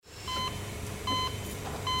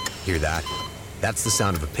Hear that? That's the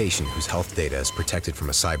sound of a patient whose health data is protected from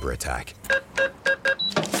a cyber attack.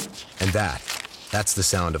 And that's the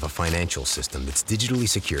sound of a financial system that's digitally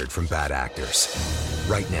secured from bad actors.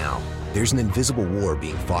 Right now, there's an invisible war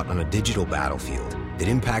being fought on a digital battlefield that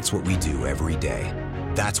impacts what we do every day.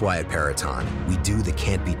 That's why at Peraton, we do the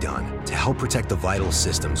can't be done to help protect the vital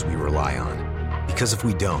systems we rely on. Because if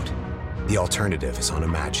we don't, the alternative is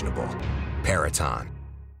unimaginable. Peraton.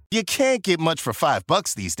 You can't get much for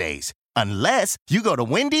 $5 these days. Unless you go to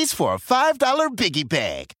Wendy's for a $5 Biggie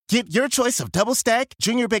Bag. Get your choice of double stack,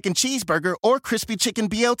 junior bacon cheeseburger, or crispy chicken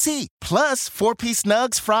BLT. Plus 4-piece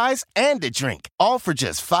nugs, fries, and a drink. All for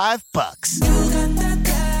just $5. You got that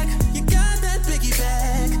bag. You got that Biggie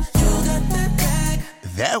Bag. You got that bag.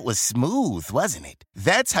 That was smooth, wasn't it?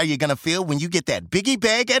 That's how you're going to feel when you get that Biggie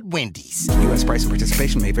Bag at Wendy's. U.S. price and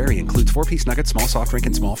participation may vary. Includes 4-piece nuggets, small soft drink,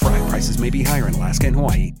 and small fry. Prices may be higher in Alaska and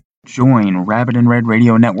Hawaii. Join Rabbit and Red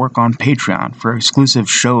Radio Network on Patreon for exclusive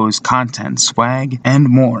shows, content, swag, and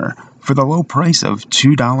more. For the low price of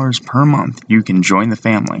 $2 per month, you can join the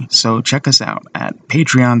family. So check us out at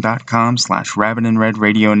patreon.com/Rabbit and Red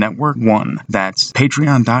Radio Network 1. That's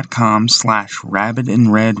patreon.com/Rabbit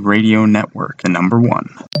and Red Radio Network, the number 1.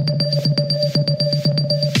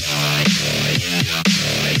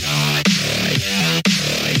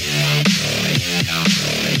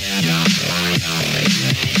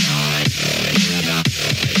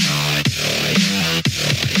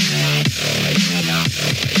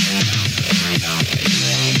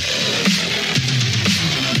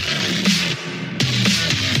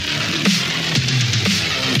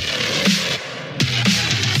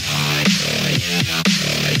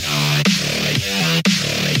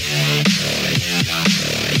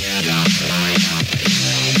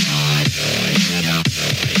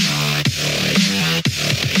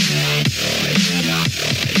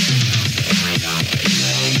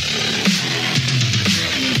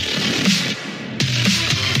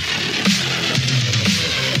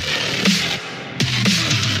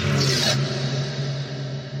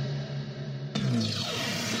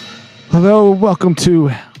 Hello, welcome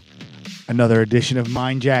to another edition of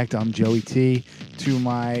Mind Jacked. I'm Joey T. To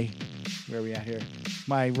my, where are we at here?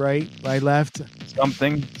 My right, my left.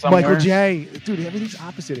 Somewhere. Michael J. Dude, everything's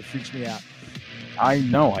opposite. It freaks me out. I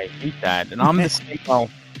know, I hate that. And I'm the same, well,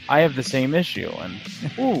 I have the same issue. And,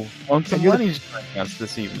 Lonesome Lenny's joining us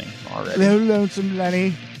this evening already. Hello, Lonesome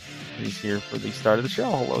Lenny. He's here for the start of the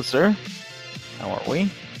show. Hello, sir. How are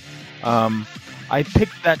we? I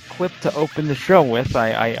picked that clip to open the show with.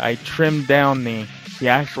 I trimmed down the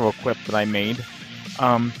actual clip that I made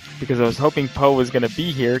because I was hoping Poe was going to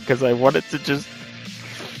be here because I wanted to just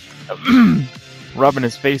rub in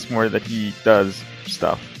his face more that he does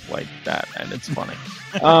stuff like that, and it's funny.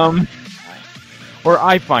 Or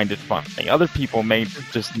I find it funny. Other people may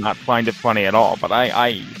just not find it funny at all, but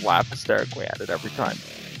I laugh hysterically at it every time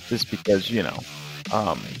just because, it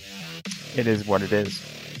is what it is.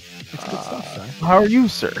 It's good stuff, son. How are you,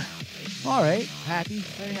 sir? All right. Happy.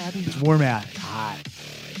 Very happy. It's warm out. It's hot.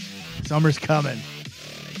 Summer's coming.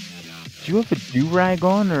 Do you have a do-rag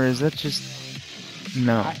on, or is that just...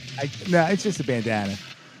 No. No, it's just a bandana.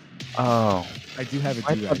 Oh. I do have a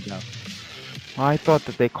do-rag, though. I thought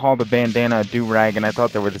that they called a bandana a do-rag, and I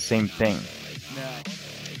thought they were the same thing. No.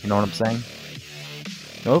 You know what I'm saying?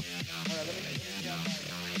 Nope.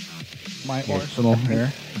 My arsenal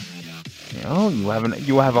here. Oh,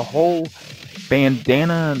 you have a whole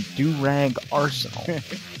bandana do-rag arsenal.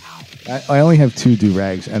 I only have 2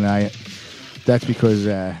 do-rags, and that's because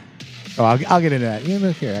I'll get into that.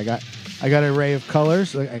 Look here, I got an array of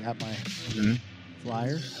colors. I got my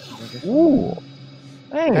flyers. Ooh,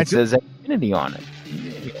 hey, it says Infinity on it.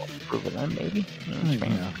 Prove it then, maybe.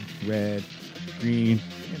 Red, green,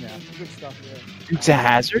 good stuff there. It's a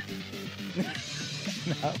hazard. No,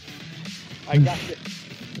 I got it.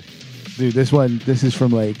 Dude, this is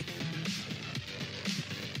from like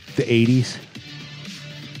the 80s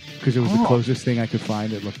because it was the closest thing I could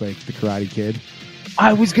find that looked like the Karate Kid.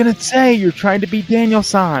 I was gonna say you're trying to be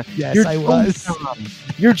Daniel-san. Yes, you're I was.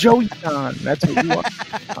 You're Joey-san. That's what you are.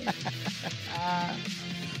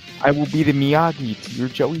 I will be the Miyagi to your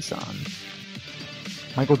Joey-san.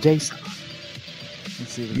 Michael J-san.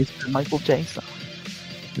 Let's see, Mr. Michael J-san.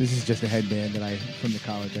 This is just a headband that from the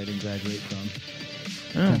college I didn't graduate from.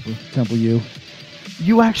 Temple U.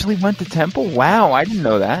 You actually went to Temple? Wow, I didn't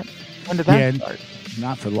know that. When did that start?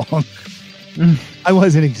 Not for long. I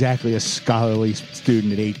wasn't exactly a scholarly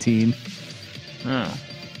student at 18. I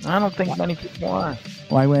don't think many people are.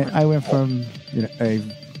 Well, I went from a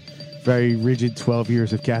very rigid 12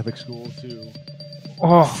 years of Catholic school to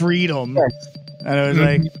freedom, and I was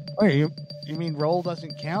like, "Wait, You mean roll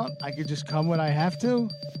doesn't count? I could just come when I have to?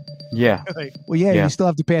 Yeah. Like, well, yeah, Yeah. you still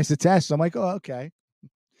have to pass the test. So I'm like, oh, okay.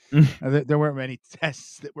 There weren't many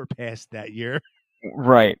tests that were passed that year.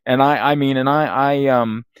 Right. And I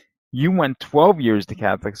you went 12 years to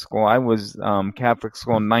Catholic school. I was Catholic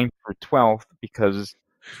school 9th through 12th because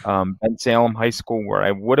Ben Salem High School, where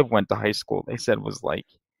I would have went to high school, they said was like,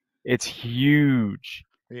 it's huge.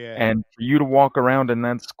 Yeah. And for you to walk around in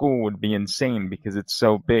that school would be insane because it's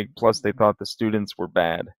so big. Plus, they thought the students were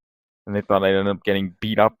bad. And they thought I'd end up getting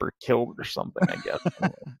beat up or killed or something, I guess.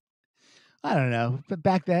 I don't know. But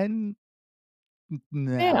back then,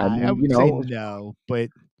 nah, Yeah, I mean, I would you say know, no.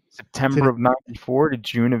 But September of 94 to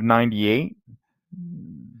June of 98.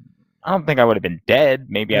 I don't think I would have been dead.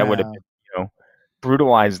 Maybe I would have been,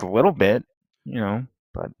 brutalized a little bit,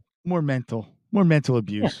 but more mental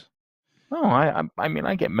abuse. no, I mean,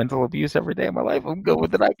 I get mental abuse every day of my life. I'm good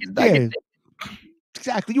with it. I get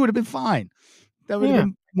Exactly. You would have been fine. That would have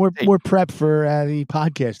been more prep for the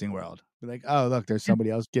podcasting world. Be like, oh, look, there's somebody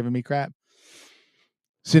else giving me crap.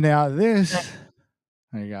 So now there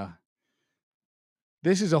you go.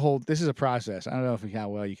 This is a process. I don't know how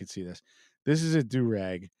well you can see this. This is a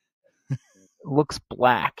do-rag. It looks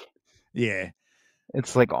black. Yeah.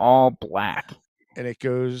 It's like all black. And it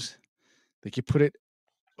goes, like you put it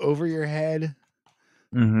over your head.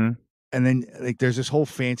 Mm-hmm. And then like there's this whole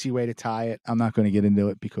fancy way to tie it. I'm not going to get into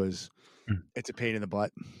it because it's a pain in the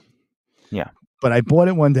butt. Yeah. But I bought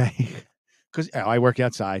it one day because I work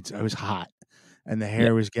outside. So it was hot and the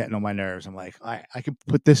hair was getting on my nerves. I'm like, I could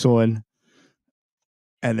put this on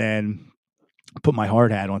and then put my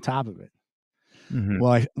hard hat on top of it. Mm-hmm.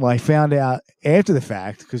 Well, I found out after the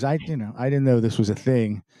fact because I didn't know this was a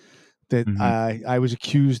thing that I was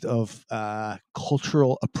accused of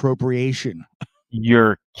cultural appropriation.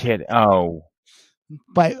 You're kidding. Oh,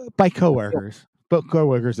 by coworkers, but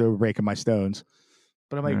coworkers that were breaking my stones.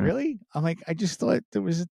 But I'm like, really? I'm like, I just thought there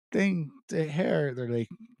was a thing to hair. They're like,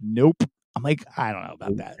 nope. I'm like, I don't know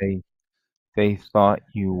about that. They thought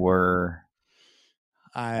you were,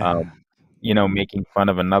 making fun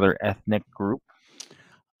of another ethnic group.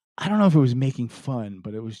 I don't know if it was making fun,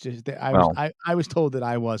 but it was just that I was told that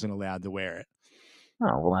I wasn't allowed to wear it.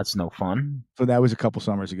 Oh, well, that's no fun. So that was a couple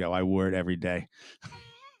summers ago. I wore it every day.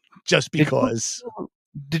 Just because.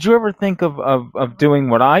 Did you ever think of doing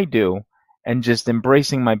what I do and just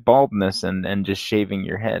embracing my baldness and just shaving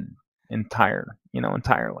your head entirely?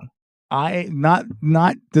 I not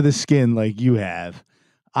to the skin like you have.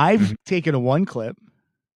 I've taken a one clip.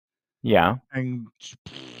 Yeah.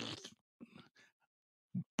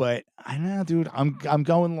 But I don't know, dude. I'm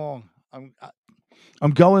going long.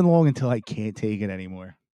 I'm going long until I can't take it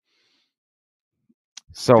anymore.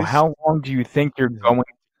 So how long do you think you're going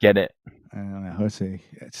to get it? I don't know. Let's see.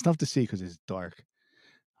 It's tough to see because it's dark.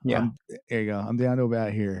 Yeah. There you go. I'm down to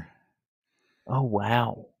about here. Oh,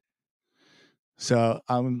 wow. So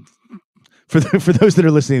for those that are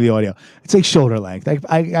listening to the audio, it's like shoulder length.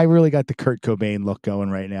 I really got the Kurt Cobain look going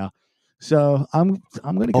right now. So I'm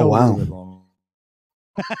going to go a little bit long.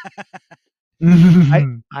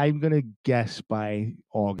 I'm going to guess by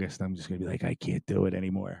August, I'm just going to be like, I can't do it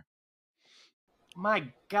anymore. My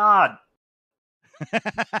God.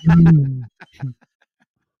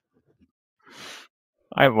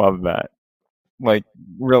 I love that. Like,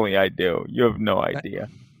 really, I do. You have no idea.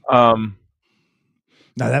 No,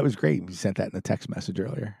 that was great. We sent that in the text message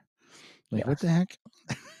earlier. Like, what the heck?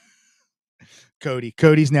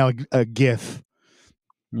 Cody's now a GIF.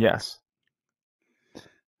 Yes.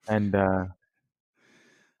 And I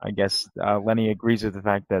guess Lenny agrees with the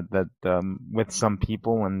fact that with some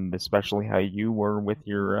people, and especially how you were with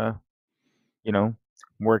your,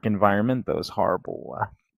 work environment, those horrible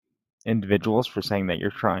individuals for saying that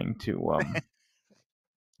you're trying to,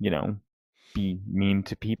 be mean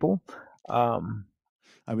to people.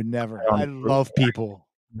 I would never. I love people.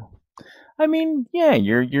 I mean, yeah,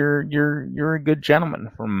 you're a good gentleman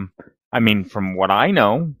from what I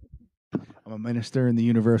know. I'm a minister in the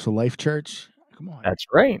Universal Life Church. Come on. That's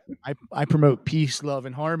right. I promote peace, love,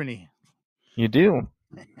 and harmony. You do.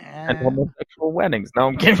 And homosexual weddings. No,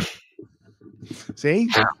 I'm kidding. See?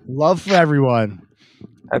 Love for everyone.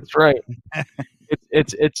 That's right.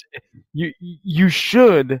 It's you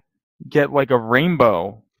should get like a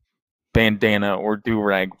rainbow bandana or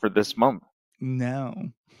do-rag for this month. No.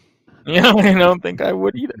 Yeah, I don't think I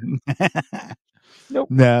would either. Nope.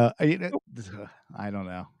 No. I don't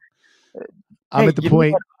know. I'm at the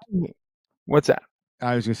point. What's that?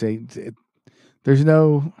 I was going to say, there's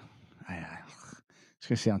no. It's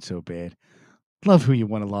going to sound so bad. Love who you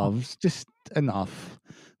want to love. It's just enough.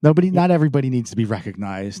 Not everybody needs to be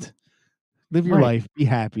recognized. Live your life. Be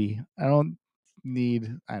happy. I don't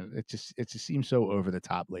need. It just seems so over the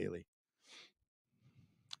top lately.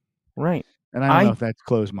 Right. And I don't know if that's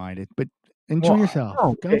closed minded, but enjoy yourself.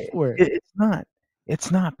 No, Go for it. It's not.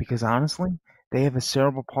 It's not because honestly, they have a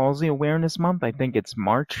cerebral palsy awareness month. I think it's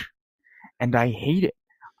March, and I hate it.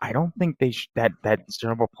 I don't think that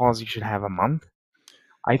cerebral palsy should have a month.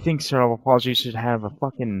 I think cerebral palsy should have a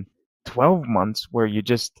fucking 12 months where you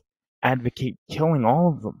just advocate killing all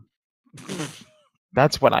of them.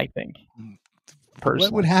 That's what I think. Personally.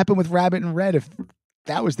 What would happen with Rabbit in Red if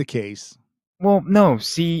that was the case? Well, no.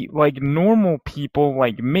 See, like normal people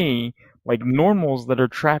like me, like normals that are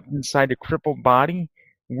trapped inside a crippled body,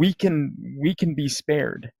 we can be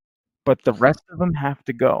spared, but the rest of them have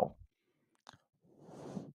to go.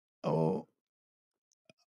 Oh.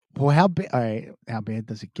 Well, how bad? All right, how bad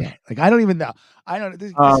does it get? Like, I don't even know. I don't.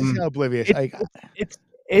 This is how oblivious.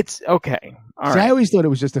 It's okay. All right. I always thought it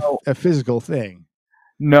was just a physical thing.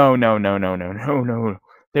 No.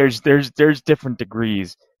 There's different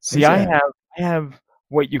degrees. See, I have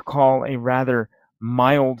what you call a rather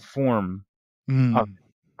mild form.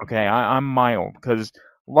 Okay, I'm mild because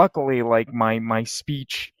luckily, like my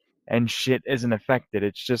speech and shit isn't affected.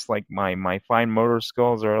 It's just like my fine motor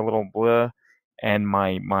skills are a little blah, and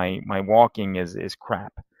my walking is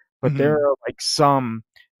crap. But there are like some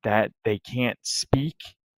that they can't speak,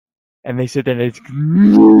 and they sit there and it's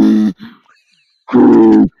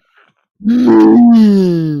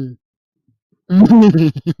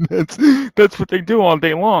that's what they do all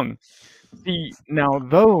day long. See, now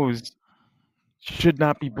those should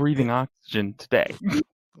not be breathing oxygen today.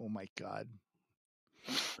 Oh my God.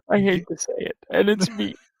 I hate to say it, and it's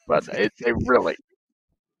me, but they really.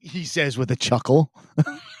 He says with a chuckle.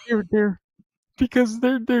 They're because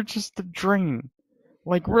they're just a drain.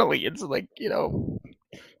 Like really, it's like, you know,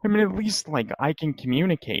 I mean, at least like I can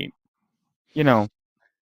communicate, you know.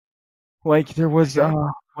 Like there was I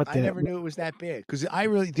never knew it was that bad because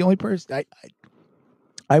the only person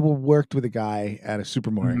I worked with a guy at a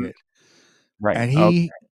supermarket, right, and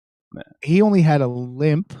he only had a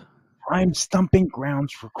limp. Prime stumping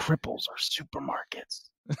grounds for cripples are supermarkets.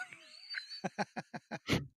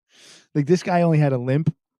 Like this guy only had a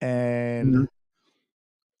limp and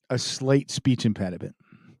a slight speech impediment.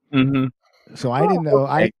 So I didn't know.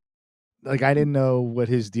 I didn't know what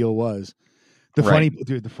his deal was. The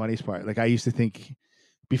funniest part, like I used to think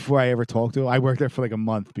before I ever talked to him, I worked there for like a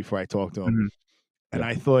month before I talked to him, and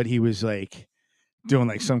I thought he was like doing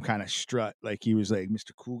like some kind of strut, like he was like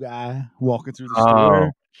Mr. Cool Guy walking through the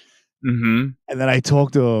store. And then I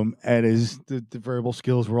talked to him, and the verbal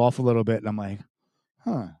skills were off a little bit, and I'm like,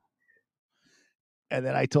 huh. And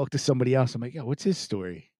then I talked to somebody else. I'm like, yo, what's his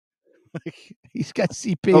story? Like he's got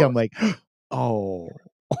CP. I'm like, oh.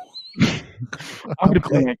 I would have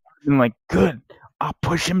been like, good. I'll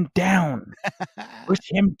push him down. Push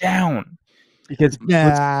him down. Because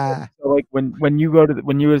so like when you go to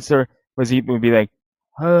when you would be like,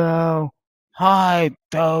 hello, hi,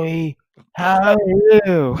 Joey, how are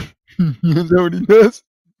you? Is that what he does?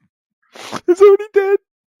 Is that what he did?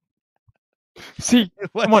 See,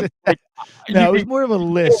 come on, like, no, it was more of a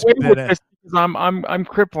lisp. Because I'm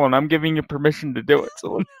crippled and I'm giving you permission to do it.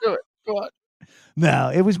 So let's do it. Go on. No,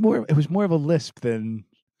 it was more of a lisp than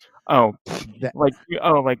like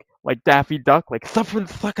Daffy Duck, like suffering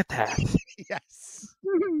succotash. Yes.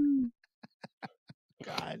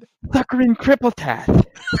 God. Suckering crippletash.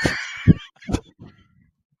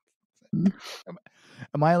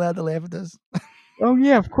 Am I allowed to laugh at this? Oh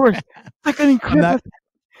yeah, of course. Suckering crippletash.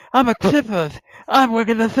 I'm a cripple. I work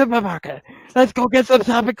in the supermarket. Let's go get some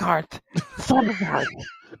shopping carts. Shopping carts.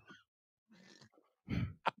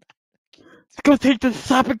 Let's go take the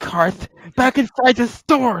shopping carts back inside the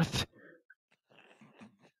stores.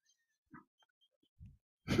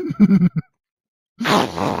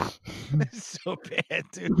 It's so bad,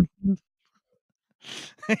 dude.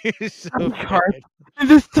 It's so bad. In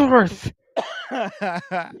the stores.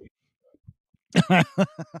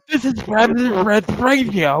 This is Rabbit Red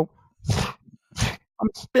Radio. I'm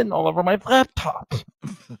spitting all over my laptop.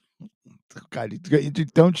 God,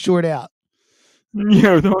 don't short out.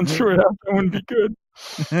 Yeah, don't short out. That wouldn't be good.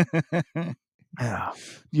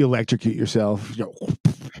 You electrocute yourself. That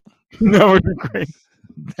would be great.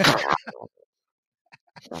 That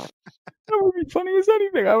would be funny as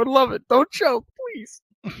anything. I would love it. Don't choke, please.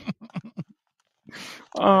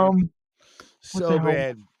 So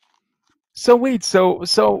bad. So wait, so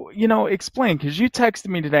explain, because you texted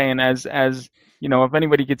me today, and as you know, if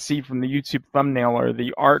anybody could see from the YouTube thumbnail or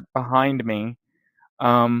the art behind me,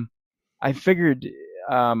 I figured,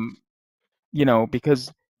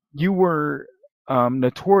 because you were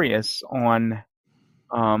notorious on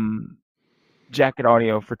Jacket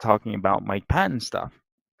Audio for talking about Mike Patton stuff.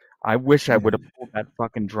 I wish I would have pulled that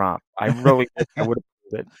fucking drop. I really wish I would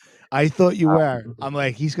have pulled it. I thought you were. I'm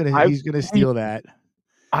like, he's gonna steal that.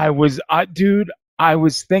 Dude, I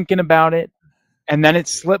was thinking about it, and then it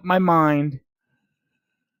slipped my mind,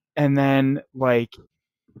 and then like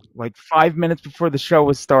 5 minutes before the show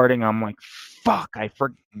was starting, I'm like, fuck, I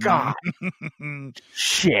forgot.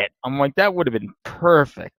 Shit. I'm like, that would have been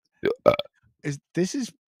perfect. This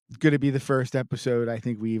is going to be the first episode I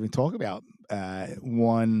think we even talk about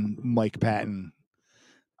one Mike Patton.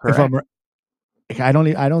 Correct. His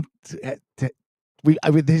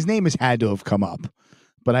name has had to have come up,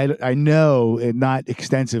 but I know it not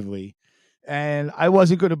extensively, and I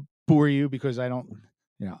wasn't going to bore you because I don't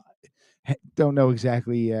know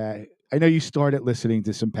exactly. I know you started listening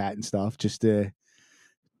to some Patton stuff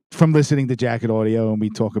from listening to Jacket Audio, and we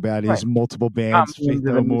talk about his multiple bands, Faith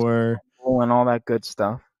No More, and all that good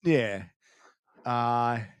stuff. Yeah.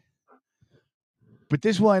 But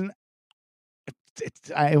this one,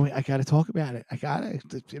 I got to talk about it. I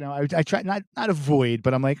try not avoid,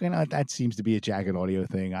 but I'm like, that seems to be a Jacket Audio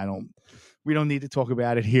thing. We don't need to talk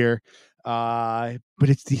about it here. But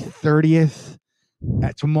it's the 30th.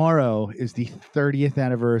 Tomorrow is the 30th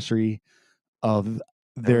anniversary of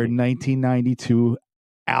their 1992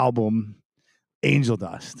 album, Angel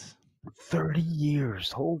Dust. 30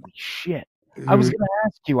 years. Holy shit. I was going to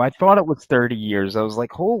ask you. I thought it was 30 years. I was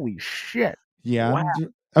like, holy shit. Yeah. Wow.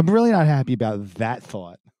 I'm really not happy about that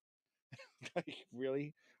thought.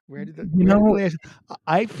 Really? Where did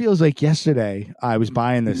I feels like yesterday I was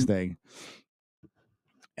buying this thing.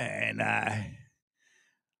 And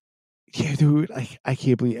yeah, dude, I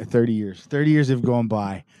can't believe it. 30 years. 30 years have gone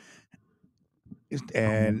by.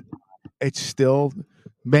 And it's still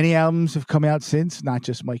many albums have come out since, not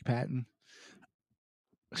just Mike Patton.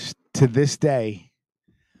 To this day,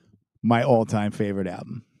 my all-time favorite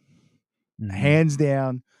album. Mm-hmm. Hands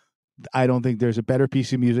down, I don't think there's a better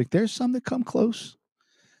piece of music. There's some that come close,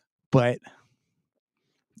 but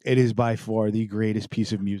it is by far the greatest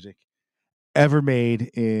piece of music ever made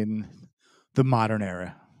in the modern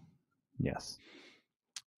era. Yes.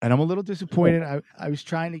 And I'm a little disappointed. I was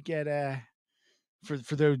trying to get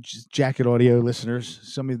for those Jacket Audio listeners,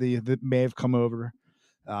 some of that may have come over.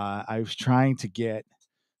 I was trying to get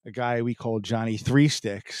a guy we call Johnny Three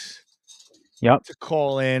Sticks. Yep. To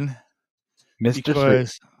call in. Mr.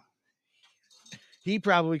 Because he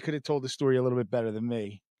probably could have told the story a little bit better than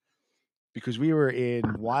me. Because we were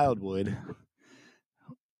in Wildwood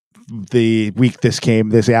the week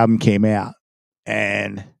this album came out.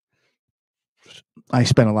 And I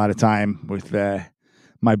spent a lot of time with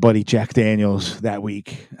my buddy Jack Daniels that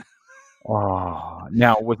week. Oh,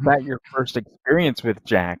 now was that your first experience with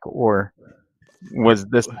Jack, or was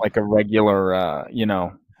this like a regular,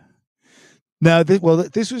 No,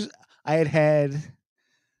 this was, I had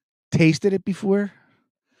tasted it before,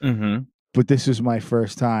 but this was my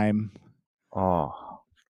first time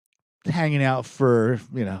hanging out for,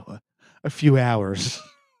 a few hours.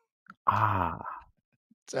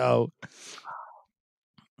 So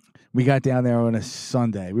we got down there on a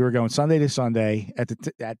Sunday. We were going Sunday to Sunday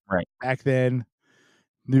right. Back then.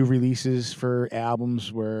 New releases for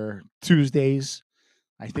albums were Tuesdays.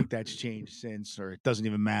 I think that's changed since, or it doesn't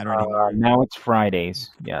even matter anymore. Now it's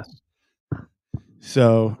Fridays. Yes.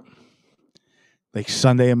 So, like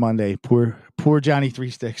Sunday and Monday, poor Johnny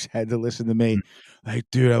Three Sticks had to listen to me. Like,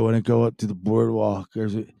 dude, I want to go up to the Boardwalk.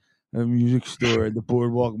 There's a music store at the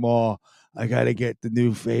Boardwalk Mall. I got to get the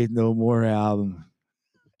new Faith No More album.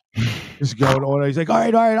 Just going on. He's like, all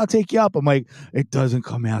right, I'll take you up. I'm like, it doesn't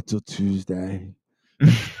come out till Tuesday.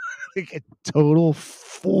 Like a total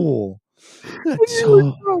fool.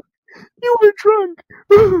 You were drunk.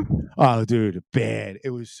 Oh, dude, bad. It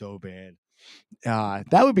was so bad.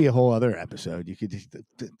 That would be a whole other episode. You could,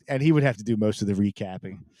 and he would have to do most of the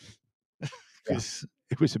recapping because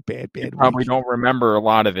it was a bad. You probably don't remember a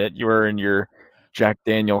lot of it. You were in your Jack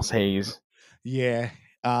Daniels haze. Yeah,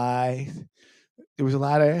 there was a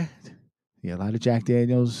lot of Jack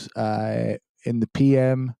Daniels in the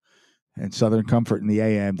PM and Southern Comfort in the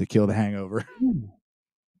AM to kill the hangover.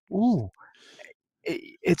 Ooh.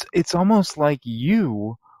 It's almost like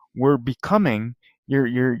you were becoming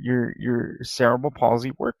your cerebral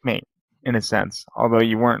palsy workmate in a sense, although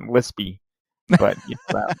you weren't lispy. But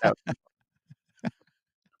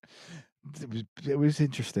it was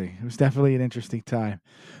interesting. It was definitely an interesting time.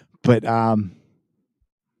 But yeah.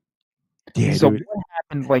 So dude. What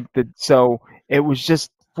happened? So it was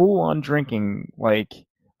just full on drinking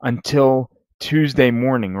until Tuesday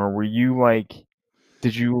morning, or were you were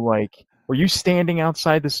you standing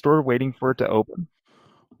outside the store waiting for it to open?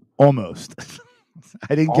 Almost.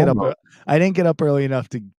 I didn't get up early enough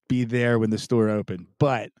to be there when the store opened.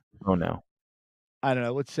 But oh no, I don't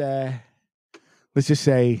know. Let's just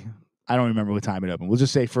say I don't remember what time it opened. We'll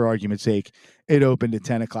just say, for argument's sake, it opened at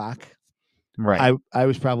 10 o'clock. right? I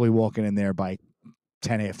was probably walking in there by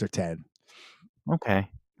 10 after 10. Okay,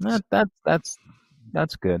 that's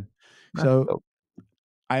good. So dope.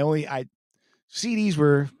 CDs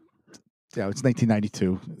were, it's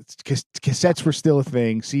 1992. Cassettes were still a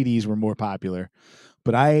thing. CDs were more popular,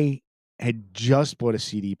 but I had just bought a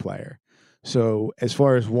CD player. So as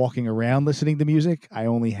far as walking around listening to music, I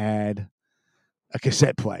only had a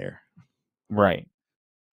cassette player. Right.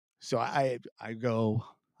 So I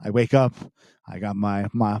wake up, I got my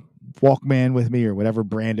Walkman with me or whatever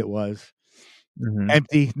brand it was. Mm-hmm.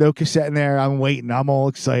 Empty, no cassette in there. I'm waiting. I'm all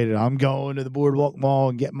excited. I'm going to the Boardwalk Mall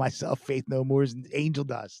and getting myself Faith No More's and Angel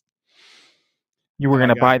Dust. You were going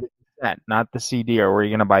to buy the cassette, not the CD, or were you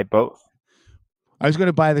going to buy both? I was going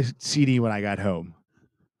to buy the CD when I got home.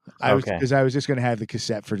 Because I was just going to have the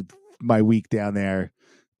cassette for my week down there.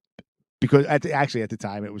 Because at the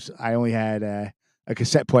time I only had a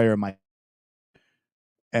cassette player in my,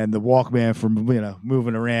 and the Walkman for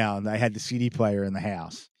moving around. I had the CD player in the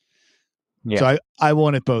house. Yeah. So I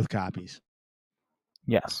wanted both copies.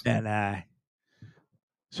 Yes. And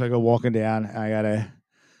so I go walking down. I got a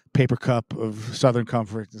paper cup of Southern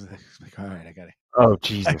Comfort. Like, all right, I got it. Oh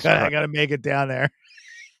Jesus! I got to make it down there.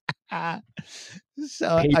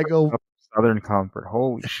 So paper I go Southern Comfort.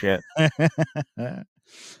 Holy shit!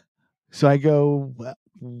 So I go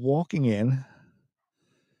walking in,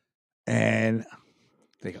 and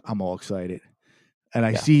I'm all excited, and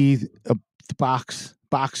I see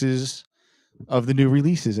boxes of the new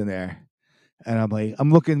releases in there. And I'm like,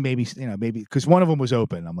 I'm looking, maybe because one of them was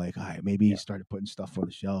open. I'm like, all right, maybe he started putting stuff on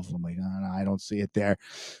the shelf. I'm like, no, I don't see it there.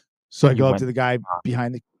 So I go up to the guy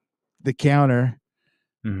behind the counter,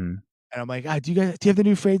 and I'm like, do you have the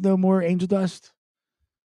new Faith No More Angel Dust?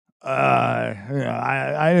 I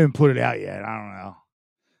didn't put it out yet. I don't know.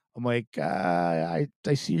 I'm like, I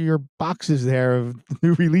see your boxes there of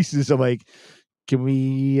new releases. I'm like, can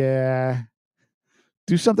we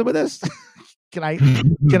do something with this? Can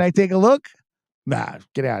I take a look? Nah,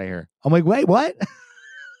 get out of here. I'm like, wait, what?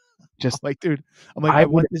 I'm like, dude. I'm like, I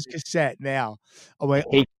want this cassette now. I'm like,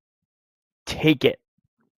 take it.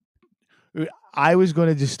 I was going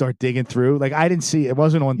to just start digging through. Like, I didn't see it. It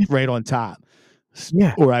wasn't right on top.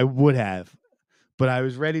 Yeah. Or I would have. But I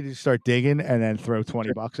was ready to start digging and then throw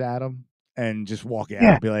 $20 at him and just walk out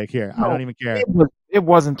and be like, here, I don't even care. It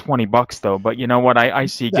wasn't $20 though, but you know what? I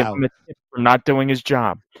see. Give him a tip for not doing his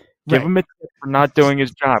job. Give him a tip for not doing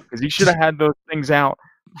his job, because he should have had those things out.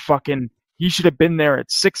 He should have been there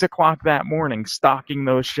at 6 o'clock that morning, stocking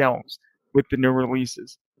those shelves with the new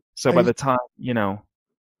releases. So by the time you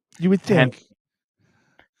would think.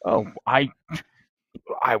 I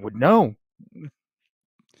would know.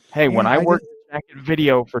 Hey, when I worked Jacket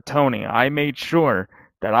Video for Tony, I made sure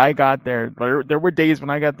that I got there. There were days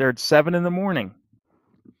when I got there at 7 in the morning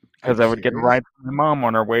because I would get a ride from my mom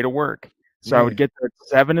on her way to work. So I would get there at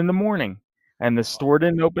 7 in the morning, and the store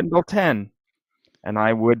didn't open till 10. And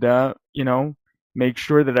I would, make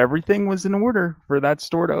sure that everything was in order for that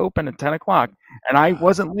store to open at 10 o'clock. And I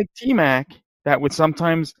wasn't like T-Mac that would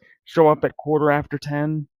sometimes show up at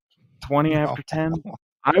 10:15, 20 after 10.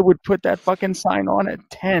 I would put that fucking sign on at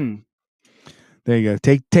 10. There you go.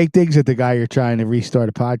 Take digs at the guy you're trying to restart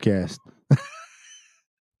a podcast.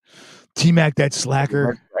 T-Mac, that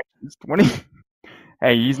slacker. 20.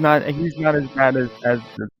 Hey, he's not as bad as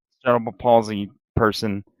the cerebral palsy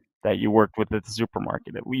person that you worked with at the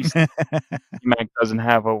supermarket. At least T-Mac doesn't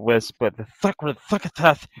have a list, but the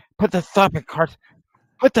put the shopping cart,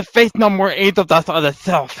 put the Faith No More Angel Dust on the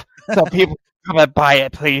shelf so people come and buy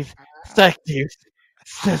it, please. Thank you.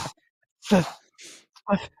 I'm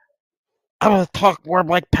gonna talk more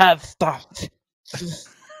like Pat stuff.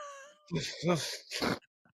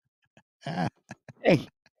 Hey,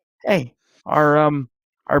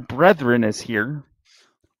 our brethren is here.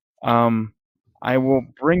 I will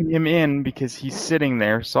bring him in because he's sitting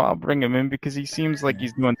there, so I'll bring him in because he seems like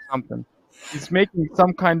he's doing something. He's making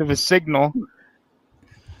some kind of a signal.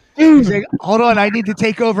 Dude, like, hold on, I need to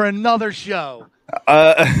take over another show.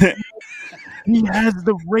 He has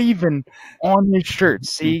the Raven on his shirt.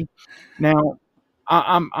 See, now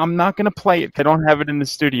I'm not gonna play it. I don't have it in the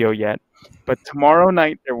studio yet. But tomorrow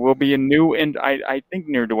night there will be a new, and I think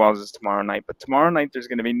Near Duels is tomorrow night. But tomorrow night there's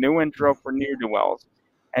going to be a new intro for Near Duels,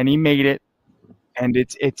 and he made it, and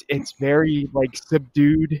it's very like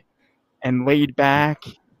subdued, and laid back,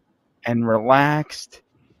 and relaxed,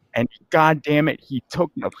 and God damn it, he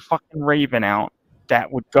took the fucking Raven out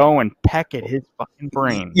that would go and peck at his fucking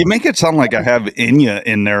brain. You make it sound like I have Enya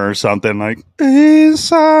in there or something. Like,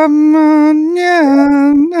 it's only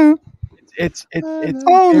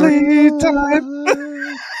time.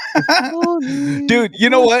 Dude, you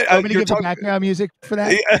know what? I'm going to give the background music for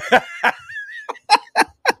that.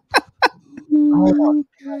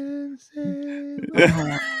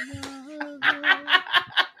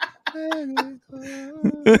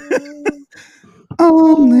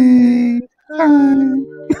 Only time.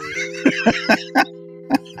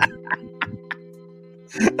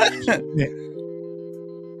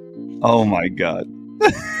 Oh my God.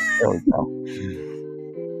 There we go.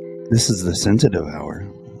 This is the sensitive hour.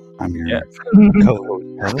 I'm your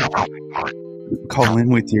co-host. Call in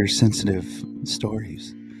with your sensitive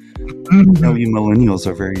stories. You know, you millennials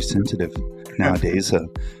are very sensitive nowadays.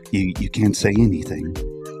 You can't say anything.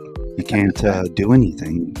 You can't do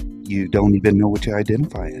anything. You don't even know what you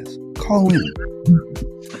identify as. Call in.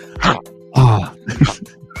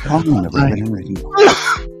 Call in to Raven Radio.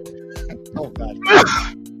 Oh, God.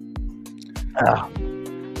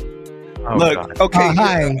 Look, God. okay.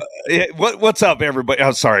 Hi. What's up, everybody?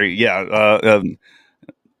 Oh, sorry. Yeah,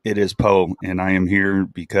 it is Poe, and I am here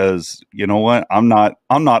because you know what? I'm not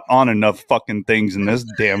on enough fucking things in this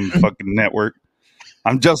damn fucking network.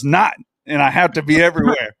 I'm just not, and I have to be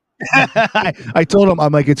everywhere. I told him,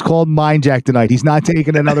 I'm like, it's called Mind Jack tonight. He's not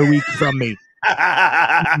taking another week from me.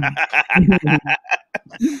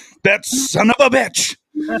 That son of a bitch.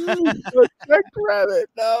 Rabbit,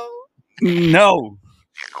 No.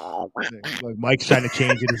 Like Mike's trying to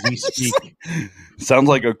change it as we speak. Sounds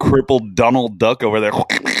like a crippled Donald Duck over there.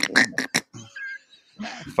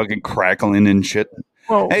 Fucking crackling and shit.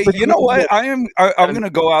 Well, hey, you know what? I'm going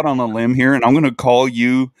to go out on a limb here, and I'm going to call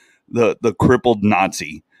you the crippled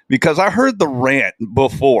Nazi because I heard the rant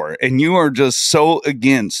before, and you are just so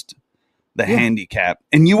against the handicap,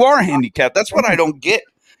 and you are handicapped. That's what I don't get.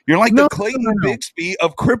 You're like the Clayton Bixby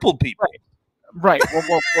of crippled people. Right. Well,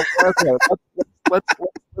 okay.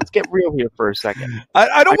 Let's get real here for a second.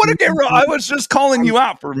 I don't want to get real. I was just calling you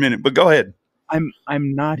out for a minute, but go ahead. I'm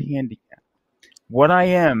not handicapped. What I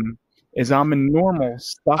am is I'm a normal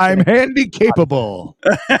stuck. I'm handy-capable.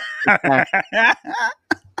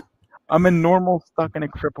 I'm a normal stuck in a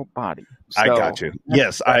crippled body. So, I got you.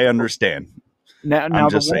 Yes, I understand. Now I'm the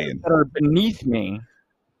just ones saying. that are beneath me.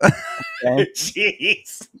 Okay,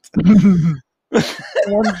 Jeez. the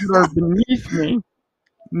ones that are beneath me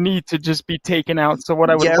need to just be taken out. So what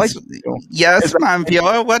I would like to do Yes, ma'am,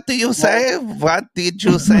 viewer. What do you say? What did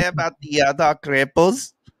you say about the other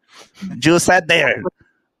cripples? You said they're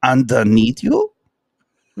underneath you?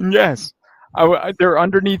 Yes. They're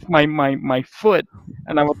underneath my foot,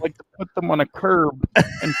 and I would like to put them on a curb.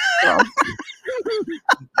 And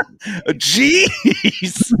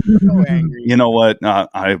Jeez. So angry. You know what?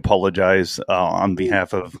 I apologize on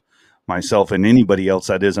behalf of myself and anybody else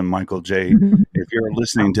that isn't Michael J. If you're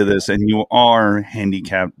listening to this and you are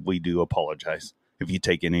handicapped, we do apologize if you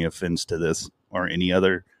take any offense to this or any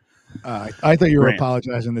other. I thought you were rant.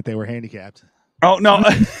 apologizing that they were handicapped. Oh, no.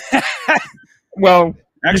 well,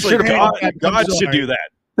 Actually, should have God I'm should sorry. do that.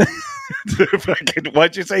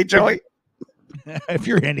 What'd you say, Joey? If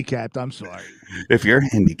you're handicapped, I'm sorry. If you're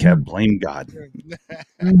handicapped, blame God.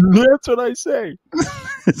 that's what I say.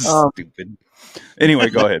 Stupid. Anyway,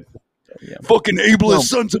 go ahead. Yeah. Fucking ableist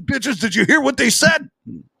sons of bitches. Did you hear what they said?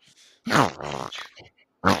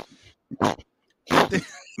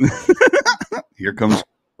 Here comes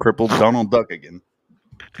crippled Donald Duck again.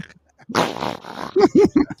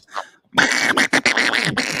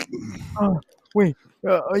 Wait,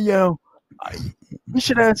 we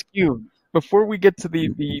should ask you before we get to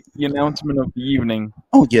the announcement of the evening.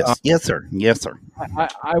 Oh, yes. Yes, sir. Yes, sir.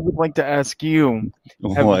 I would like to ask you,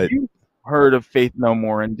 have What? you heard of Faith No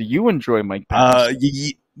More, and do you enjoy Mike Pence?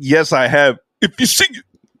 Yes, I have. If you sing it,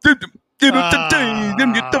 then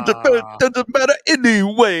it doesn't matter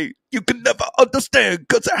anyway. You can never understand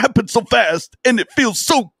because it happens so fast and it feels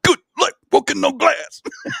so good, like walking on glass.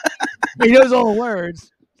 He knows all the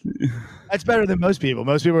words. That's better than most people.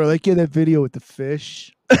 Most people are like, yeah, that video with the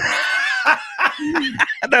fish.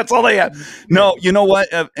 That's all they have. No, you know what?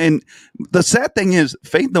 And the sad thing is,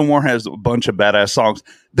 Faith No More has a bunch of badass songs.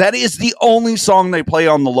 That is the only song they play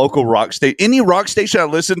on the local rock station. Any rock station I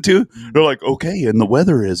listen to, they're like, okay, and the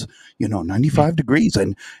weather is, 95 degrees,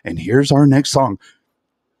 and here's our next song.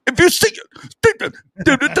 If you sing it,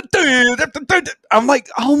 I'm like,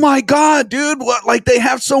 oh my God, dude, what? Like they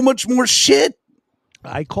have so much more shit.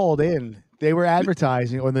 I called in. They were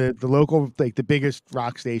advertising on the local, like the biggest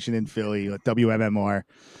rock station in Philly, WMMR.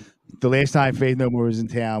 The last time Faith No More was in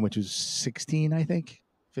town, which was 16, I think.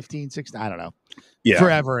 15, 16, I don't know.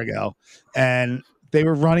 forever ago, and they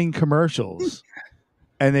were running commercials,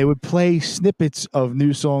 and they would play snippets of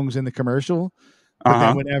new songs in the commercial. But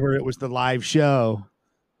then whenever it was the live show,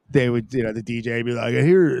 they would, the DJ would be like,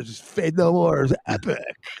 "Here's Faith No More's Epic."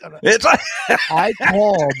 It's like I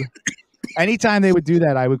called. Anytime they would do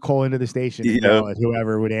that, I would call into the station and yell at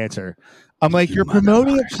whoever would answer. I'm like, "You're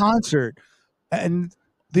promoting a concert, and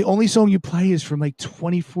the only song you play is from like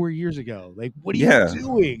 24 years ago. Like, what are you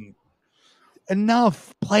doing?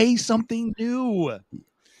 Enough. Play something new."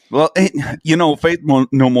 Well, Faith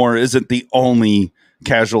No More isn't the only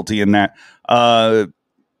casualty in that.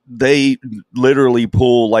 They literally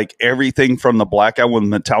pull like everything from the Black Album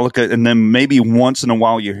with Metallica, and then maybe once in a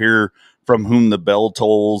while you hear From Whom the Bell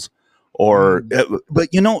Tolls,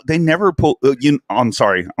 but they never pull. I'm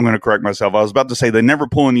sorry, I'm going to correct myself. I was about to say they never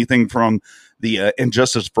pull anything from the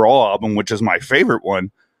Injustice for All album, which is my favorite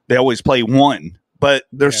one. They always play one, but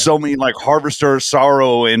there's so many like Harvester of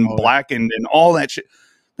Sorrow and Blackened and all that shit.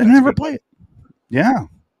 They never play it. Yeah.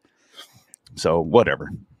 So whatever.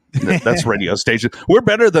 That's radio stations. We're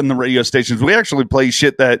better than the radio stations. We actually play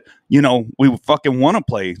shit that, we fucking want to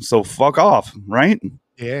play. So fuck off, right?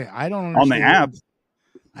 Yeah, I don't understand. On the app.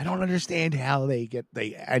 I don't understand how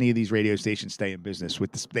any of these radio stations stay in business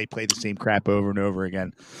with this. They play the same crap over and over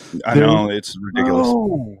again. I know, it's ridiculous.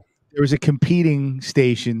 There was a competing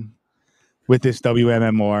station with this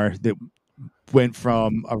WMMR that went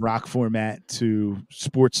from a rock format to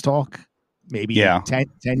sports talk maybe 10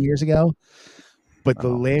 years ago. But the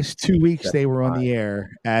last 2 weeks they were on the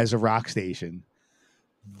air as a rock station,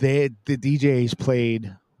 the DJs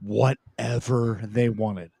played whatever they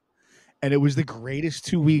wanted. And it was the greatest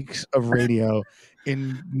 2 weeks of radio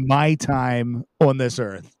in my time on this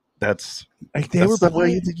earth. That's like they were the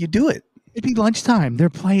way you do it. It'd be lunchtime.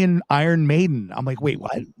 They're playing Iron Maiden. I'm like, wait,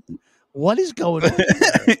 what? What is going on?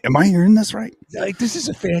 Am I hearing this right? Like, this is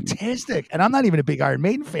a fantastic. And I'm not even a big Iron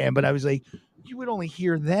Maiden fan, but I was like, you would only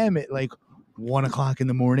hear them at like 1 o'clock in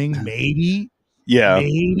the morning, maybe. Yeah.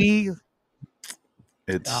 Maybe.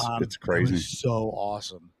 It's crazy. It was so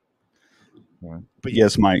awesome. But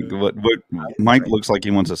yes, Mike. What Mike looks like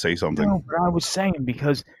he wants to say something. No, but I was saying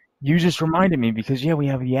because you just reminded me because we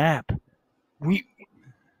have the app. You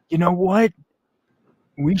know what?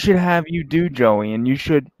 We should have you do, Joey, and you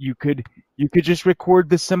could just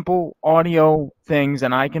record the simple audio things,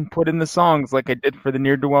 and I can put in the songs like I did for the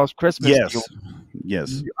Near to Wells Christmas deal.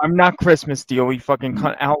 Yes. I'm not Christmas dealy, fucking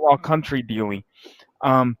outlaw country dealy.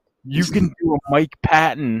 You can do a Mike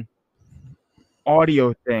Patton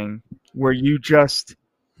audio thing where you just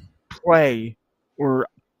play, or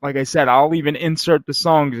like I said, I'll even insert the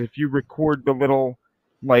songs if you record the little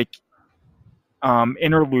like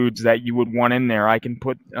interludes that you would want in there.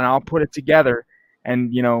 I'll put it together,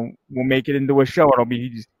 and we'll make it into a show.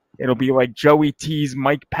 It'll be like Joey T's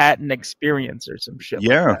Mike Patton experience or some shit.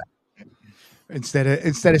 Yeah. Like that.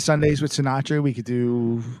 Instead of Sundays with Sinatra, we could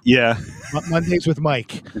do Mondays with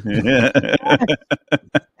Mike.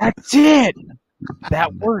 That's it.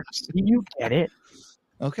 That works. You get it.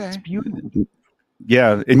 Okay. It's beautiful.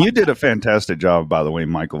 Yeah, and you did a fantastic job, by the way,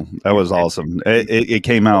 Michael. That was awesome. It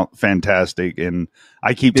came out fantastic, and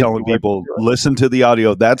I keep telling people, listen to the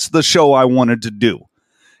audio. That's the show I wanted to do,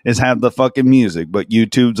 is have the fucking music. But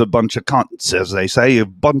YouTube's a bunch of cunts, as they say, a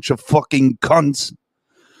bunch of fucking cunts.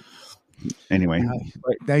 Anyway.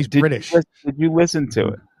 He's British. Did you listen to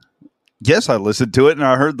it? Yes, I listened to it, and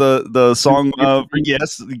I heard the song of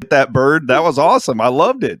Yes, Get That Bird. That was awesome. I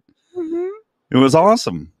loved it. Mm-hmm. It was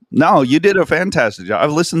awesome. No, you did a fantastic job.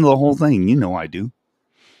 I've listened to the whole thing. You know I do.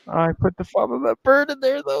 I put the Father of that Bird in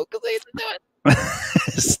there, though, because I had to do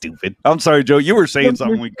it. Stupid. I'm sorry, Joe. You were saying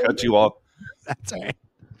something. We cut you off. That's all right.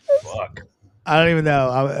 Fuck. I don't even know.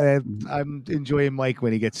 I'm enjoying Mike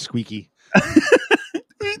when he gets squeaky.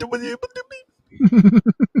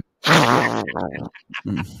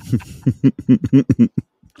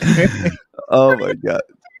 Oh my god.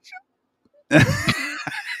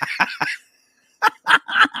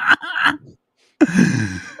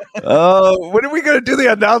 When are we going to do the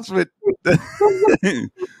announcement?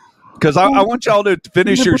 Because I want y'all to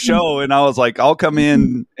finish your show, and I was like, I'll come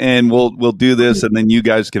in and we'll do this, and then you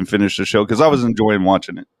guys can finish the show because I was enjoying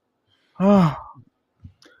watching it. Oh,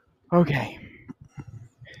 okay.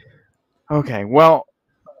 Okay. Well,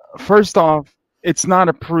 first off, it's not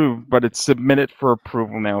approved, but it's submitted for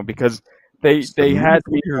approval now because they had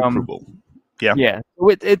the approval. Yeah. So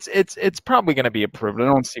it's probably going to be approved. I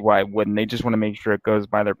don't see why it wouldn't. They just want to make sure it goes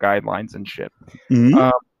by their guidelines and shit. Mm-hmm.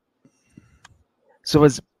 So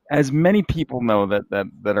as many people know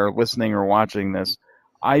that are listening or watching this,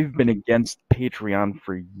 I've been against Patreon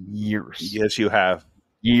for years. Yes, you have.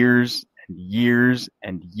 Years and years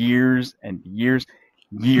and years and years.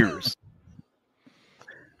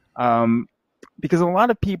 Because a lot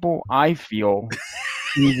of people, I feel,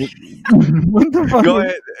 what the fuck? Go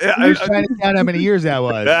ahead. I was trying to count how many years that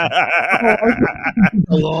was.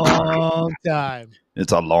 A long time.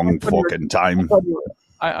 It's a long fucking time.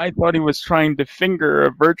 I thought he was trying to finger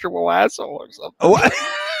a virtual asshole or something. What?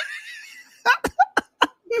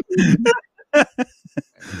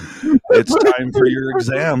 It's time for your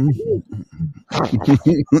exam.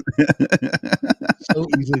 So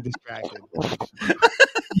easily distracted.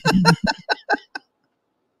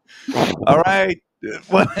 All right.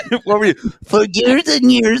 What were you? For years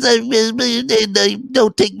and years, I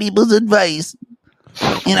don't take people's advice,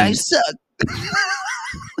 and I suck.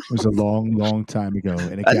 It was a long, long time ago.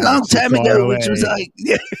 And a long time ago, which was like,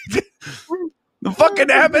 the fucking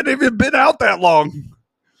haven't even been out that long.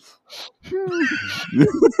 He's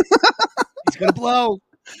gonna blow.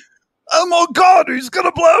 Oh my God, he's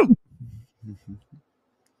gonna blow.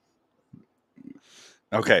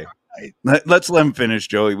 Okay. Let's let him finish,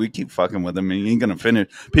 Joey. We keep fucking with him. He ain't gonna finish.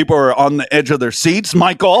 People are on the edge of their seats,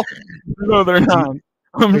 Michael. No, they're not.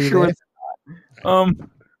 I'm sure it's not.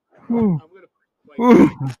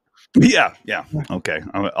 Yeah. Okay.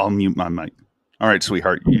 I'll mute my mic. All right,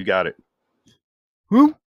 sweetheart. You got it.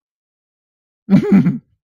 Who? I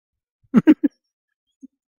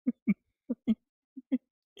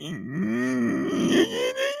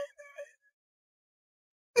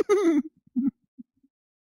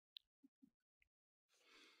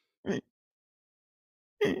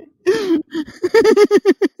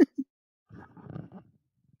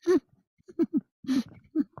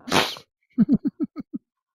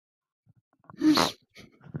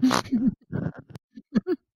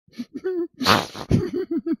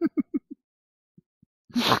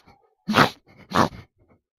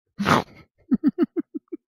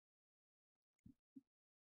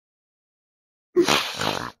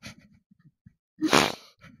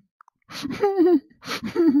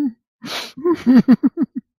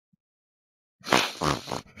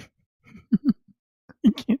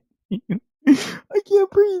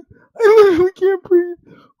can't breathe. I literally can't breathe.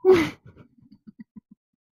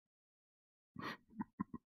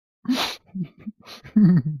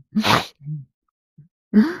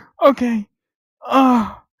 Okay.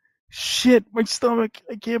 Oh, shit. My stomach.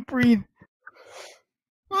 I can't breathe.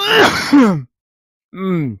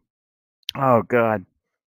 Oh, God.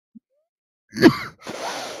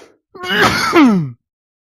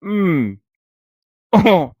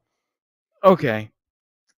 Oh. Okay.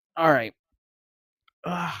 All right.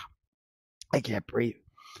 I can't breathe.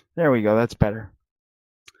 There we go. That's better.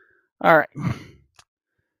 All right.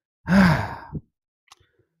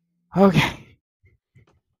 Okay.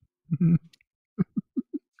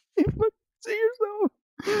 See yourself.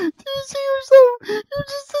 Do you see yourself? You're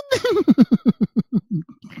just sitting.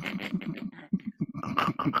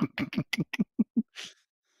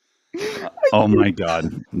 Oh my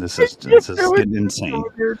God. This is getting insane.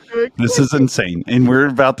 This is insane. And we're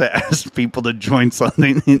about to ask people to join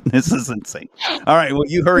something. This is insane. All right. Well,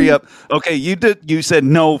 you hurry up. Okay. You said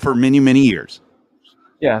no for many, many years.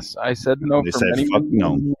 Yes. I said no They for said many, fuck many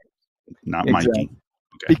no. years. Not Exactly. Mikey.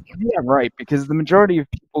 Okay. Yeah, right. Because the majority of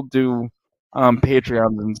people do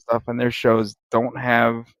Patreons and stuff, and their shows don't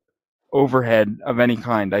have overhead of any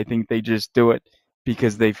kind. I think they just do it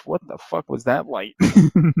because what the fuck was that light?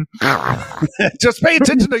 Just pay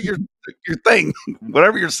attention to your thing,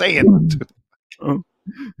 whatever you're saying.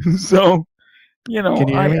 So, you know, Can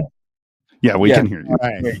you hear me? Yeah, we can hear you. All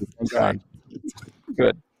right. Thank God.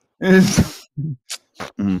 Good. This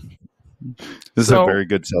is a very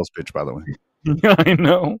good sales pitch, by the way. Yeah, I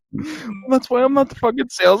know. That's why I'm not the fucking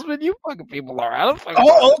salesman. You fucking people are. I don't fucking.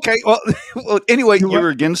 Oh, okay. Well, anyway, you're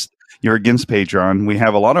against Patreon. We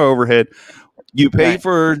have a lot of overhead. You pay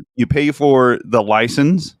for the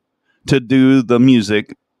license to do the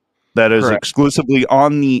music that is exclusively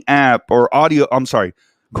on the app or audio. I'm sorry,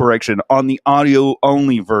 on the audio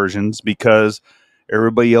only versions because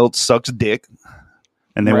everybody else sucks dick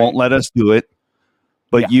and they won't let us do it.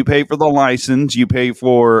 But you pay for the license. You pay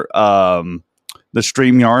for the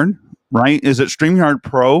StreamYard, right? Is it StreamYard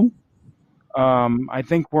Pro? I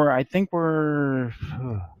think we're. I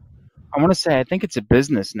want to say I think it's a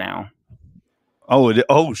business now.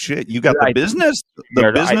 Oh shit! You got the business,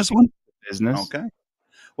 business one. Business. Okay.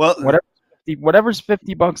 Well, whatever's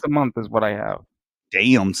 $50 a month is what I have.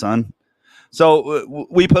 Damn, son. So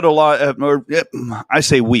we put a lot. I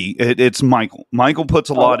say we. It's Michael. Michael puts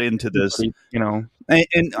a lot into this. You know.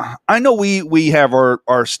 And I know we have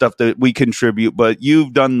our stuff that we contribute, but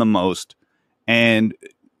you've done the most. And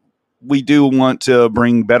we do want to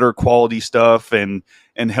bring better quality stuff and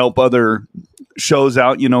help other shows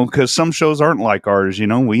out, you know, because some shows aren't like ours. You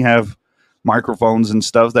know, we have microphones and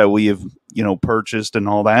stuff that we have, you know, purchased and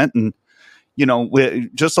all that. And, you know,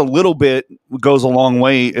 just a little bit goes a long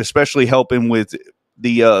way, especially helping with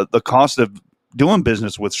the cost of doing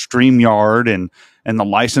business with StreamYard and the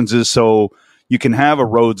licenses. So you can have a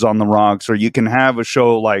Rhodes on the Rocks, or you can have a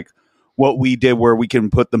show like what we did where we can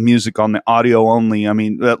put the music on the audio only. I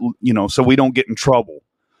mean, you know, so we don't get in trouble.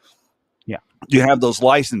 Yeah. You have those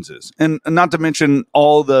licenses, and not to mention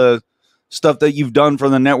all the stuff that you've done for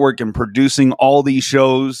the network and producing all these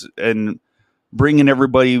shows and bringing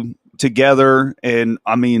everybody together. And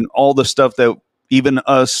I mean, all the stuff that even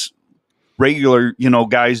us regular, you know,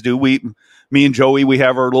 guys do. Me and Joey, we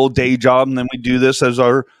have our little day job, and then we do this as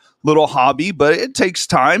our little hobby, but it takes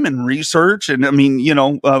time and research. And I mean, you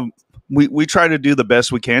know, we try to do the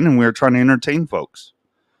best we can, and we're trying to entertain folks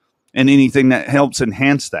and anything that helps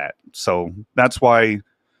enhance that. So that's why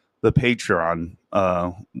the Patreon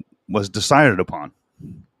was decided upon.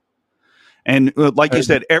 And like you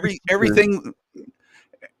said, everything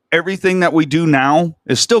that we do now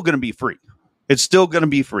is still going to be free. It's still going to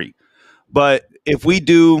be free. But if we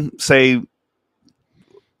do, say,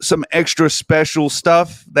 some extra special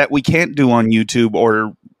stuff that we can't do on YouTube,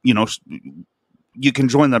 or, you know, you can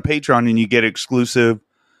join the Patreon and you get exclusive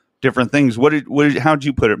different things. How'd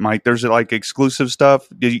you put it, Mike? There's like exclusive stuff.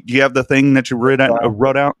 Do you have the thing that you wrote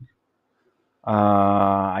out?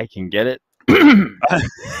 I can get it.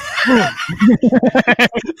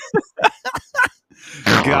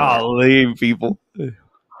 Golly, people.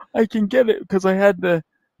 I can get it because I had the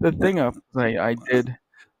thing up. I did.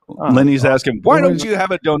 Lenny's asking, why don't you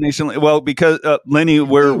have a donation? Well, because Lenny,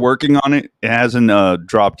 we're working on it. It hasn't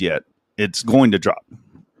dropped yet. It's going to drop.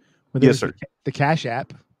 Well, yes, sir. The Cash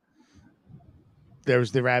App. There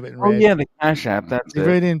was the Rabbit and Red. Oh yeah, the Cash App. That's they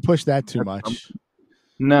really didn't push that too much.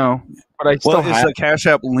 No, but I still have. Is the Cash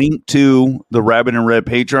App linked to the Rabbit and Red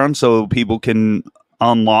Patreon so people can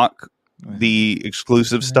unlock the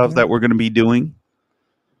exclusive stuff that we're going to be doing?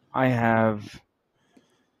 I have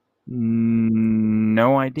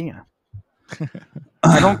no idea.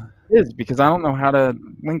 I don't because I don't know how to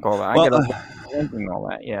link all that. I get linking all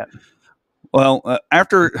that yet. Well,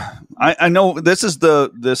 after I know this is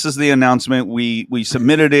the announcement. We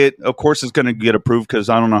submitted it. Of course, it's going to get approved because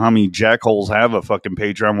I don't know how many jackholes have a fucking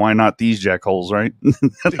Patreon. Why not these jackholes, right?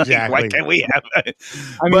 Exactly. Why can't we have it?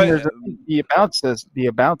 I mean, there's the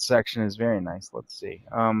about section is very nice. Let's see.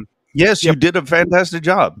 Yes, you did a fantastic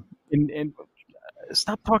job. And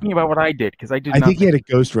stop talking about what I did because I did. I think he had a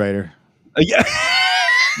ghostwriter. Yeah.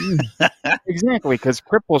 Exactly, because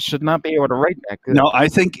cripples should not be able to write that. No, I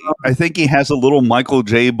think he has a little Michael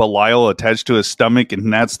J. Belial attached to his stomach,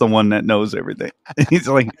 and that's the one that knows everything. He's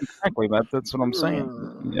like, exactly. That's what I'm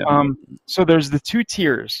saying. Yeah. So there's the two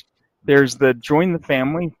tiers. There's the join the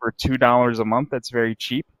family for $2 a month. That's very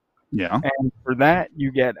cheap. Yeah. And for that,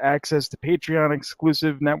 you get access to Patreon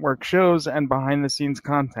exclusive network shows and behind the scenes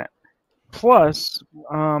content. Plus,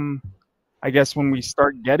 I guess when we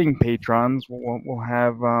start getting patrons, we'll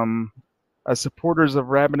have a supporters of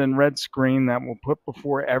Rabbit and Red screen that we'll put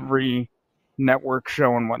before every network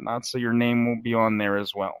show and whatnot, so your name will be on there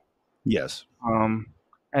as well. Yes. And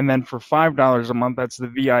then for $5 a month, that's the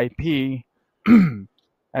VIP,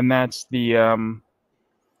 and that's the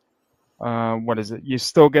what is it? You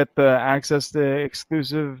still get the access to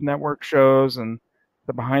exclusive network shows and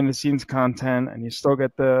the behind the scenes content, and you still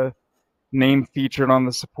get the name featured on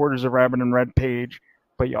the supporters of Rabbit and Red page,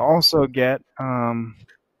 but you also get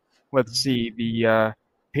let's see, the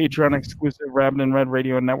Patreon exclusive Rabbit and Red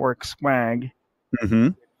Radio Network swag. Mm-hmm.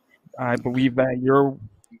 I believe that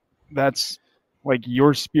that's like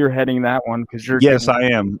you're spearheading that one because you're. Yes, I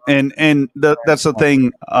am, and that's the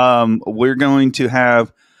thing. We're going to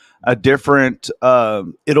have a different.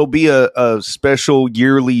 It'll be a special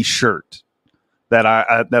yearly shirt that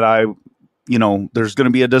I. You know, there's going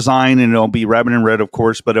to be a design, and it'll be Rabbit and Red, of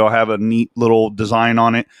course, but it'll have a neat little design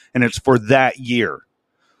on it, and it's for that year.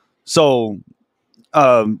 So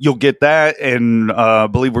you'll get that, and I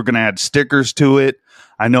believe we're going to add stickers to it.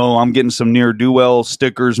 I know I'm getting some Near Do Well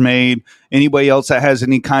stickers made. Anybody else that has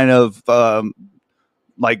any kind of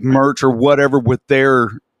like merch or whatever with their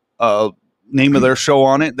name of their show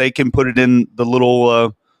on it, they can put it in the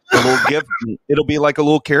little gift. It'll be like a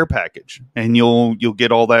little care package, and you'll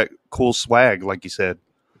get all that cool swag, like you said.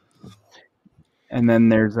 And then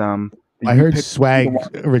there's I heard swag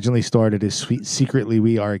originally started as secretly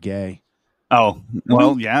we are gay. Oh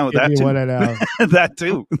well, yeah, that too. What I know. That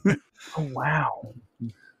too. Oh wow.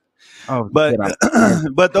 Oh, but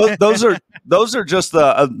but those are just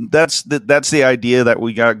that's the idea that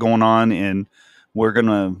we got going on, and we're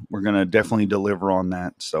gonna definitely deliver on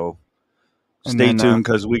that. So stay tuned,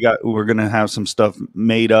 because we're gonna have some stuff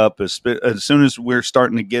made up as soon as we're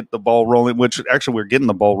starting to get the ball rolling. Which actually we're getting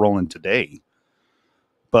the ball rolling today.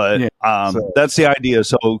 But that's the idea.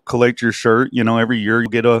 So collect your shirt. Every year you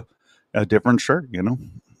get a different shirt.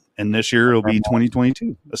 And this year it'll be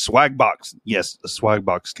 2022. A swag box. Yes, a swag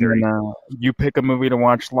box, Terry. And, you pick a movie to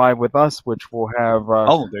watch live with us, which will have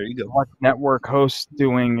there you go. Network hosts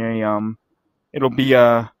doing it'll be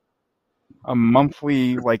a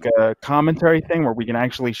monthly, like a commentary thing where we can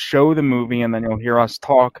actually show the movie, and then you'll hear us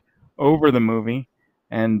talk over the movie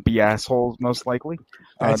and be assholes, most likely.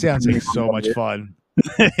 That sounds like so much fun.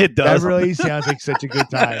 It does. That really sounds like such a good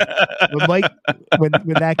time. When Mike, when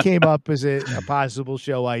that came up as a possible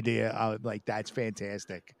show idea, I was like, "That's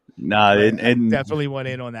fantastic." Nah, and definitely went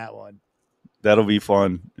in on that one. That'll be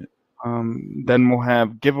fun. Then we'll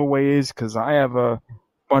have giveaways, because I have a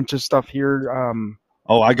bunch of stuff here.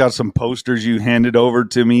 I got some posters you handed over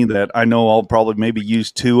to me that I know I'll probably maybe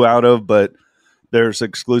use 2 out of, but there's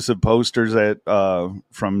exclusive posters that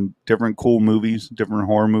from different cool movies, different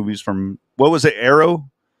horror movies from. What was it? Arrow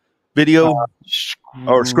Video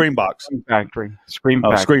or Screambox? Factory. Scream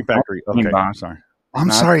Factory. Okay, I'm sorry. I'm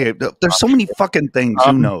sorry. There's so many fucking things.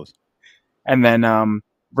 Who knows? And then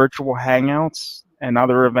virtual hangouts and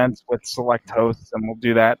other events with select hosts, and we'll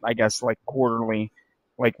do that, I guess, like quarterly.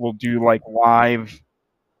 Like we'll do like live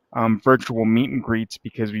virtual meet and greets,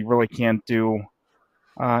 because we really can't do.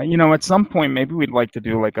 At some point maybe we'd like to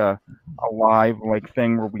do like a live like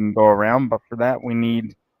thing where we can go around, but for that we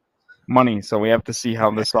need money, so we have to see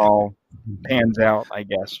how this all pans out, I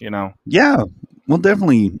guess. Yeah, well,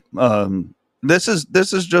 definitely. This is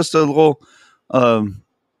just a little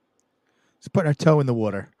just putting our toe in the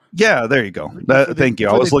water. Yeah, there you go. Thank you.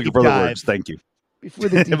 I was looking for the words. Thank you. Before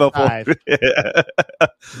the deep dive.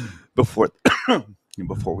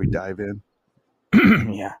 Before we dive in.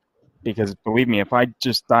 Yeah, because believe me, if I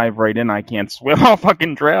just dive right in, I can't swim. I'll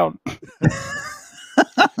fucking drown.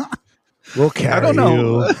 We'll carry I don't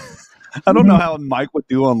know. you. I don't know how Mike would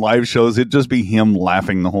do on live shows. It'd just be him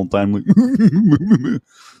laughing the whole time. Like,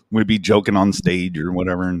 we'd be joking on stage or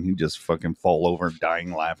whatever, and he'd just fucking fall over,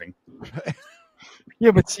 dying laughing.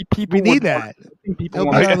 Yeah, but see, people we need that. It'll be the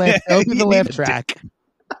laugh track.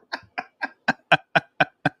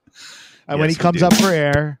 And when he comes up for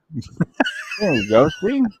air, there you go.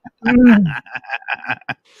 See?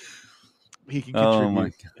 He can contribute. Oh my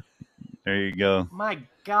God. There you go. My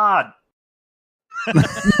God.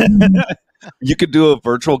 You could do a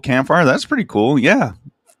virtual campfire. That's pretty cool. Yeah.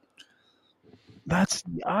 That's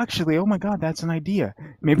actually, oh my God, that's an idea.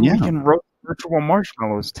 Maybe we can roast virtual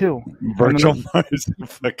marshmallows too. Virtual marshmallows.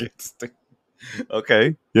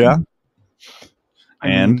 Okay. Yeah.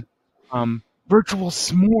 And virtual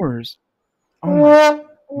s'mores. Oh my,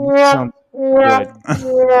 sounds good.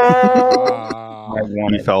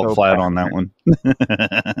 You fell so flat on that one.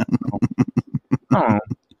 Oh.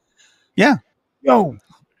 Yeah. Yo,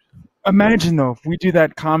 imagine though, if we do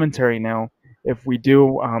that commentary now, if we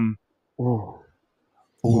do,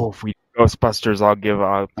 if we do Ghostbusters, I'll do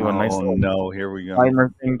a nice little here we go.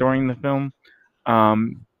 timer thing during the film.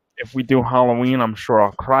 If we do Halloween, I'm sure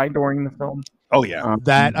I'll cry during the film. Oh yeah,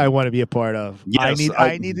 that I want to be a part of. Yes,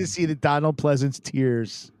 I need to see the Donald Pleasance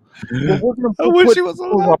tears. Well, I wish he was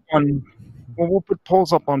we'll put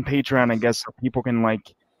polls up on Patreon, I guess, so people can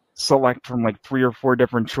like select from like 3 or 4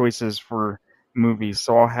 different choices for movies.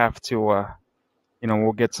 So I'll have to,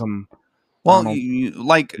 we'll get some. Well,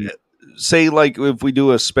 say like if we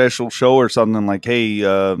do a special show or something, like, hey,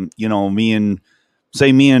 me and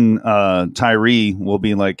Tyree will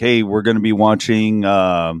be like, hey, we're going to be watching,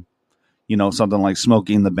 something like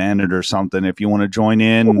Smoking the Bandit or something. If you want to join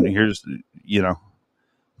in, here's,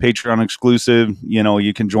 Patreon exclusive,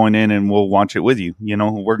 you can join in and we'll watch it with you.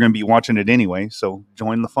 We're going to be watching it anyway. So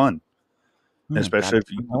join the fun. Especially if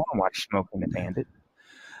you want to watch Smoking the Bandit.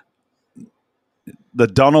 The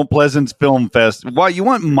Donald Pleasance Film Fest. Why, you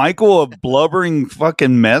want Michael a blubbering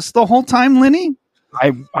fucking mess the whole time, Lenny?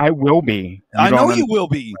 I will be. I know you will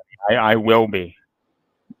be. I will be.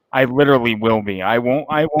 I literally will be. I won't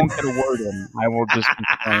get a word in. I will just be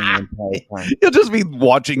playing the entire time. You'll just be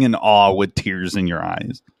watching in awe with tears in your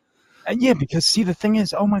eyes. Yeah, because see, the thing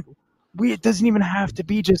is, it doesn't even have to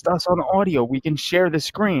be just us on audio. We can share the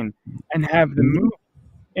screen and have the movie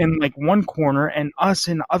in like one corner and us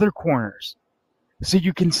in other corners, so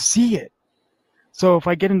you can see it. So if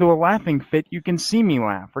I get into a laughing fit, you can see me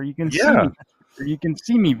laugh, or you can see me, or you can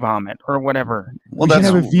see me vomit, or whatever. Well, we should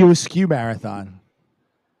have a View Askew marathon.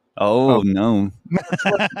 Oh, no. Let's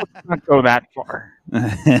not go that far.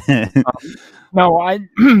 No,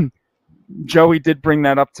 Joey did bring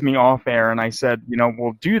that up to me off air, and I said,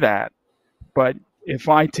 we'll do that, but if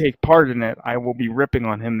I take part in it, I will be ripping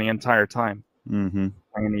on him the entire time. Mm-hmm.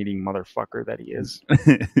 Man-eating motherfucker that he is.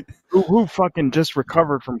 who fucking just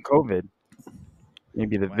recovered from COVID.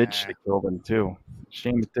 Maybe the vid shit killed him too.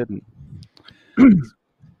 Shame it didn't.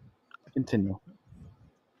 Continue.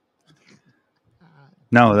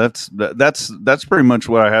 No, that's pretty much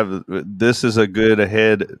what I have. This is a good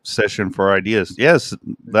ahead session for ideas. Yes,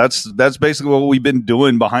 that's basically what we've been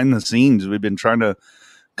doing behind the scenes. We've been trying to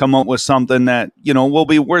come up with something that will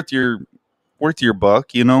be worth your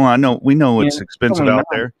buck. We know it's expensive out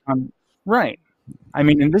there, right? I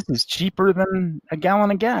mean, and this is cheaper than a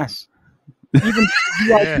gallon of gas. Even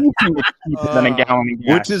VIP is cheaper than a gallon of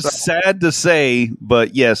gas, which is sad to say,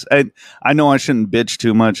 but yes, I know I shouldn't bitch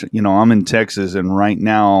too much. I'm in Texas, and right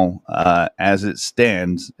now, as it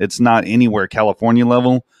stands, it's not anywhere California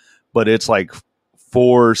level, but it's like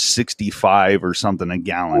 $4.65 or something a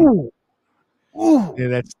gallon. Ooh.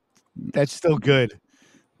 Yeah, that's still good.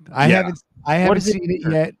 I haven't seen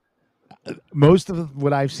it yet. Most of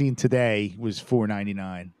what I've seen today was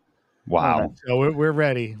 $4.99. Wow! So we're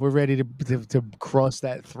ready. We're ready to cross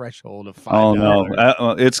that threshold of $5. Oh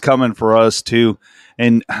no, it's coming for us too.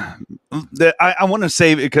 And I want to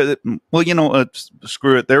say because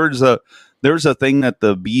screw it. There was a thing that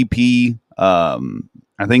the BP,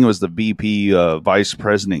 I think it was the BP vice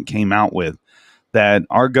president came out with, that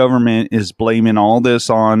our government is blaming all this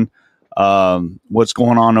on what's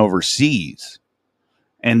going on overseas,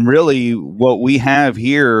 and really what we have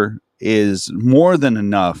here is more than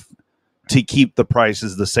enough to keep the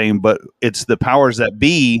prices the same, but it's the powers that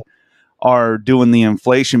be are doing the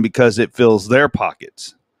inflation because it fills their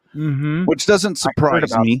pockets, which doesn't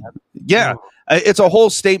surprise me. Yeah, it's a whole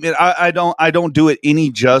statement. I don't do it any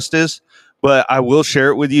justice, but I will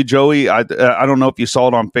share it with you, Joey. I don't know if you saw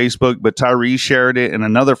it on Facebook, but Tyree shared it and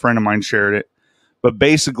another friend of mine shared it. But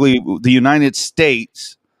basically, the United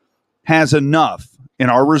States has enough in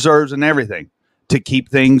our reserves and everything to keep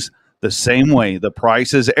things the same way, the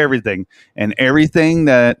prices, everything, and everything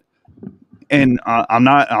that. And I'm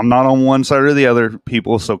not on one side or the other,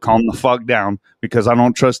 people. So calm the fuck down, because I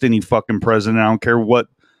don't trust any fucking president. I don't care what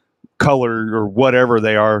color or whatever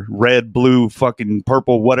they are, red, blue, fucking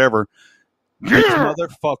purple, whatever. These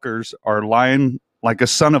motherfuckers are lying like a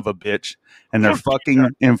son of a bitch, and they're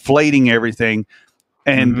fucking inflating everything.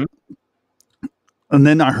 And and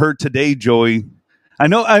then I heard today, Joey. I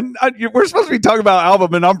know we're supposed to be talking about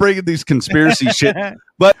album, and I'm bringing these conspiracy shit,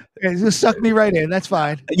 but just suck me right in. That's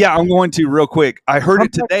fine. Yeah, I'm going to real quick. I heard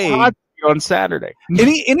it today on Saturday.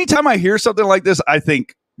 Anytime I hear something like this, I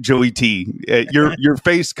think Joey T. Your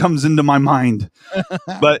face comes into my mind.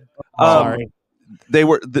 But sorry, they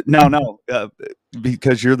were no,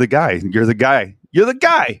 because you're the guy. You're the guy. You're the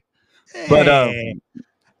guy. Hey, but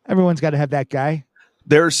everyone's got to have that guy.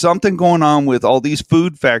 There's something going on with all these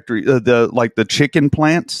food factories, the chicken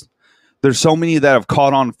plants. There's so many that have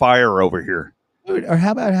caught on fire over here. Dude, or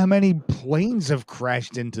how about how many planes have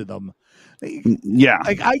crashed into them? Yeah,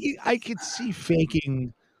 like I could see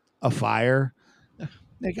faking a fire.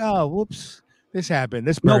 Like, oh, whoops, this happened.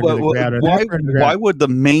 This burned to the ground. Why would the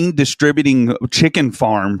main distributing chicken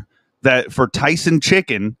farm that for Tyson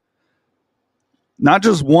Chicken, not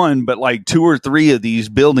just one, but like 2 or 3 of these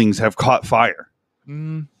buildings have caught fire?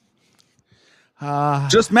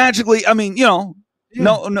 Just magically. I mean, no,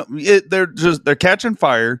 they're catching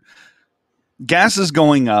fire. Gas is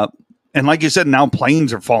going up, and like you said, now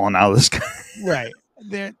planes are falling out of the sky. Right.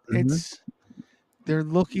 They're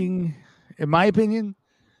looking, in my opinion.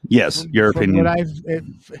 Yes, your opinion.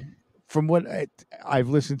 From what I've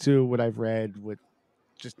listened to, what I've read, with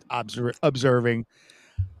just observing,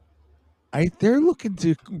 they're looking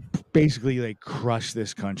to basically like crush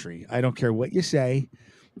this country. I don't care what you say.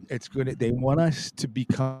 It's good. They want us to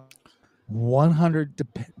become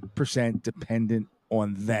 100% dependent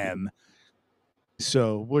on them.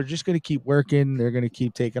 So we're just going to keep working. They're going to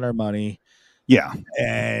keep taking our money. Yeah.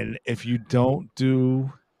 And if you don't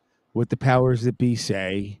do what the powers that be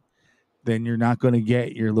say, then you're not going to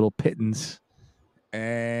get your little pittance,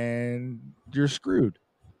 and you're screwed.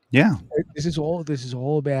 Yeah. This is all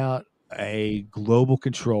about a global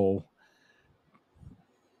control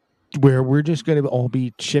where we're just going to all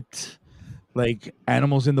be chipped like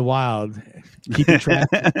animals in the wild, keeping track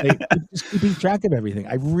of everything.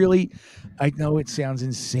 I know it sounds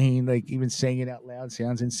insane, like even saying it out loud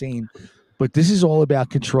sounds insane, but this is all about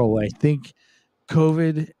control. I think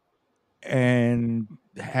COVID and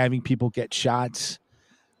having people get shots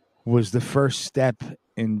was the first step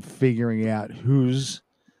in figuring out who's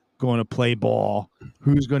going to play ball,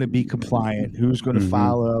 who's going to be compliant, who's going to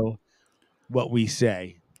follow what we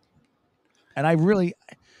say. And I really,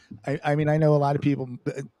 I mean, I know a lot of people,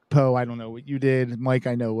 Poe, I don't know what you did. Mike,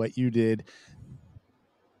 I know what you did.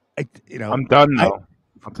 I'm done though.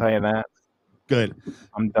 I'll tell you that. Good.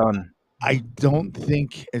 I'm done. I don't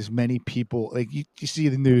think as many people, like you see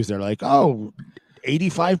the news, they're like, oh,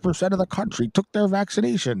 85% of the country took their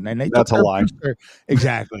vaccination and that's a lie. Booster.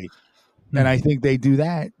 Exactly. And I think they do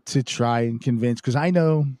that to try and convince, because I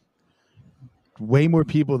know way more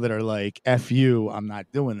people that are like, F you, I'm not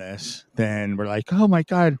doing this, than we're like, oh my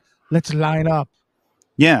God, let's line up.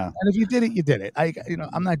 Yeah. And if you did it, you did it.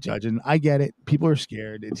 I'm not judging. I get it. People are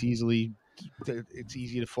scared. It's easy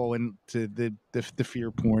to fall into the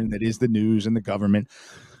fear porn that is the news and the government.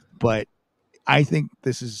 But I think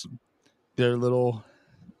this is their little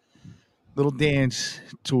dance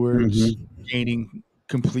towards gaining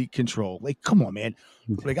complete control. Like, come on, man.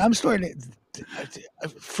 Like, I'm starting to,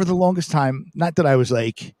 for the longest time, not that I was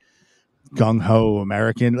like gung-ho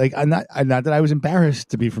American. Like, I'm not that I was embarrassed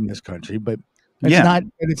to be from this country, but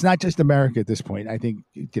it's not just America at this point. I think,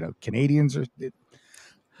 Canadians are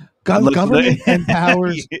government and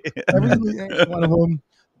powers. Every one of them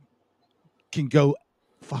can go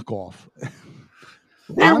fuck off.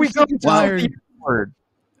 There we go. Word.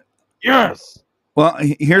 Yes. Well,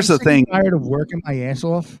 here's the thing. I'm tired of working my ass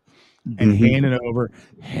off and handing over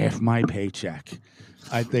half my paycheck.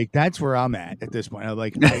 I think that's where I'm at this point. I'm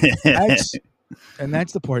like, that's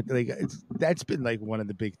the part. Like, that's been like one of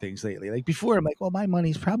the big things lately. Like before, I'm like, well, my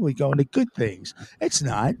money's probably going to good things. It's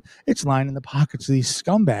not. It's lying in the pockets of these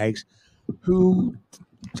scumbags who,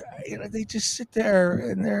 they just sit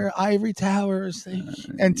there in their ivory towers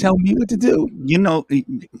and tell me what to do.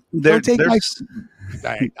 Don't take my.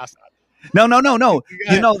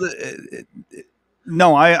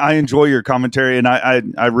 No. I enjoy your commentary and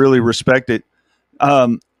I really respect it.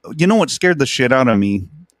 What scared the shit out of me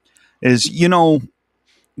is,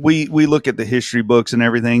 we look at the history books and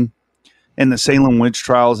everything and the Salem witch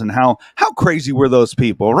trials and how crazy were those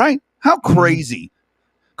people, right? How crazy.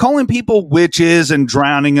 Calling people witches and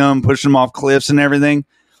drowning them, pushing them off cliffs and everything.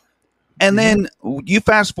 And then you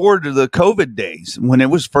fast forward to the COVID days when it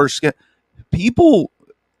was first, people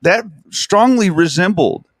that strongly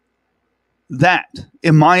resembled that,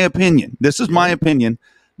 in my opinion. This is my opinion,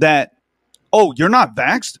 that, oh, you're not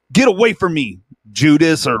vaxxed? Get away from me,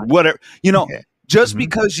 Judas, or whatever. Just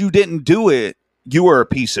because you didn't do it, you were a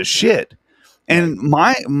piece of shit. And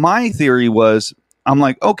my theory was, I'm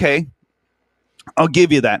like, okay, I'll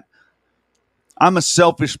give you that. I'm a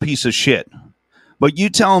selfish piece of shit. But you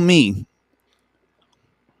tell me,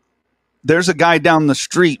 there's a guy down the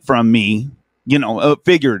street from me,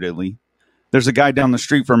 figuratively, there's a guy down the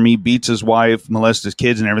street from me, beats his wife, molests his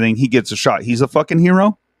kids and everything. He gets a shot. He's a fucking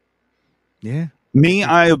hero. Yeah. Me,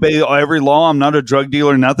 I obey every law. I'm not a drug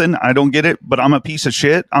dealer, nothing. I don't get it, but I'm a piece of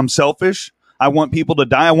shit. I'm selfish. I want people to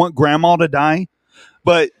die. I want grandma to die.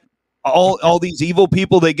 But all these evil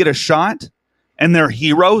people, they get a shot and they're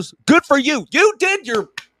heroes. Good for you. You did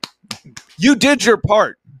your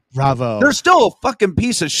part. Bravo. They're still a fucking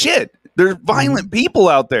piece of shit. There's violent people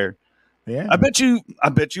out there. Yeah. I bet you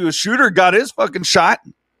a shooter got his fucking shot.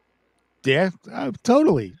 Yeah,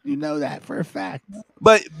 totally. You know that for a fact.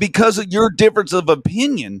 But because of your difference of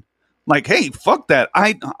opinion, like, hey, fuck that.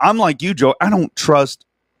 I'm like you, Joe. I don't trust.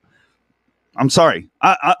 I'm sorry.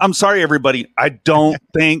 I'm sorry, everybody. I don't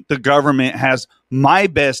think the government has my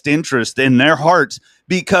best interest in their hearts,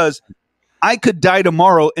 because I could die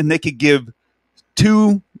tomorrow and they could give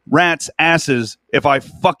 2 rats asses if I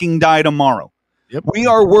fucking die tomorrow. Yep. We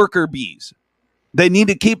are worker bees. They need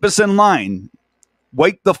to keep us in line.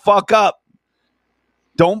 Wake the fuck up.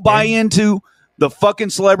 Don't buy into the fucking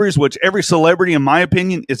celebrities, which every celebrity, in my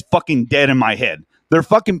opinion, is fucking dead in my head. They're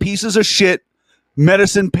fucking pieces of shit,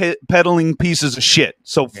 medicine peddling pieces of shit.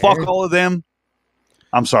 So fuck all of them.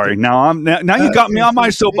 I'm sorry. Now you got me on my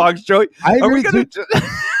soapbox, Joey.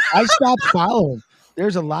 I stopped following.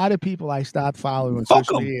 There's a lot of people I stopped following on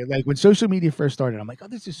social media. Like when social media first started, I'm like, oh,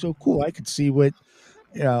 this is so cool. I could see what,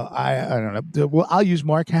 I don't know. Well, I'll use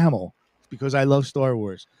Mark Hamill because I love Star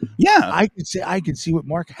Wars. Yeah. I could see what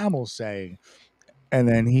Mark Hamill's saying. And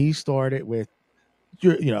then he started with,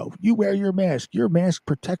 you wear your mask. Your mask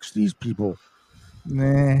protects these people.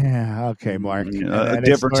 Nah, okay, Mark. A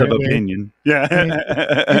difference of opinion. Yeah.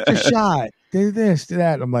 It's a shot. Do this, do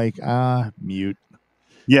that. I'm like, mute.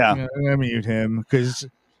 Yeah. I mute him because,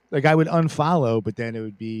 like, I would unfollow, but then it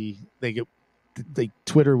would be like like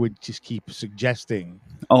Twitter would just keep suggesting.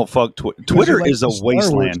 Oh fuck! Twitter is a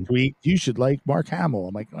wasteland. Tweet, you should like Mark Hamill.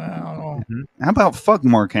 I'm like, well, how about fuck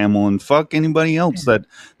Mark Hamill and fuck anybody else that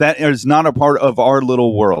is not a part of our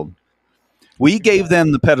little world? We gave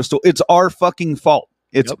them the pedestal. It's our fucking fault.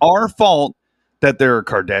 It's our fault that there are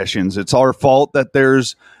Kardashians. It's our fault that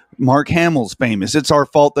there's Mark Hamill's famous. It's our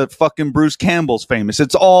fault that fucking Bruce Campbell's famous.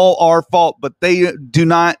 It's all our fault, but they do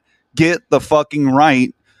not get the fucking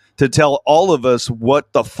right to tell all of us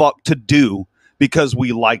what the fuck to do because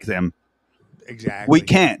we like them. Exactly. We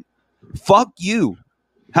can't. Fuck you.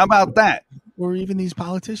 How about that? Or even these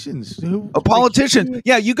politicians. A politician.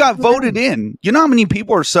 Yeah, you got voted in. You know how many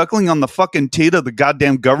people are suckling on the fucking teat of the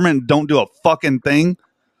goddamn government and don't do a fucking thing?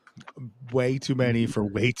 Way too many for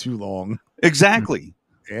way too long. Exactly.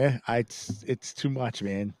 Yeah, it's too much,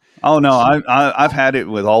 man. Oh no, I've had it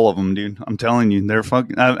with all of them, dude. I'm telling you, they're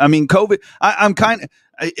fucking. I mean, COVID. I'm kind of.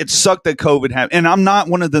 It sucked that COVID happened, and I'm not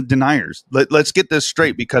one of the deniers. Let's get this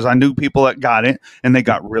straight, because I knew people that got it and they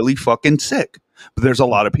got really fucking sick. But there's a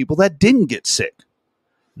lot of people that didn't get sick,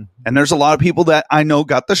 and there's a lot of people that I know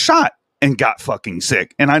got the shot and got fucking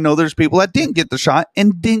sick, and I know there's people that didn't get the shot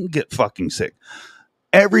and didn't get fucking sick.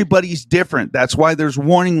 Everybody's different. That's why there's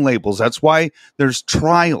warning labels. That's why there's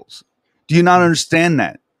trials. Do you not understand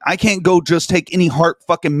that? I can't go just take any heart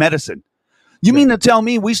fucking medicine. You mean to tell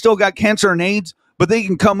me we still got cancer and AIDS, but they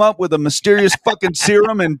can come up with a mysterious fucking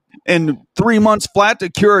serum and 3 months flat to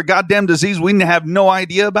cure a goddamn disease we have no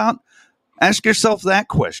idea about? Ask yourself that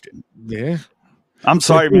question. Yeah. I'm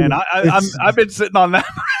sorry, man. I've been sitting on that.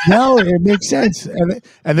 No, it makes sense,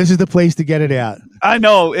 and this is the place to get it out. I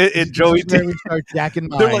know it, Joey. We start jacking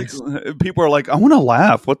They're like, people are like, I want to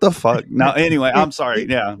laugh. What the fuck? Now, anyway, I'm sorry.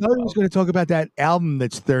 Yeah, I was going to talk about that album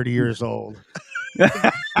that's 30 years old.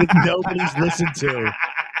 Nobody's listened to,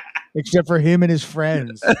 except for him and his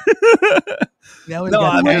friends. Now he's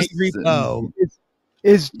got Repo.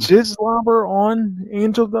 Is Jizzlobber on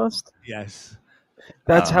Angel Dust? Yes.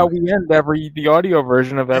 That's how we end the audio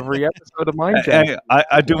version of every episode of Mind Check.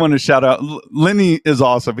 I do want to shout out. Lenny is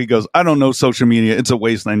awesome. He goes, I don't know social media. It's a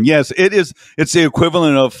wasteland. Yes, it is. It's the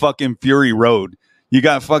equivalent of fucking Fury Road. You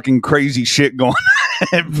got fucking crazy shit going on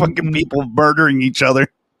and fucking people murdering each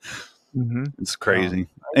other. Mm-hmm. It's crazy.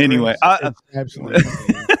 Anyway, absolutely.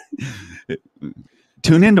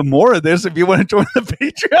 Tune into more of this if you want to join the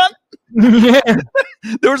Patreon. Yeah.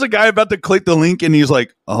 There was a guy about to click the link and he's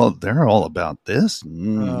like, oh, they're all about this.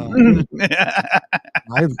 I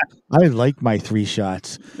like my 3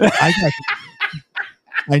 shots.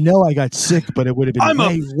 I know I got sick, but it would have been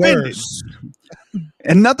way worse.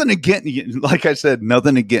 And nothing again, like I said,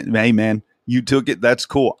 nothing again. Hey man, you took it. That's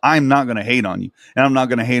cool. I'm not going to hate on you, and I'm not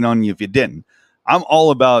going to hate on you if you didn't. I'm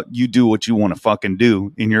all about you do what you want to fucking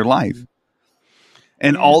do in your life.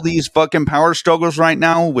 And all these fucking power struggles right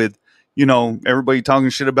now with, everybody talking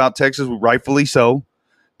shit about Texas, rightfully so,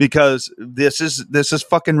 because this is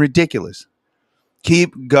fucking ridiculous.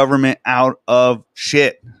 Keep government out of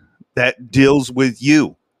shit that deals with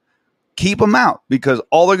you. Keep them out, because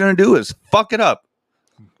all they're going to do is fuck it up.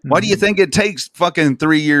 Why do you think it takes fucking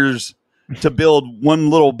 3 years to build one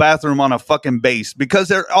little bathroom on a fucking base? Because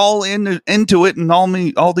they're all into it and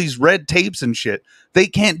all these red tapes and shit. They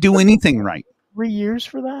can't do anything right. 3 years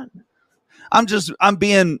for that? I'm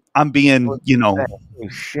being,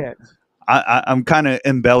 shit. I'm kind of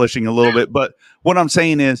embellishing a little bit, but what I'm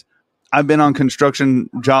saying is I've been on construction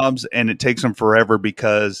jobs and it takes them forever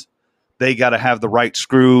because they got to have the right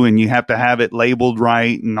screw and you have to have it labeled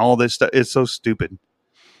right and all this stuff. It's so stupid.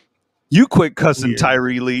 You quit cussing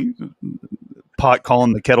Tyree Lee, pot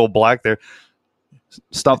calling the kettle black there.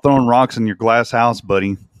 Stop throwing rocks in your glass house,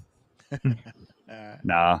 buddy.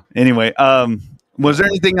 Nah. Anyway, was there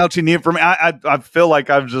anything else you need from me? I feel like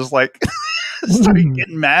I'm just like starting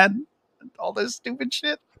getting mad at all this stupid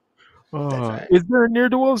shit. Is there a Near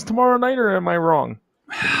to Wolves tomorrow night, or am I wrong?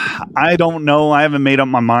 I don't know. I haven't made up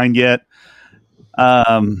my mind yet.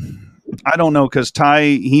 I don't know, because Ty,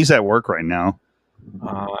 he's at work right now.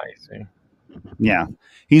 I see. Yeah,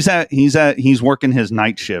 he's working his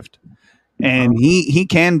night shift, and he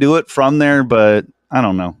can do it from there, but I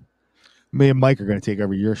don't know. Me and Mike are going to take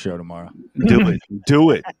over your show tomorrow.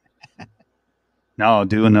 Do it. No,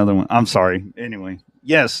 do another one. I'm sorry. Anyway,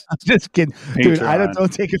 yes. I'm just kidding, dude. Patreon.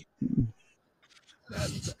 Don't take it.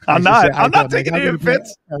 I'm not taking any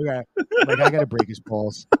offense. Okay, like I got to break his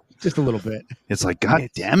balls just a little bit. It's like, God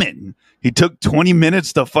damn it! He took 20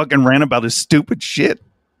 minutes to fucking rant about his stupid shit.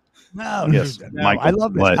 No, yes, dude, no, Michael, I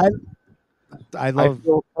love this. I love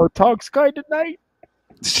Talk Sky tonight.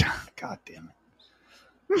 God damn it!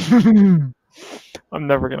 I'm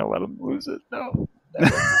never gonna let him lose it. No.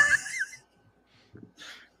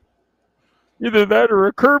 Either that or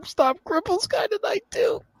a curb stop cripples kind of night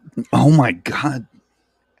too. Oh my God.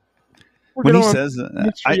 When he says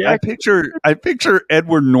I picture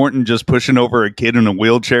Edward Norton just pushing over a kid in a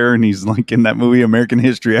wheelchair, and he's like in that movie American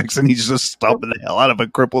History X, and he's just stomping the hell out of a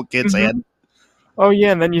crippled kid's head. Oh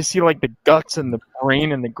yeah, and then you see like the guts and the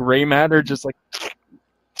brain and the gray matter just like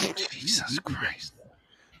Jesus Christ.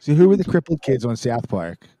 So who were the crippled kids on South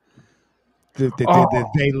Park? The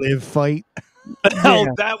They Live fight? Oh,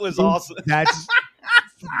 that was awesome.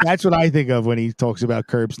 That's what I think of when he talks about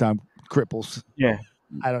curb stomp cripples. Yeah.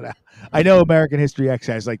 I don't know. I know American History X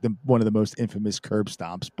has like one of the most infamous curb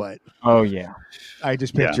stomps, but oh yeah, I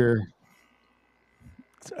just picture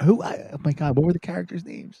oh my God, what were the characters'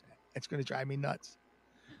 names? It's going to drive me nuts.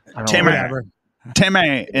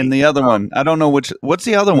 Timmy and the other one. I don't know what's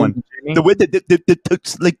the other one? The way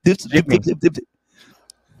that like this.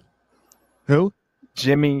 Who?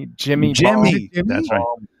 Jimmy. That's right.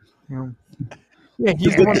 Yeah,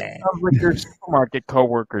 he's the one that sounds like your supermarket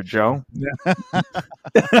coworker, Joe.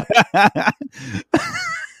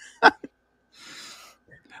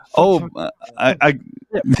 I'm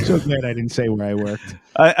so glad I didn't say where I worked.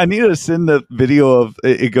 I need to send the video of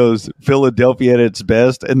it goes Philadelphia at its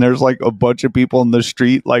best, and there's like a bunch of people in the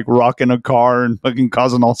street like rocking a car and fucking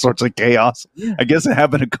causing all sorts of chaos. I guess it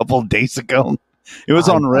happened a couple of days ago. It was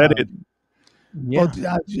on Reddit. Yeah. Did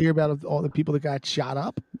you hear about all the people that got shot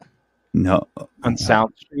up? No. On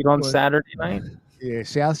South Street on Saturday night? Yeah,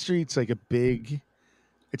 South Street's like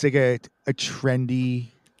it's like a trendy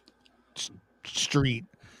street.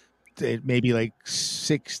 Maybe like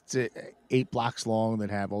 6 to 8 blocks long that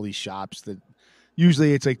have all these shops that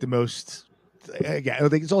usually it's like the most, again, I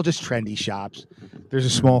think it's all just trendy shops. There's a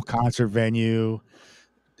small concert venue,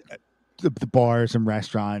 the bars and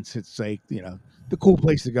restaurants. It's like, the cool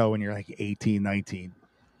place to go when you're like 18, 19.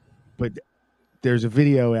 But there's a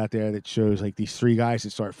video out there that shows like these 3 guys that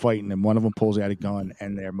start fighting, and one of them pulls out a gun,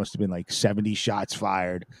 and there must have been like 70 shots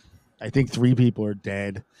fired. I think 3 people are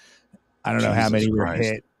dead. I don't know how many were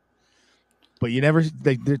hit. But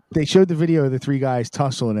they showed the video of the 3 guys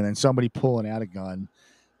tussling and then somebody pulling out a gun.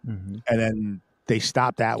 Mm-hmm. And then they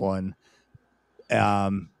stopped that one.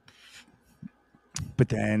 But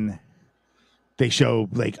then they show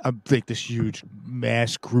like this huge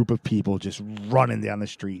mass group of people just running down the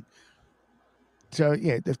street. So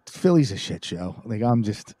yeah, the Philly's a shit show. Like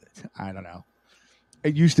I don't know.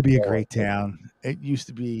 It used to be a great town. It used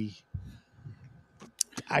to be.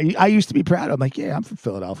 I used to be proud. I'm like, yeah, I'm from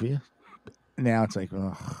Philadelphia. Now it's like,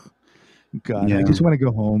 oh God, yeah. I just want to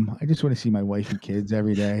go home. I just want to see my wife and kids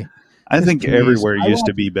every day. I think everywhere used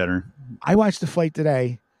to be better. I watched the fight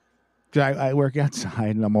today. I work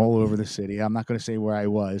outside and I'm all over the city. I'm not going to say where I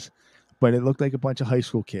was, but it looked like a bunch of high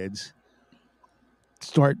school kids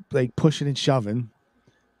start like pushing and shoving.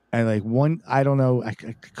 And like one, I don't know, I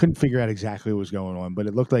couldn't figure out exactly what was going on, but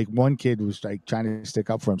it looked like one kid was like trying to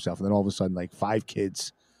stick up for himself. And then all of a sudden, like 5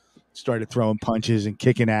 kids started throwing punches and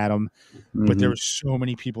kicking at him, but there were so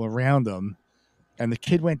many people around him, and the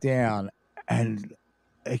kid went down, and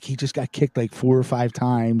like, he just got kicked like 4 or 5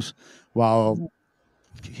 times while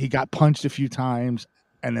he got punched a few times,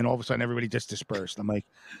 and then all of a sudden everybody just dispersed. I'm like,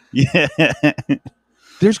 yeah,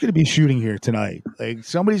 there's going to be shooting here tonight. Like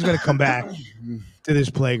somebody's going to come back to this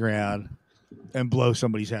playground and blow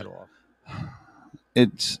somebody's head off.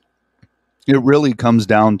 It really comes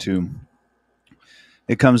down to.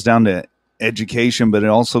 It comes down to education, but it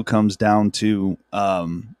also comes down to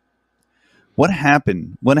what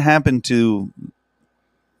happened. What happened to,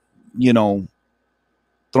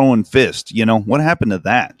 throwing fists? What happened to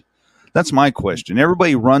that? That's my question.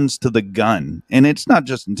 Everybody runs to the gun, and it's not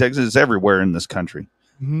just in Texas; it's everywhere in this country.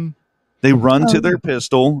 Mm-hmm. They run to their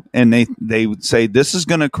pistol, and they would say, "This is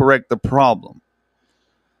going to correct the problem."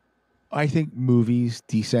 I think movies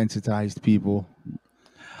desensitized people.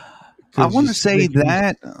 I want to say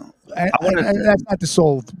that. That's not the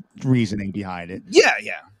sole reasoning behind it.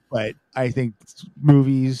 Yeah. But I think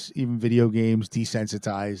movies, even video games,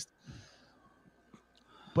 desensitized.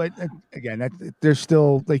 But again, there's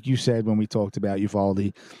still, like you said when we talked about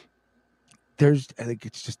Uvalde, I think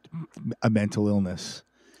it's just a mental illness.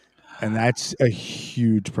 And that's a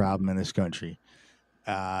huge problem in this country.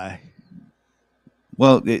 Well,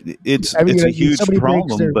 it's a huge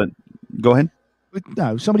problem, but go ahead.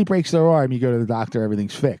 No, if somebody breaks their arm, you go to the doctor,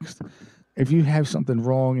 everything's fixed. If you have something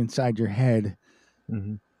wrong inside your head,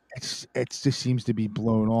 it just seems to be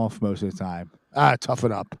blown off most of the time.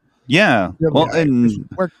 Toughen up. Yeah. Well, right. And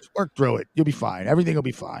work through it. You'll be fine. Everything will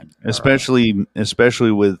be fine. Especially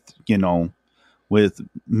with, with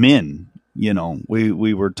men. You know,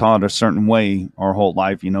 we were taught a certain way our whole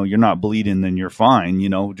life. You know, you're not bleeding, then you're fine. You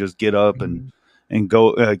know, just get up and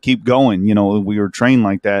go, keep going. You know, we were trained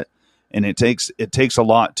like that, and it takes a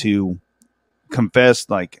lot to confess,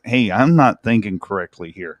 like, hey, I'm not thinking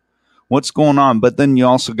correctly here. What's going on? But then you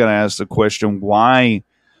also got to ask the question, why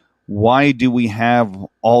do we have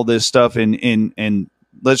all this stuff? And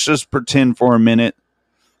let's just pretend for a minute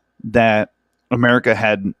that America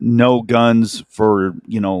had no guns for,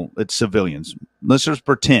 you know, its civilians. Let's just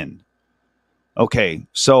pretend. Okay,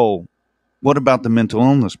 so what about the mental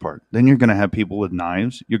illness part? Then you're going to have people with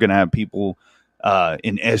knives. You're going to have people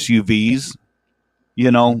in SUVs, you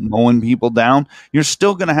know, mowing people down. You're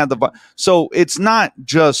still going to have so it's not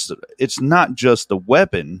just the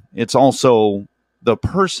weapon. It's also the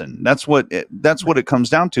person. That's what it comes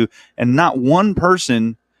down to. And not one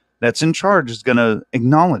person that's in charge is going to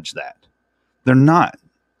acknowledge that. They're not.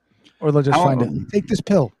 Or they'll just find it. Take this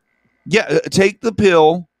pill. Yeah, take the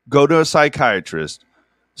pill, go to a psychiatrist,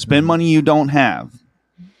 spend money you don't have,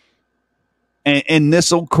 and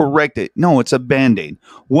this will correct it. No, it's a Band-Aid.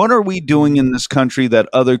 What are we doing in this country that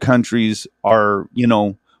other countries are, you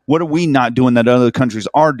know, what are we not doing that other countries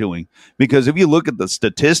are doing? Because if you look at the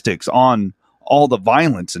statistics on all the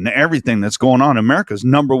violence and everything that's going on, America's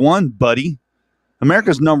number one, buddy.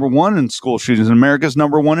 America's number one in school shootings. America's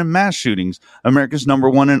number one in mass shootings. America's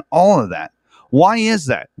number one in all of that. Why is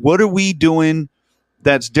that? What are we doing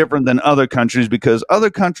that's different than other countries? Because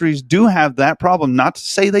other countries do have that problem. Not to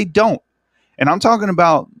say they don't. And I'm talking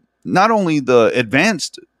about not only the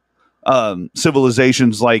advanced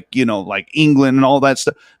civilizations like, you know, like England and all that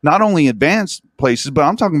stuff. Not only advanced places, but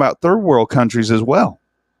I'm talking about third world countries as well.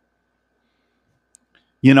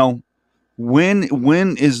 You know,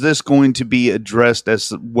 when is this going to be addressed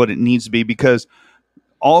as what it needs to be? Because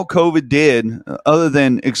all COVID did, other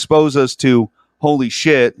than expose us to, holy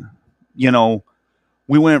shit, you know,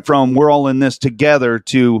 we went from we're all in this together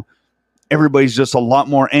to everybody's just a lot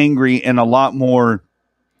more angry and a lot more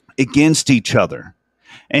against each other.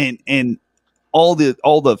 And all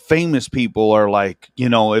the famous people are like, you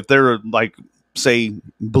know, if they're like, say,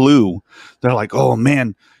 blue, they're like, oh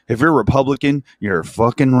man, if you're Republican, you're a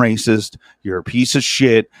fucking racist, you're a piece of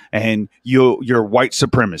shit, and you're white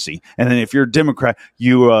supremacy. And then if you're a Democrat,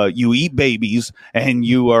 you eat babies, and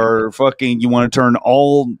you are fucking, you want to turn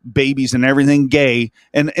all babies and everything gay.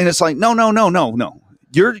 And it's like, no.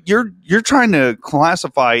 You're trying to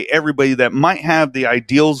classify everybody that might have the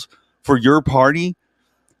ideals for your party.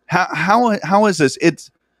 How is this?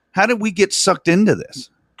 How did we get sucked into this?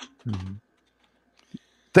 Mm-hmm.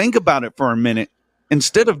 Think about it for a minute.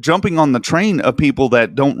 Instead of jumping on the train of people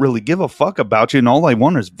that don't really give a fuck about you and all they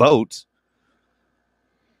want is votes,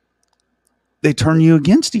 they turn you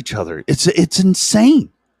against each other. It's insane.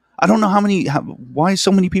 I don't know why so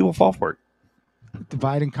many people fall for it.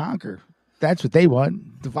 Divide and conquer. That's what they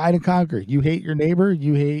want. Divide and conquer. You hate your neighbor.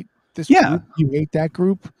 You hate this group. You hate that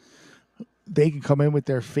group. They can come in with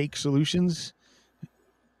their fake solutions,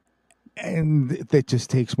 and that just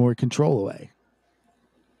takes more control away.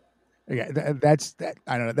 Yeah, that's that.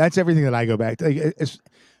 I don't know. That's everything that I go back to.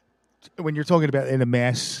 When you're talking about in a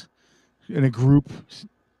mass, in a group, what's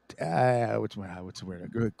the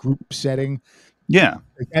word? A group setting. Yeah,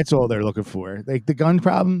 that's all they're looking for. Like the gun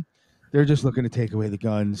problem, they're just looking to take away the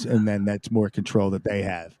guns, and then that's more control that they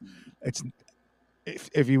have. It's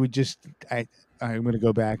if you would just, I'm going to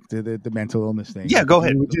go back to the mental illness thing. Yeah, go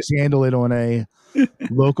ahead. You would just handle it on a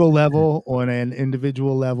local level, on an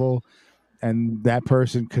individual level. And that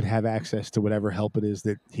person could have access to whatever help it is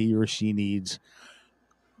that he or she needs,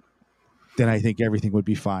 then I think everything would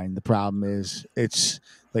be fine. The problem is it's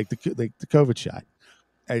like the COVID shot.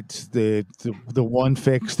 It's the one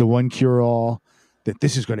fix, the one cure all, that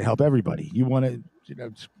this is going to help everybody. You want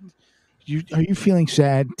to, are you feeling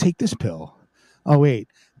sad? Take this pill. Oh, wait,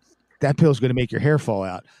 that pill is going to make your hair fall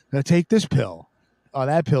out. Now take this pill. Oh,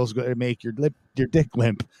 that pill's going to make your dick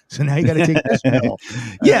limp. So now you got to take this pill.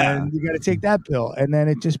 Yeah. And you got to take that pill. And then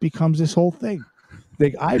it just becomes this whole thing.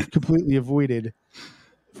 Like I've completely avoided,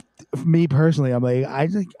 me personally, I'm like,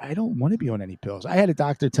 I don't want to be on any pills. I had a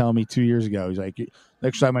doctor tell me 2 years ago, he's like,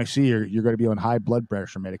 next time I see you, you're going to be on high blood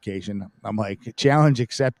pressure medication. I'm like, challenge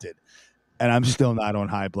accepted. And I'm still not on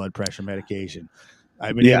high blood pressure medication.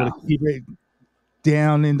 I've been able to keep it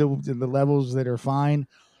down into the levels that are fine.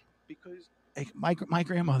 Because my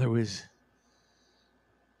grandmother was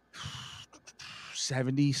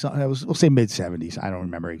 70 something. We'll say mid 70s. I don't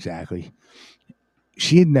remember exactly.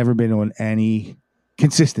 She had never been on any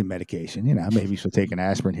consistent medication. You know, maybe she'll take an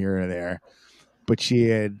aspirin here or there, but she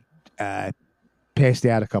had passed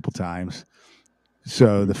out a couple times.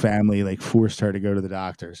 So the family like forced her to go to the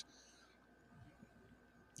doctors.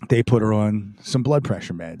 they put her on some blood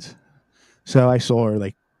pressure meds. So I saw her,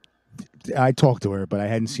 like, I talked to her, but I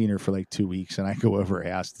hadn't seen her for like 2 weeks. And I go over her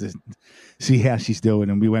house to see how she's doing.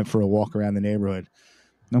 And we went for a walk around the neighborhood.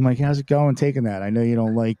 And I'm like, how's it going taking that? I know you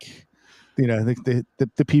don't like,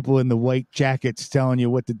 the people in the white jackets telling you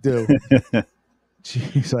what to do.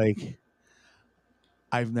 She's like,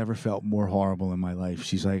 I've never felt more horrible in my life.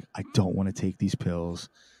 She's like, I don't want to take these pills.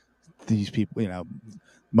 These people,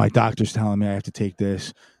 my doctor's telling me I have to take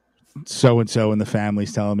this. So-and-so in the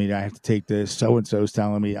family's telling me I have to take this. So-and-so's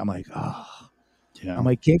telling me. I'm like, oh. Yeah. I'm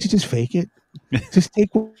like, can't you just fake it? Just take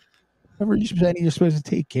whatever you're supposed to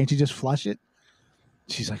take. Can't you just flush it?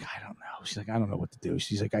 She's like, I don't know. She's like, I don't know what to do.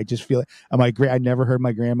 She's like, I just feel it. I'm like, I never heard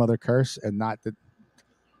my grandmother curse, and not that.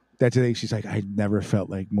 That's the thing. She's like, I never felt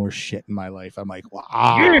like more shit in my life. I'm like,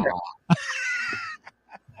 wow. Yeah.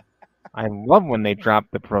 I love when they drop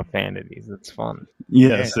the profanities. It's fun.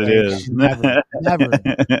 Yes, it is. Never.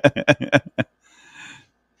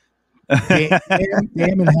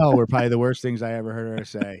 Damn and hell were probably the worst things I ever heard her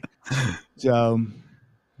say. So,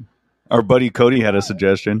 our buddy Cody had a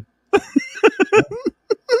suggestion.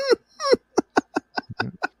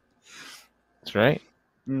 That's right.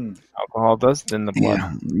 Alcohol does thin the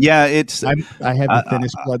blood. Yeah, it's. I have the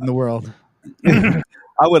thinnest blood in the world.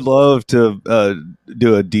 I would love to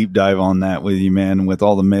do a deep dive on that with you, man, with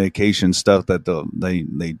all the medication stuff that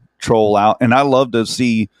they troll out. And I love to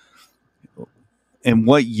see in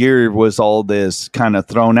what year was all this kind of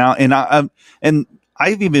thrown out. And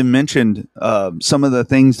I've even mentioned some of the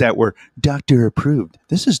things that were doctor approved.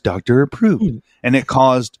 This is doctor approved, and it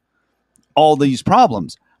caused all these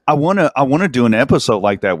problems. I want to do an episode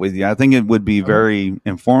like that with you. I think it would be very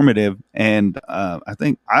informative, and I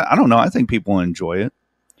think I don't know. I think people enjoy it.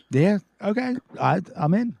 Yeah. Okay.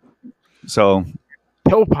 I'm in. So,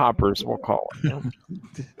 pill poppers, we'll call it.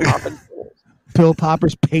 Pill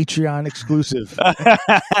poppers Patreon exclusive.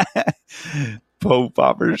 Pill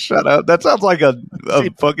poppers, shut up. That sounds like a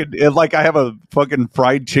fucking, like I have a fucking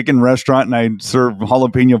fried chicken restaurant and I serve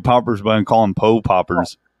jalapeno poppers, but I call them Po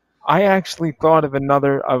poppers. I actually thought of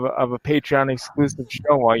another of a Patreon exclusive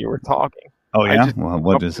show while you were talking. Oh yeah, well,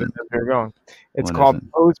 what is it? We're going. It's called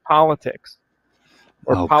Po's Politics.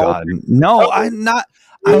 Oh God, no! I'm not.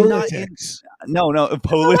 Politics. No,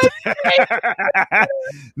 politics.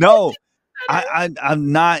 No,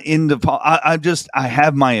 I'm not into. I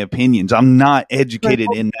have my opinions. I'm not educated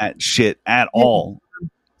in that shit at all.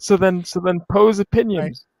 So then, Po's opinions.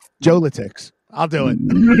 Right. Jolitics. I'll do it.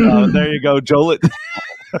 There you go, Jolit.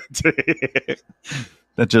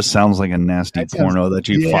 That just sounds like a nasty porno that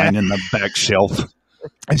you find in the back shelf.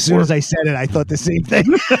 As soon as I said it, I thought the same thing.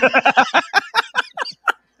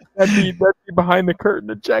 That'd be behind the curtain,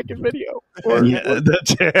 the jacket video.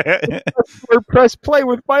 Or press play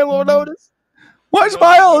with Milo Notice. Why's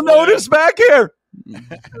Milo Notice back here?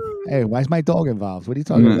 Hey, why's my dog involved? What are you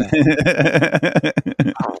talking about?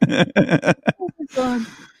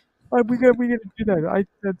 Oh my God. We gotta do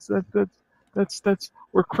that. That's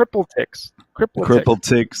we're cripple ticks. Cripple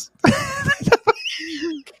ticks.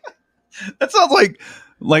 That sounds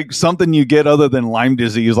like something you get other than Lyme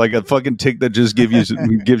disease, like a fucking tick that just gives you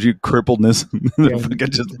crippledness.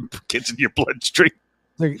 It just gets in your bloodstream.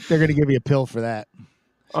 They're gonna give you a pill for that.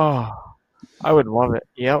 Oh, I would love it.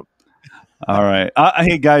 Yep. All right.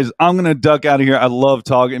 Hey guys, I'm gonna duck out of here. I love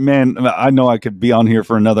talking, man. I know I could be on here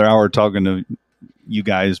for another hour talking to you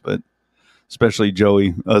guys, but especially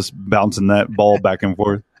Joey, us bouncing that ball back and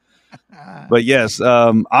forth. But yes,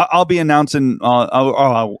 I'll be announcing.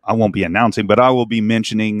 I won't be announcing, but I will be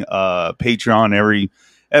mentioning Patreon every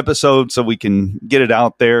episode so we can get it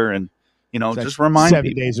out there and just remind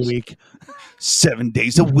 7 days a week. 7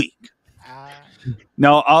 days a week.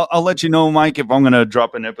 No, I'll let you know, Mike, if I'm going to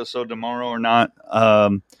drop an episode tomorrow or not.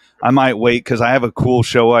 I might wait because I have a cool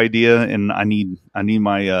show idea and I need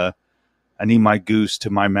my goose to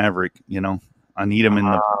my Maverick. I need him in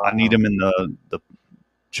the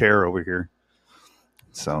chair over here.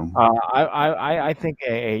 So I think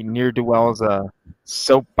a near-do-well's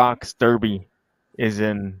soapbox derby is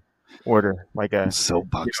in order, like a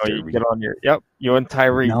soapbox derby. You get on you and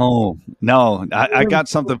Tyree. No, I got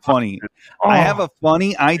something funny. I have a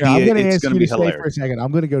funny idea. I'm going to it's ask going you to be to hilarious. stay for a second.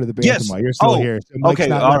 I'm going to go to the bathroom while you're still here. So okay,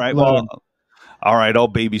 all right. Well, all right. I'll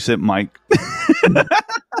babysit Mike.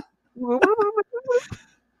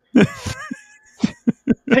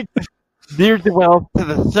 Take near-do-well to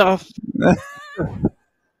the south.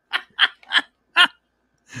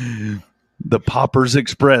 The Poppers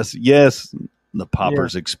Express. Yes, the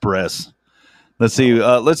Poppers Express. Let's see.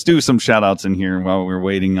 Let's do some shout outs in here while we're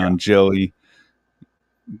waiting on Joey.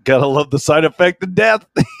 Gotta love the side effect of death.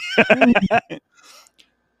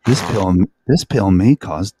 This pill may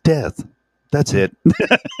cause death. That's it.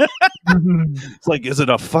 It's like, is it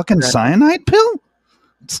a fucking cyanide pill?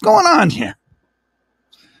 What's going on here?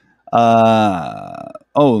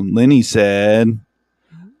 Lenny said,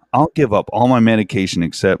 I'll give up all my medication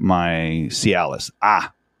except my Cialis.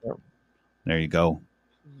 There you go.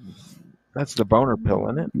 That's the boner pill,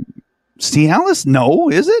 isn't it? Cialis? No,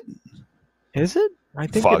 is it? Is it? I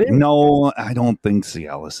think Fuck, it is. no, I don't think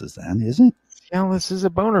Cialis is that, is it? Cialis is a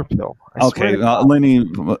boner pill. Okay, Lenny,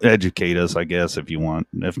 educate us, I guess, if you want.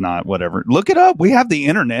 If not, whatever. Look it up. We have the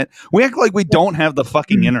internet. We act like we don't have the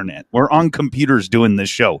fucking internet. We're on computers doing this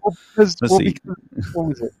show. Because what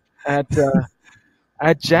was it?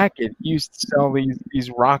 At Jacket, you used to sell these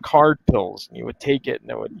rock hard pills. And you would take it and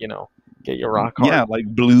it would, get you rock hard. Yeah, like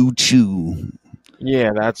Blue Chew.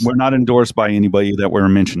 Yeah, we're not endorsed by anybody that we're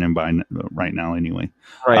mentioning by right now anyway.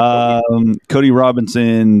 Right. Cody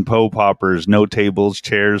Robinson, Poe Poppers, no tables,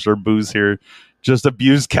 chairs, or booze here. Just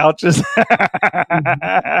abused couches.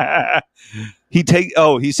 He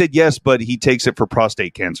said yes, but he takes it for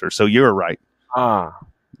prostate cancer. So you're right.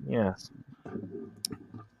 Yes.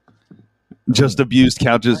 Just abused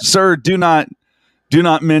couches. Sir, do not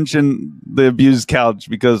mention the abused couch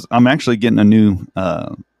because I'm actually getting a new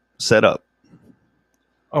setup.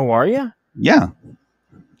 Oh, are you? Yeah.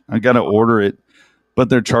 I got to order it, but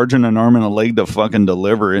they're charging an arm and a leg to fucking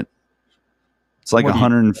deliver it. It's like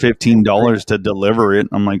 $115 to deliver it.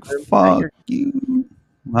 I'm like, fuck you.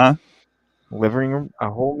 Huh? A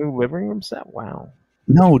whole new living room set? Wow.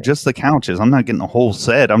 No, just the couches. I'm not getting a whole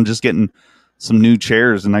set. I'm just getting some new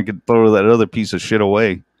chairs and I could throw that other piece of shit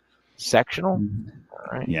away. Sectional? All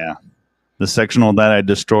right. Yeah. The sectional that I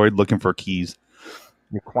destroyed looking for keys.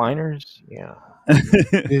 Recliners? Yeah.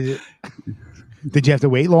 Did you have to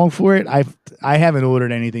wait long for it? I haven't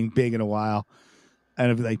ordered anything big in a while,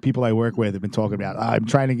 and like people I work with have been talking about, I'm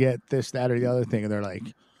trying to get this, that, or the other thing, and they're like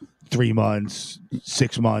 3 months,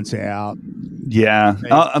 6 months out. Yeah.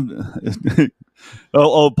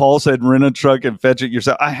 Paul said rent a truck and fetch it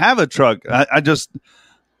yourself. I have a truck. I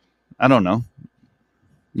don't know.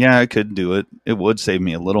 Yeah, I could do it. It would save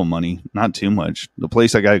me a little money, not too much. The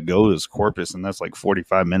place I got to go is Corpus, and that's like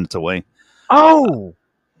 45 minutes away. Oh,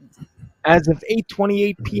 as of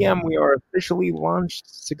 8:28 p.m., we are officially launched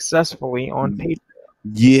successfully on Patreon.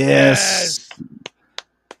 Yes.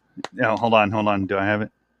 No, hold on. Do I have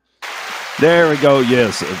it? There we go.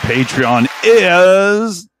 Yes, Patreon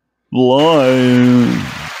is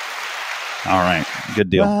live. All right, good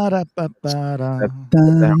deal. All right.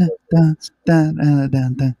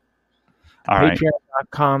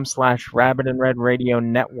 Patreon.com/Rabbit and Red Radio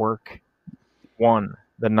Network 1,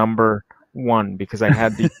 the number 1, because I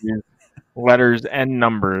had to use letters and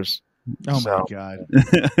numbers. My God.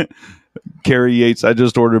 Carrie Yates, I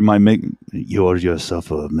just ordered you ordered yourself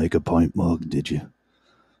a Make a Point mug, did you?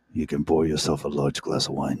 You can pour yourself a large glass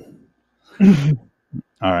of wine.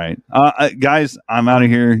 All right. Guys, I'm out of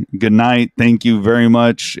here. Good night. Thank you very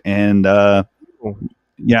much. And yeah,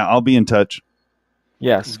 I'll be in touch.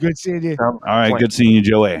 Yes. It's good seeing you. All right. Good seeing you,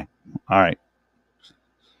 Joey. All right.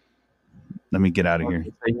 Let me get out of here.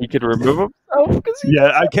 He could remove himself?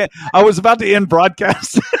 Yeah, I can't. I was about to end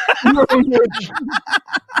broadcast. All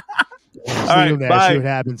right. Bye. See what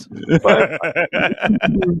happens.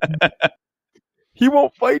 He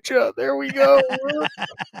won't fight you. There we go.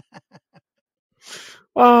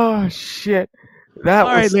 Oh, shit. All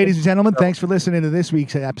right, ladies and gentlemen, thanks for listening to this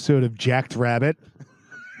week's episode of Jacked Rabbit.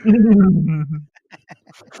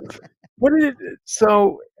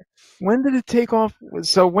 When did it take off?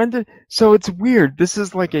 So it's weird. This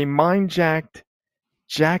is like a jacked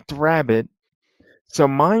rabbit.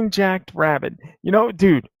 So jacked rabbit.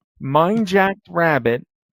 Dude, jacked rabbit.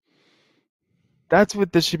 That's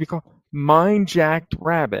what this should be called. Jacked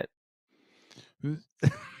rabbit.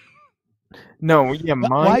 No, yeah,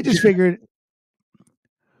 I just figured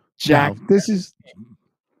Jack. No, this is.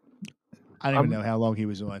 I don't even know how long he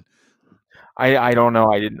was on. I don't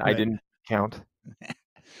know. I didn't count.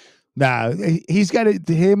 Nah, he's got to.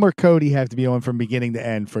 Him or Cody have to be on from beginning to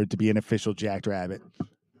end for it to be an official Jacked Rabbit.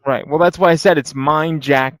 Right. Well, that's why I said it's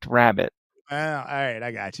Jacked Rabbit. Oh, all right,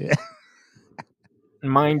 I got you.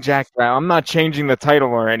 Jacked Rabbit. I'm not changing the title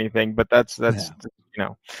or anything, but that's Not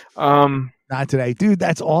today, dude.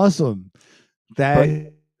 That's awesome. That's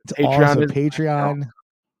awesome. Patreon.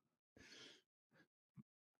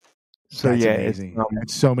 So that's yeah, amazing.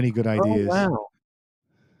 That's so many good ideas. Oh,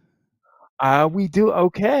 wow. We do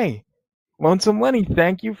okay. Lonesome Lenny,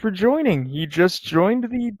 thank you for joining. You just joined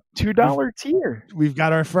the $2 tier. We've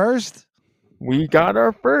got our first. We got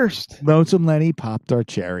our first. Lonesome Lenny popped our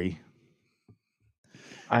cherry.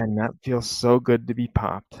 And that feels so good to be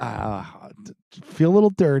popped. Feel a little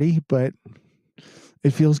dirty, but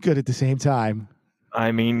it feels good at the same time.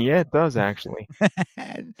 I mean, yeah, it does actually.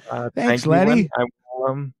 Thanks, Lenny.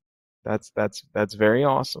 That's very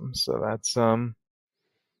awesome. So that's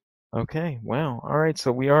okay. Wow. All right.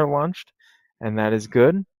 So we are launched, and that is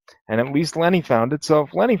good. And at least Lenny found it. So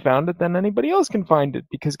if Lenny found it, then anybody else can find it.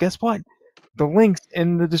 Because guess what? The link's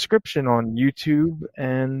in the description on YouTube,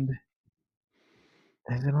 and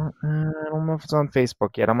I don't know if it's on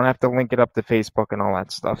Facebook yet. I'm gonna have to link it up to Facebook and all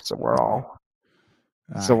that stuff. So we're all.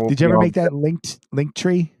 So did you ever make that link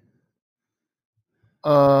tree?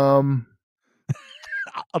 I'll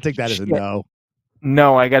take that as a no.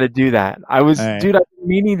 No, I got to do that. Dude, I've been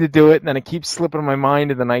meaning to do it, and then it keeps slipping in my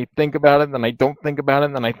mind, and then I think about it, and then I don't think about it,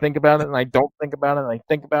 and then I think about it, and I don't think about it, and I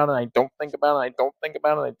think about it, and I don't think about it, and I don't think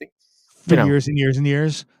about it, and I think. For years and years and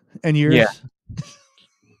years and years. Yeah.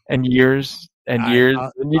 And years and years,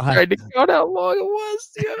 and you tried to count how long it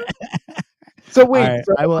was. Yeah. So wait, right,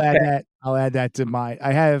 I will add that. I'll add that to my.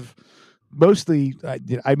 I have mostly.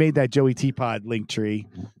 I made that Joey Teapot link tree,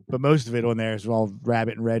 but most of it on there is all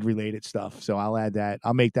Rabbit and Red related stuff. So I'll add that.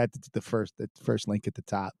 I'll make that the first link at the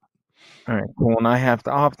top. All right, cool. And I'll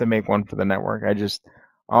have to make one for the network.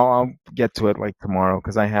 I'll get to it like tomorrow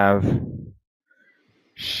because I have.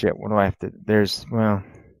 Shit, what do I have to?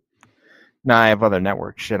 I have other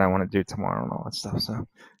network shit I want to do tomorrow and all that stuff. So,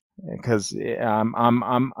 because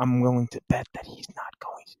I'm willing to bet that he's not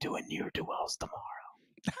going to do a near duels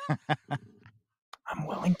tomorrow. I'm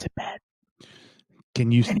willing to bet.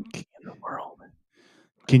 Can you in the world?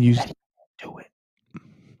 Can you do it?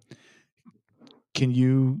 Can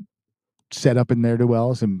you set up in there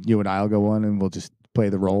duels and you and I'll go on and we'll just play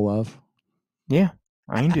the role of? Yeah,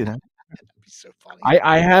 I can do that. So funny.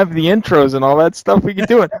 I have the intros and all that stuff. We can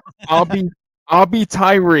do it. I'll be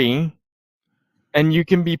Tyree, and you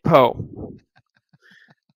can be Poe.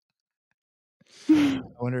 I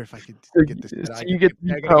wonder if I could get this. So you get to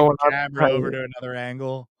be Poe and camera over to another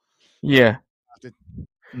angle. Yeah.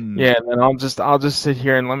 Yeah. And then I'll just sit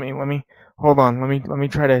here and let me hold on. Let me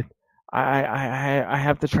try to. I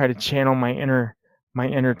have to try to channel my inner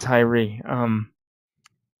Tyree.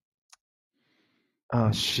 Oh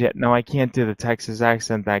shit! No, I can't do the Texas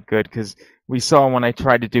accent that good because we saw when I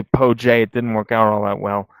tried to do Poe J, it didn't work out all that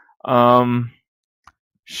well.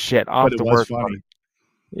 Shit, I'll have to work on it.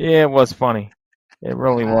 Yeah, it was funny. It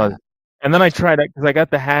really was. And then I tried it because I got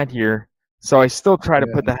the hat here, so I still try to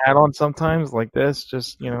put the hat on sometimes like this,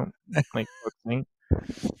 just like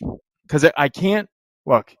because I can't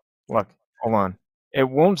look. Hold on, it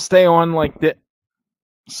won't stay on like this.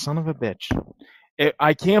 Son of a bitch.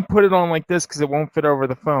 I can't put it on like this because it won't fit over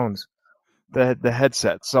the phones, the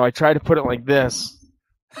headset. So I try to put it like this.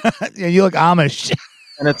 Yeah, you look Amish.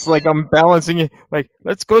 And it's like I'm balancing it. Like,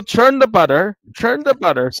 let's go churn the butter,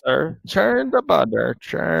 sir. Churn the butter,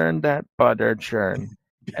 churn that butter, churn,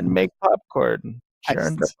 and make popcorn.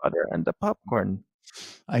 Churn the butter and the popcorn.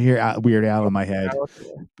 I hear Weird Al in my head.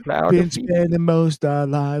 Been spending most our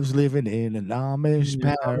lives living in an Amish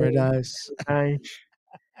paradise.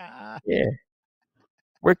 Yeah.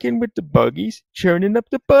 Working with the buggies, churning up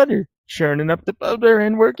the butter,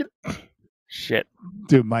 and working. Shit.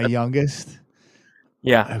 Dude, my youngest.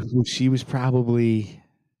 Yeah. She was probably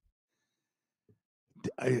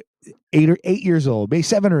 8 years old, maybe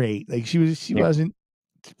 7 or 8. Like she wasn't,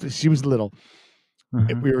 she was little.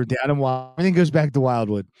 Mm-hmm. We were down in Wildwood. Everything goes back to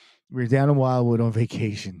Wildwood. We were down in Wildwood on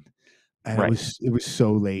vacation. And it was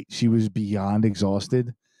so late. She was beyond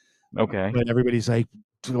exhausted. Okay. But everybody's like,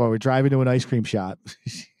 we're driving to an ice cream shop.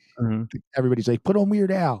 Mm-hmm. Everybody's like, put on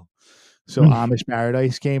Weird Al. So Amish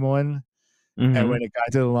Paradise came on. Mm-hmm. And when it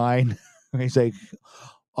got to the line, he's like,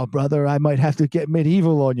 oh, brother, I might have to get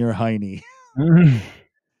medieval on your hiney. Mm-hmm.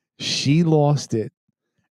 She lost it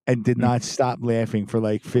and did not stop laughing for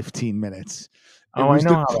like 15 minutes. It was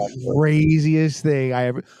the craziest thing I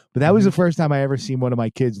ever. But that was the first time I ever seen one of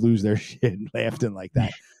my kids lose their shit laughing like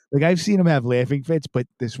that. Like I've seen them have laughing fits, but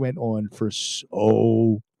this went on for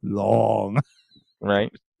so long.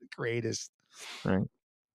 Right. The greatest. Right.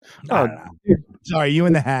 Sorry, you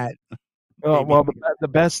in the hat. Oh, well, the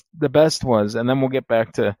best was, and then we'll get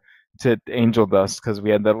back to Angel Dust because we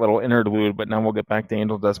had that little interlude, but now we'll get back to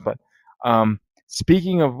Angel Dust. But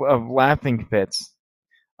speaking of laughing fits,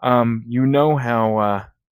 you know how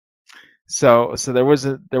so there was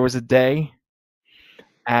a day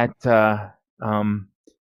at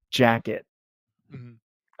Jacket.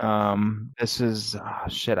 Mm-hmm. This is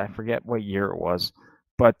shit, I forget what year it was,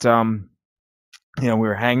 but we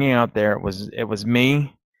were hanging out there. It was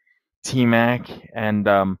me, T-Mac, and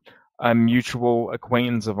a mutual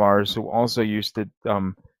acquaintance of ours who also used to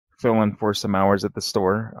fill in for some hours at the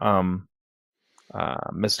store.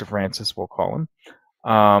 Mr. Francis, we'll call him.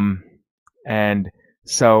 And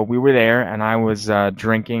so we were there, and I was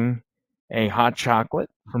drinking a hot chocolate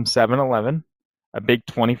from 7-Eleven, a big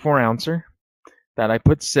 24-ouncer that I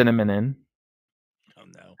put cinnamon in. Oh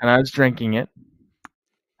no! And I was drinking it,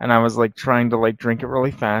 and I was like trying to like drink it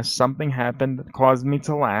really fast. Something happened that caused me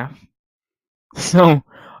to laugh. So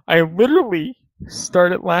I literally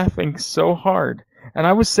started laughing so hard, and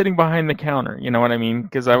I was sitting behind the counter. You know what I mean?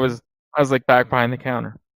 Because I was like back behind the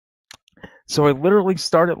counter. So I literally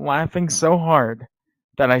started laughing so hard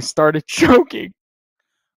that I started choking.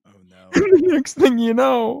 Oh no! And the next thing you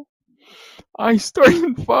know, I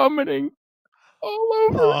started vomiting all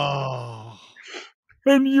over. Oh,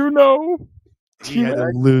 And you know, he had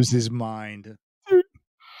to lose his mind. Dude,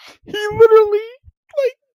 he literally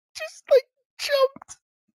like just like jumped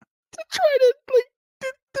to try to like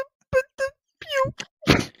puke.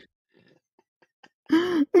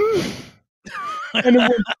 And it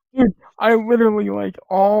was, dude, I literally like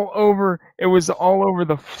all over. It was all over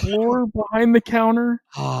the floor behind the counter.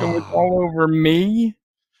 It was all over me.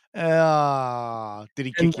 Did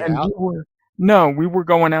he kick you out? No, we were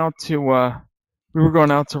going out to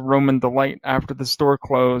Roman Delight after the store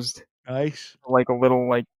closed. Nice. Like a little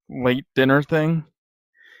like late dinner thing.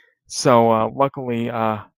 So luckily,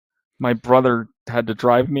 my brother had to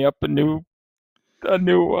drive me up a new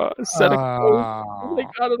set of clothes. I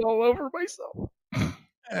got it all over myself.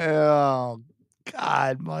 Oh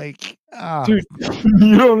God, Mike. Dude,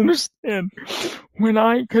 you don't understand.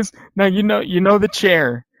 Because now you know the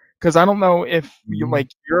chair. Because I don't know if you like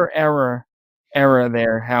your era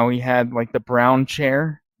there, how he had like the brown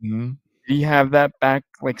chair. Mm-hmm. Did he have that back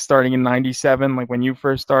like starting in '97, like when you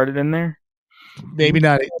first started in there? Maybe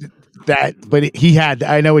not that, but he had.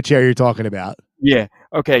 I know what chair you're talking about. Yeah.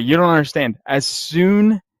 Okay. You don't understand. As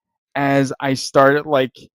soon as I started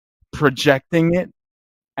like projecting it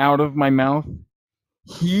out of my mouth,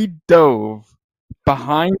 he dove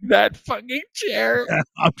behind that fucking chair.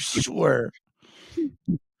 I'm sure.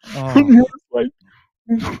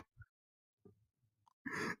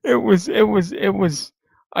 It was.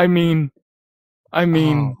 I mean,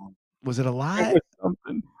 was it a lot? It was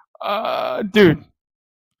something. Dude,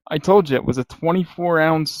 I told you it was a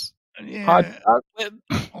 24-ounce hot chocolate.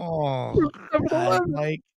 Oh, God,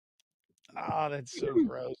 Mike. Oh, that's so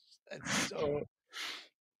gross. That's so.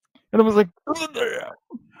 And it was like, dude.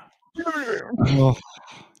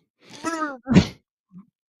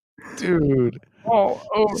 Dude,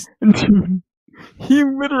 he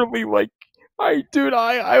literally like, I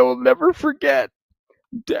will never forget.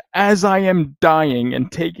 As I am dying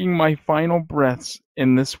and taking my final breaths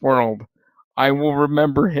in this world, I will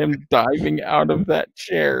remember him diving out of that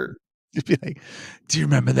chair. Just be like, do you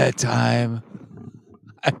remember that time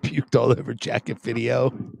I puked all over Jacket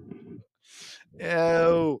Video?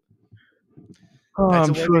 Ew.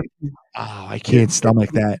 I'm sure. I can't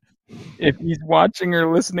stomach that. If he's watching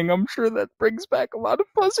or listening, I'm sure that brings back a lot of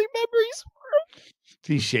fuzzy memories.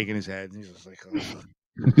 He's shaking his head. He's just like, oh.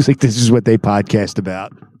 He's like, this is what they podcast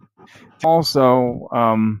about. Also,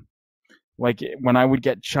 like when I would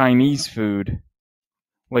get Chinese food,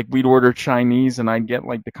 like we'd order Chinese and I'd get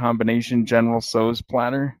like the combination General Tso's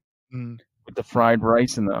platter with the fried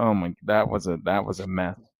rice and that was a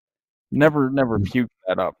mess. Never puked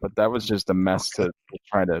that up, but that was just a mess to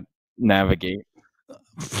try to navigate.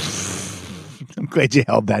 I'm glad you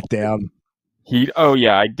held that down.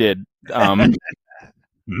 I did.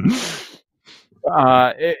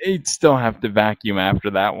 He'd still have to vacuum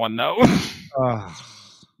after that one, though.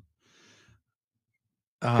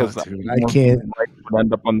 Because I can't. Would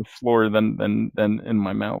end up on the floor than in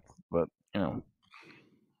my mouth, but you know.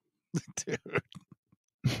 Dude.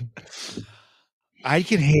 I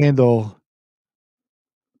can handle.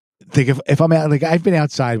 Think if I'm out, like I've been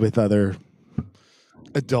outside with other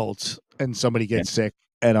adults and somebody gets sick,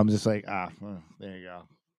 and I'm just like, there you go.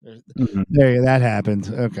 There, that happened.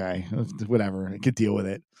 Okay, whatever. I could deal with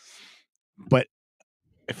it. But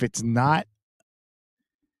if it's not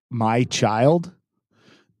my child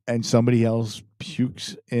and somebody else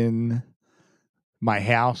pukes in my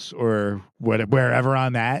house or wherever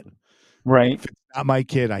I'm at, right? If it's not my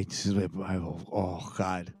kid, oh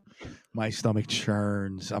God, my stomach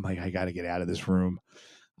churns. I'm like, I got to get out of this room.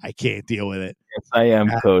 I can't deal with it. Yes, I am,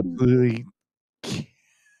 Cody.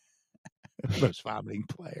 Most vomiting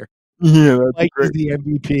player. Yeah, that's like great. The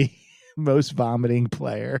MVP, most vomiting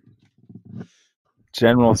player.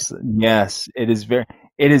 General, yes, it is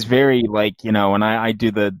very like, you know, and I do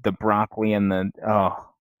the broccoli and the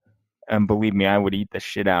And believe me, I would eat the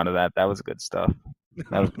shit out of that. That was good stuff.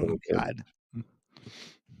 That was really good.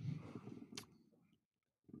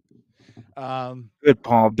 Good,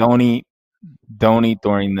 Paul. Don't eat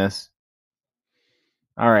during this.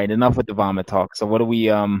 All right, enough with the vomit talk. So what do we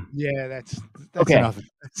Yeah, that's okay. enough.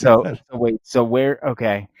 So wait, so where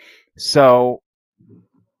okay. So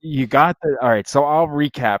you got the all right, so I'll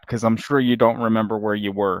recap because I'm sure you don't remember where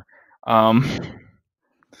you were. I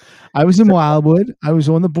was in Wildwood. I was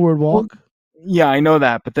on the boardwalk. Yeah, I know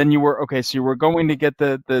that, but then you were okay, so you were going to get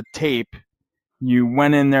the tape. You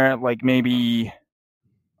went in there at like maybe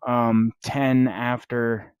 10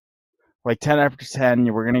 after 10,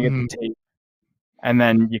 you were gonna get the tape. And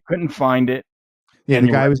then you couldn't find it. Yeah,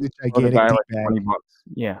 the guy was a gigantic like bag. $20.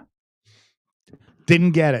 Yeah.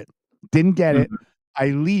 Didn't get it. I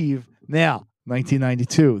leave now,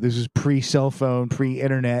 1992. This is pre-cell phone,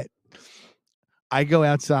 pre-internet. I go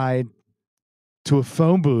outside to a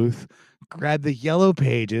phone booth, grab the Yellow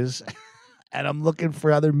Pages, and I'm looking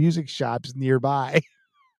for other music shops nearby.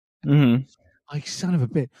 Mm-hmm. Like, son of a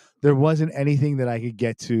bitch. There wasn't anything that I could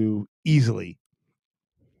get to easily.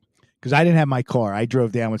 Because I didn't have my car. I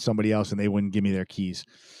drove down with somebody else and they wouldn't give me their keys.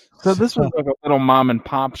 So this was like a little mom and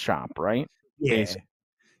pop shop, right? Yeah.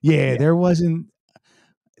 Yeah, there wasn't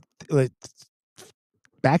like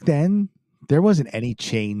back then, there wasn't any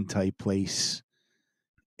chain type place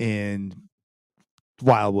in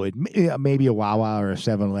Wildwood. Maybe a Wawa or a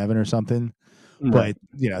 7-Eleven or something. Right.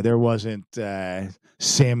 But there wasn't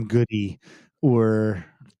Sam Goody or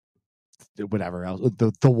whatever else.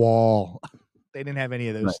 The Wall. They didn't have any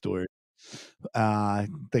of those stores.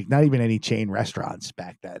 Like not even any chain restaurants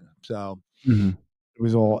back then. So it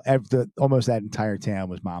was almost that entire town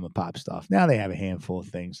was mom and pop stuff. Now they have a handful of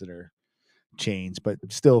things that are chains, but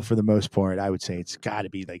still for the most part, I would say it's got to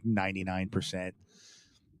be like 99%.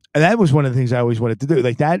 And that was one of the things I always wanted to do.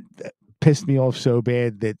 Like that pissed me off so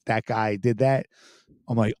bad that guy did that.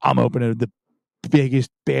 I'm like, I'm opening the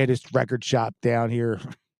biggest, baddest record shop down here.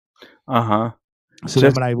 Uh-huh. So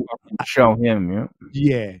then when I show him,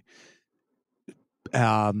 yeah.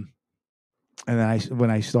 And then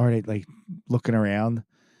when I started like looking around,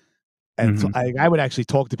 and so I would actually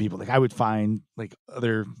talk to people. Like I would find like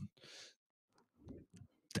other.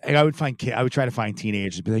 And I would try to find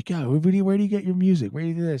teenagers and be like, "Yo, where do you get your music? Where do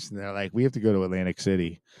you do this?" And they're like, "We have to go to Atlantic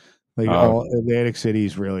City." Like Atlantic City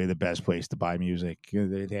is really the best place to buy music.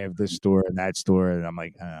 They have this store and that store, and I'm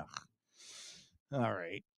like, all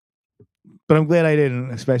right. But I'm glad I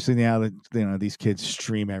didn't, especially now that these kids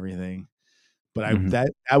stream everything. But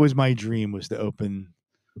that was my dream, was to open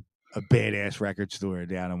a badass record store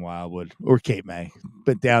down in Wildwood or Cape May,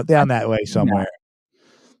 but down that way somewhere.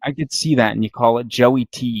 I could see that, and you call it Joey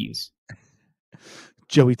T's.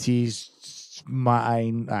 Joey T's,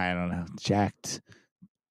 mine. I don't know.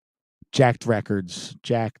 Jacked Records.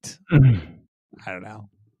 Jacked. I don't know.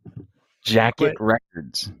 Jacket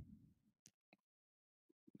Records.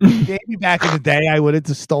 Maybe back in the day, I would have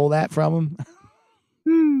just stole that from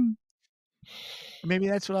him. Maybe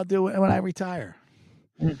that's what I'll do when I retire.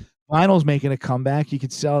 Vinyl's making a comeback. You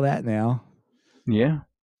could sell that now. Yeah.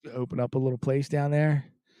 Open up a little place down there.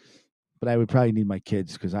 But I would probably need my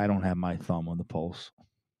kids because I don't have my thumb on the pulse.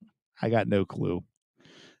 I got no clue.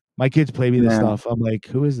 My kids play me this stuff. I'm like,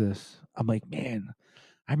 who is this? I'm like, man,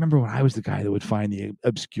 I remember when I was the guy that would find the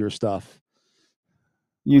obscure stuff.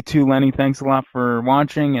 You too, Lenny. Thanks a lot for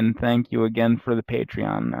watching, and thank you again for the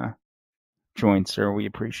Patreon join, sir. We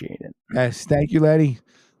appreciate it. Yes, thank you, Lenny.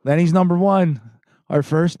 Lenny's number one. Our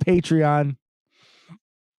first Patreon.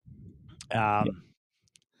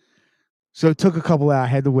 So it took a couple hours. I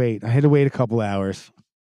had to wait a couple hours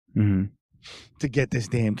to get this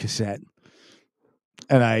damn cassette.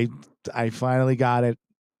 And I finally got it.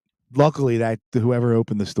 Luckily, that whoever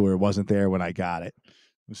opened the store wasn't there when I got it.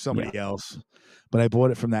 It was somebody else. But I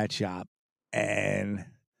bought it from that shop and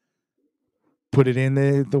put it in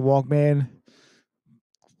the Walkman.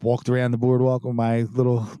 Walked around the boardwalk with my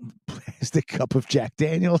little plastic cup of Jack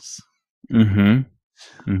Daniels.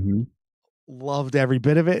 Loved every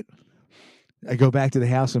bit of it. I go back to the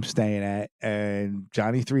house I'm staying at, and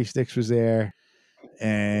Johnny Three Sticks was there,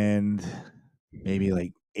 and maybe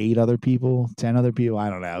like 8 other people, 10 other people. I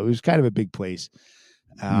don't know. It was kind of a big place.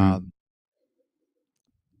 And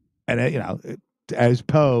as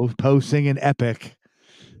Poe singing Epic,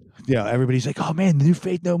 everybody's like, "Oh man, the new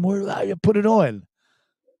Faith No More, put it on."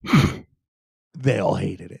 They all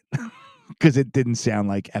hated it because it didn't sound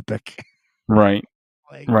like Epic. Right.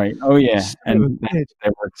 Right. Oh yeah. And they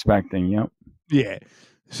were expecting. Yep. Yeah.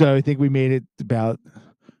 So I think we made it about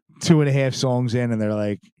 2.5 songs in, and they're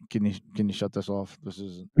like, "Can you shut this off? This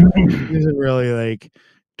isn't really like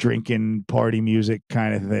drinking party music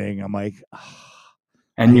kind of thing. I'm like,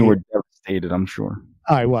 and you were devastated, I'm sure.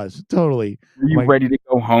 I was totally. Were you ready to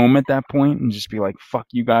go home at that point and just be like, "Fuck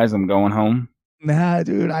you guys, I'm going home"? Nah,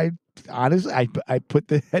 dude. I honestly, I put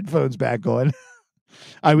the headphones back on.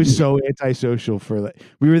 I was so antisocial for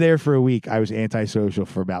we were there for a week. I was antisocial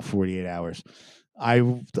for about 48 hours. I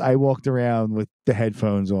walked around with the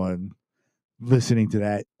headphones on, listening to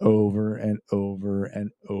that over and over and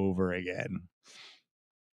over again.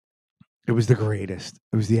 It was the greatest.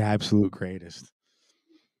 It was the absolute greatest.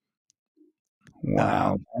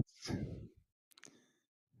 Wow.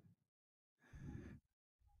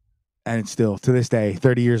 And it's still, to this day,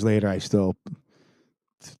 30 years later, I still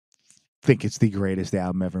think it's the greatest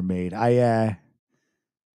album ever made. Again,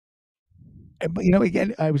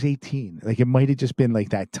 I was 18. Like, it might have just been like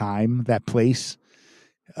that time, that place.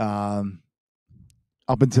 Up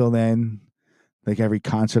until then, like every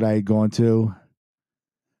concert I had gone to,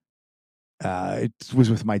 it was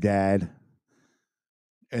with my dad.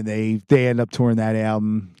 And they end up touring that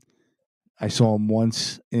album. I saw them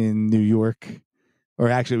once in New York. Or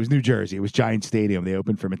actually, it was New Jersey. It was Giant Stadium. They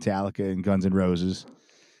opened for Metallica and Guns N' Roses.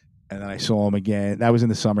 And then I saw them again. That was in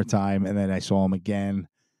the summertime. And then I saw them again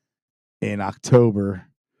in October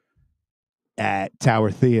at Tower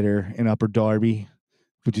Theater in Upper Darby,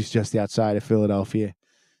 which is just outside of Philadelphia.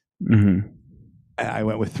 Mm-hmm. And I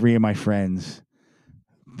went with 3 of my friends.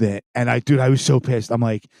 I was so pissed. I'm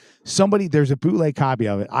like, there's a bootleg copy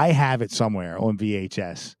of it. I have it somewhere on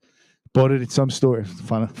VHS. Bought it at some store.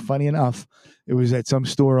 Funny enough, it was at some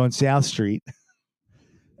store on South Street.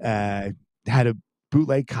 Had a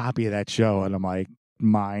bootleg copy of that show, and I'm like,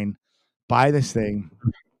 mine. Buy this thing.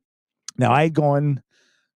 Now I had gone.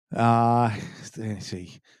 Let's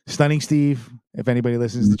see, Stunning Steve. If anybody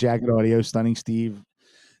listens to Jacket Audio, Stunning Steve,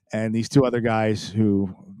 and these 2 other guys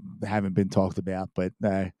who haven't been talked about, but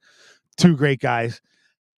 2 great guys.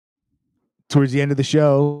 Towards the end of the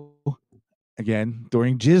show, again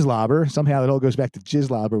during Jizzlobber, somehow it all goes back to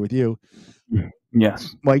Jizzlobber with you.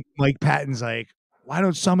 Yes, Mike Patton's like, why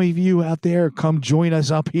don't some of you out there come join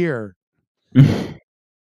us up here?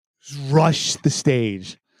 Rush the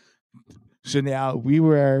stage. So now we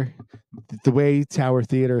were, the way Tower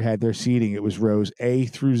Theater had their seating, it was rows A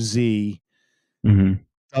through Z,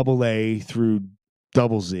 double A through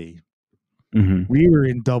double Z. Mm-hmm. We were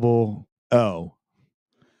in double O.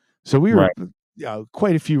 So we were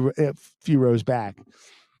quite a few rows back.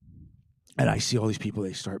 And I see all these people,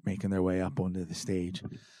 they start making their way up onto the stage.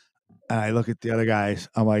 And I look at the other guys.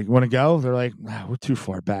 I'm like, want to go? They're like, nah, we're too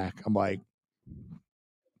far back. I'm like,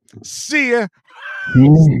 see ya.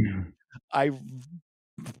 I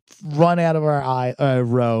run out of our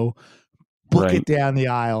row, book it down the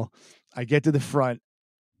aisle. I get to the front,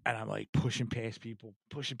 and I'm like pushing past people.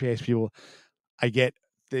 I get,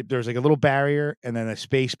 there's like a little barrier and then a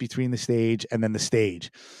space between the stage and then the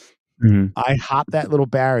stage. Mm-hmm. I hop that little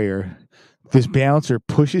barrier. This bouncer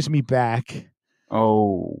pushes me back.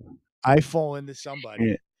 Oh. I fall into somebody.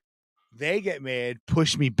 Yeah. They get mad,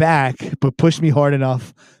 push me back, but push me hard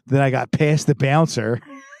enough that I got past the bouncer.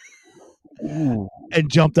 Ooh.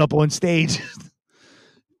 And jumped up on stage.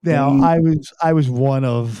 Now, I was one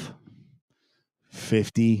of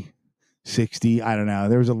 50, 60, I don't know.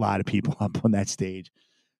 There was a lot of people up on that stage.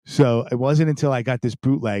 So it wasn't until I got this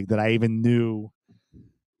bootleg that I even knew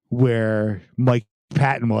where Mike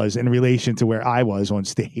Patton was in relation to where I was on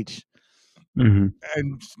stage. Mm-hmm.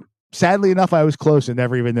 And sadly enough, I was close and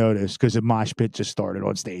never even noticed because the mosh pit just started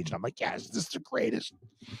on stage. And I'm like, yes, this is the greatest.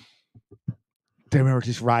 I remember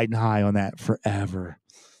just riding high on that forever.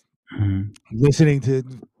 Mm-hmm. Listening to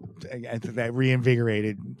that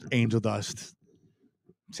reinvigorated Angel Dust.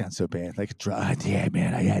 Sounds so bad. Like, yeah,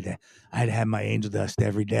 man, I had to have my Angel Dust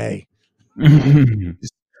every day. It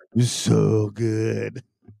was so good.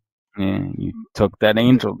 Yeah, you took that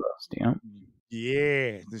Angel Dust, yeah?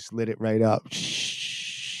 Yeah, just lit it right up.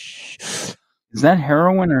 Is that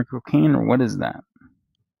heroin or cocaine or what is that?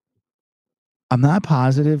 I'm not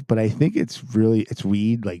positive, but I think it's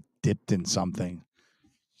weed like dipped in something.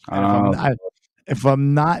 If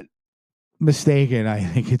I'm not mistaken, I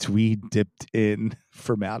think it's weed dipped in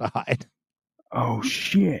formaldehyde. Oh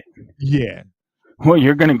shit! Yeah. Well,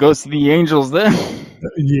 you're gonna go see the Angels then.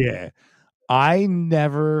 Yeah. I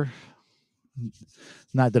never.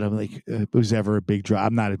 Not that I'm like it was ever a big drug.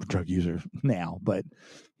 I'm not a drug user now, but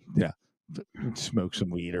yeah, smoke some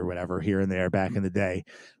weed or whatever here and there back in the day.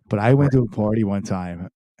 But I went to a party one time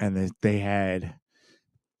and these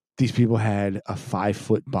people had a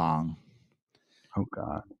 5-foot bong. Oh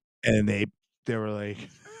God! And they were like,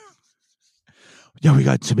 "Yo, we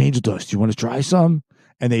got some Angel Dust. You want to try some?"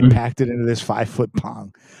 and they packed it into this 5-foot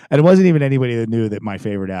bong. And it wasn't even anybody that knew that my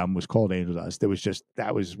favorite album was called Angel Dust. It was just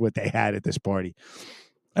that was what they had at this party.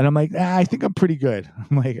 And I'm like, I think I'm pretty good.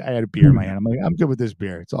 I'm like, I had a beer in my hand. I'm like, I'm good with this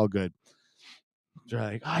beer. It's all good. They're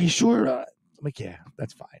like, are you sure? I'm like, yeah,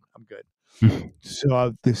 that's fine. I'm good.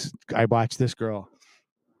 So I watched this girl.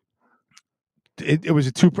 It was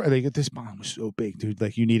a two. Like this bomb was so big, dude.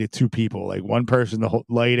 Like you needed two people, like one person to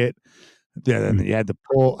light it. Then you had to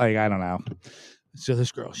pull. Like I don't know. So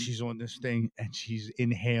this girl, she's on this thing and she's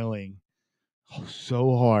inhaling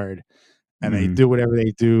so hard, and they do whatever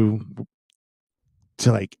they do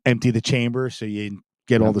to like empty the chamber so you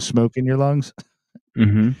get all the smoke in your lungs.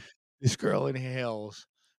 This girl inhales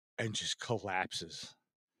and just collapses.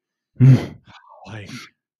 Like,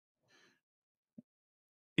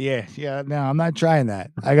 yeah. No, I'm not trying that.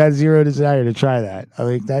 I got zero desire to try that. I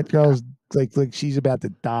think that girl's like she's about to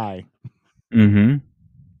die.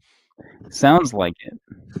 Sounds like it.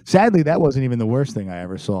 Sadly, that wasn't even the worst thing I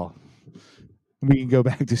ever saw. We can go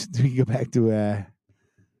back to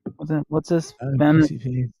what's this? All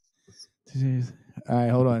right,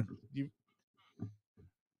 hold on.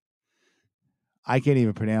 I can't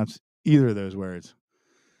even pronounce either of those words.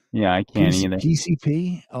 Yeah, I can't either.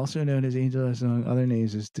 PCP, also known as Angel Dust among other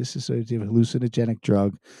names, is dissociative hallucinogenic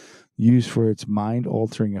drug used for its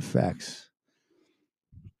mind-altering effects.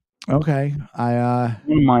 Okay,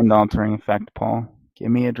 mind-altering effect, Paul.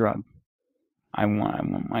 Give me a drug. I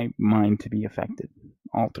want my mind to be affected,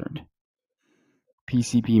 altered.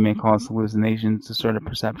 PCP may cause hallucinations, distorted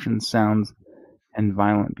perceptions, sounds, and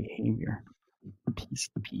violent behavior.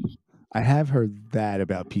 PCP. I have heard that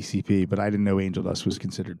about PCP, but I didn't know Angel Dust was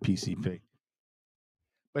considered PCP.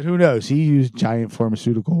 But who knows? He used giant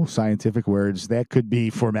pharmaceutical scientific words. That could be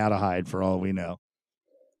formaldehyde for all we know.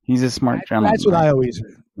 He's a smart gentleman. That's what I always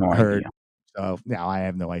heard. Idea. So now I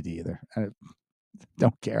have no idea either. I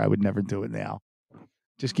don't care. I would never do it now.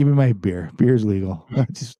 Just give me my beer. Beer's legal.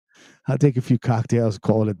 I'll take a few cocktails,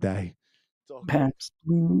 call it a day. Pabst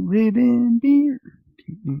Blue Ribbon beer.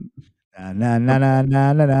 Na na na na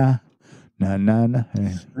na na na. No.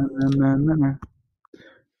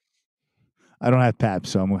 I don't have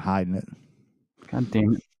Pabst, so I'm hiding it. God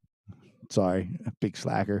damn it. Sorry, big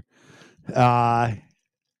slacker.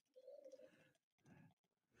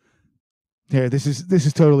 Here, this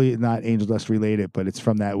is totally not Angel Dust related, but it's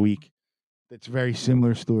from that week. It's a very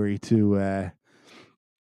similar story to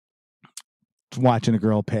watching a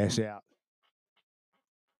girl pass out.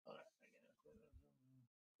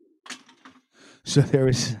 So there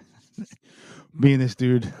was me and this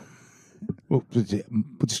dude.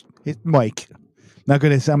 Mike. I'm not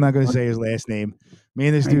gonna say his last name. Me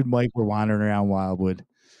and this dude Mike were wandering around Wildwood,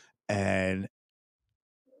 and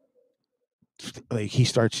like he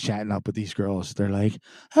starts chatting up with these girls. They're like,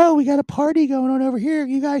 "Oh, we got a party going on over here.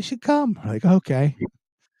 You guys should come." We're like, okay.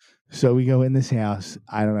 So we go in this house.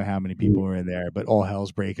 I don't know how many people were in there, but all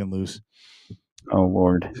hell's breaking loose. Oh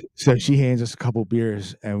Lord! So she hands us a couple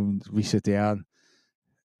beers, and we sit down,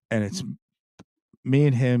 and it's me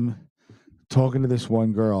and him talking to this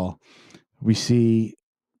one girl. We see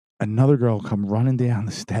another girl come running down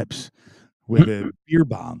the steps with a beer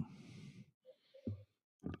bong.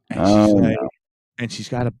 And she's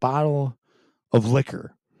got a bottle of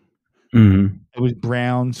liquor. It was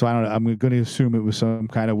brown, so I don't know. I'm going to assume it was some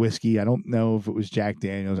kind of whiskey. I don't know if it was Jack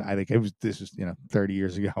Daniels. I think this was 30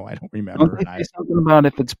 years ago. I don't remember. Don't they say something about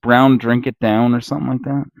if it's brown, drink it down or something like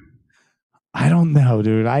that? I don't know,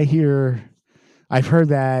 dude. I've heard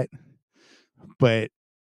that, but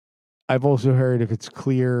I've also heard if it's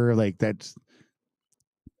clear, like that's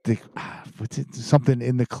something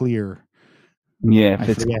in the clear. Yeah,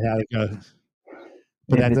 I forget how it goes.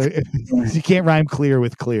 But you can't rhyme clear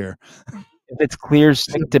with clear. If it's clear,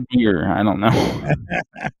 stick to beer. I don't know.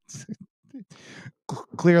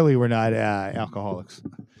 Clearly, we're not alcoholics.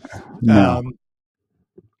 No.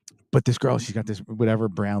 But this girl, she's got this whatever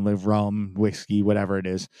brown live rum, whiskey, whatever it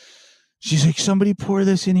is. She's like, somebody pour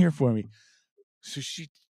this in here for me. So she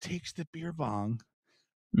takes the beer bong.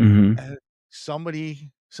 And some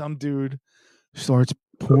dude starts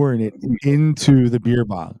pouring it into the beer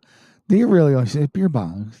bong. They really like say beer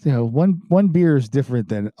bong. One beer is different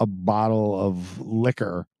than a bottle of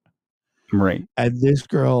liquor. Right. And this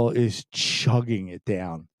girl is chugging it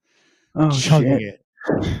down. Chugging it.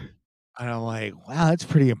 And I'm like, wow, that's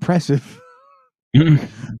pretty impressive.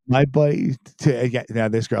 My buddy, now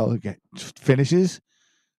this girl finishes,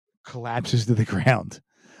 collapses to the ground.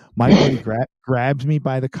 My buddy grabs me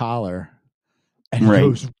by the collar and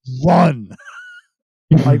goes, run.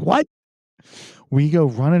 I'm like, what? We go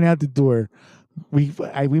running out the door. We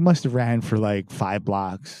must have ran for like 5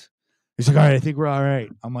 blocks. He's like, all right, I think we're all right.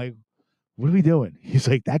 I'm like, what are we doing? He's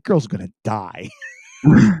like, that girl's gonna die.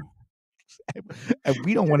 And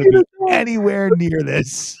we don't want to be anywhere near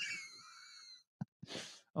this.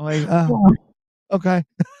 I'm like, okay.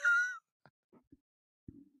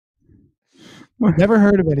 Never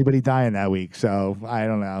heard of anybody dying that week, so I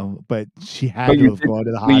don't know. But she had to have gone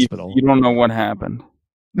to the hospital. You don't know what happened.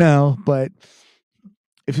 No, but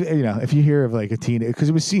if you hear of like a teenager, because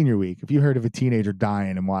it was senior week, if you heard of a teenager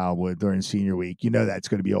dying in Wildwood during senior week, you know that's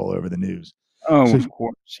going to be all over the news. Oh, so of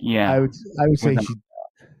course, yeah. I would say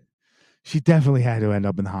she definitely had to end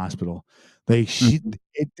up in the hospital. Like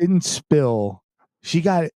it didn't spill. She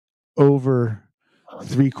got over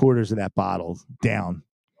 3/4 of that bottle down.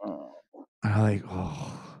 I'm like,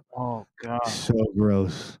 oh god, so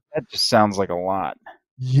gross. That just sounds like a lot.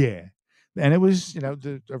 Yeah, and it was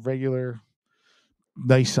a regular,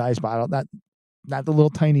 nice size bottle, not the little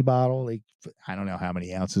tiny bottle. Like I don't know how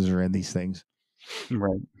many ounces are in these things,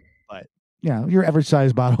 right? But your average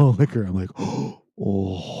size bottle of liquor. I'm like, oh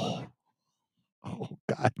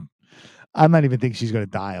god. I'm not even thinking she's gonna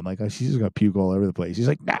die. I'm like, she's just gonna puke all over the place. He's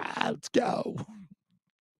like, nah, let's go.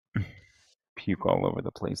 Puke all over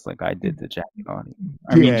the place like I did to Jackie Naughty.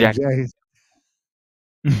 Exactly.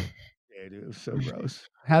 Yeah, dude, it was so gross.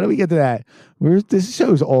 How do we get to that? This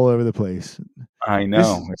show's all over the place. I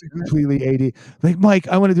know. This is completely AD. Like, Mike,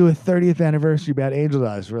 I want to do a 30th anniversary about Angel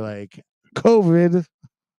Dust. We're like, COVID,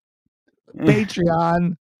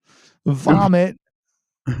 Patreon, vomit.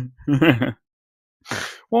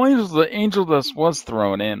 Well, Angel Dust was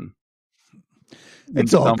thrown in.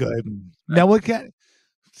 It's all good. Now,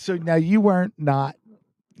 so now you weren't not.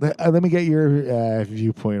 Let me get your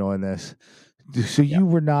viewpoint on this. So you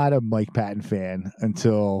were not a Mike Patton fan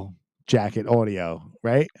until Jacket Audio,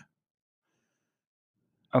 right?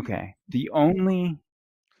 Okay. The only.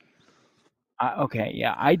 I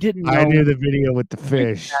didn't know. I knew the video with the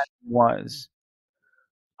fish was.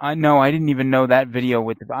 I know. I didn't even know that video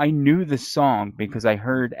with. I knew the song because I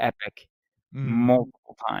heard Epic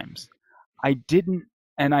multiple times. I didn't,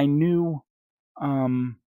 and I knew.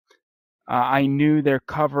 I knew their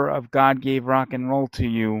cover of "God Gave Rock and Roll to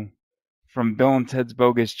You" from Bill and Ted's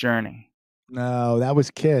Bogus Journey. No, that was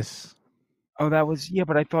Kiss. Oh, that was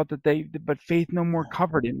but I thought that but Faith No More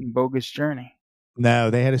covered it in Bogus Journey. No,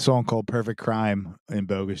 they had a song called "Perfect Crime" in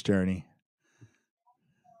Bogus Journey.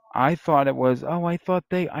 I thought it was. Oh, I thought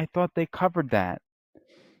they covered that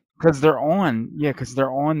because they're on. Yeah, because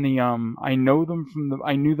they're on the. I knew them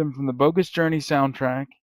from the Bogus Journey soundtrack,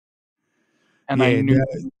 and I knew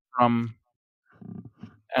them from.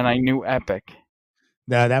 And I knew Epic.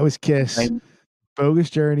 No, that was Kiss. Bogus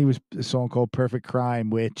Journey was a song called "Perfect Crime,"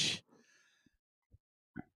 which,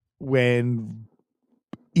 when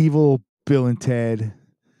evil Bill and Ted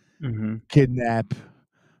kidnap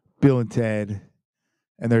Bill and Ted,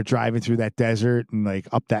 and they're driving through that desert and like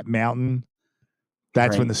up that mountain,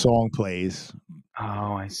 that's when the song plays.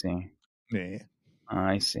 Oh, I see. Yeah,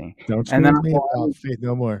 I see. Don't speak to me about Faith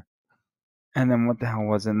No More. And then what the hell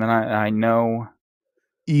was it? And then I know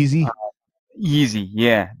Easy. Easy,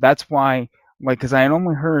 yeah. That's why, like, because I had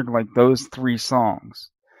only heard like those 3 songs.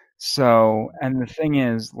 So, and the thing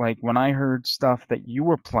is, like, when I heard stuff that you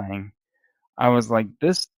were playing, I was like,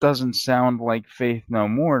 this doesn't sound like Faith No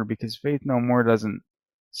More because Faith No More doesn't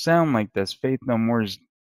sound like this. Faith No More is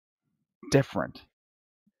different.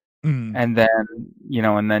 And then,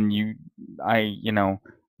 I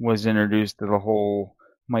was introduced to the whole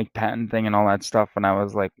Mike Patton thing and all that stuff, and I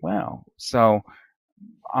was like, wow. So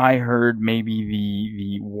I heard maybe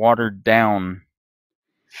the watered down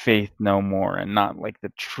Faith No More and not like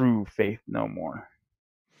the true Faith No More.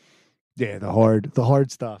 Yeah, the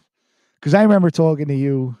hard stuff. Because I remember talking to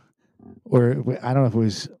you, or I don't know if it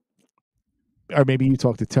was, or maybe you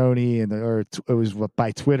talked to Tony, or it was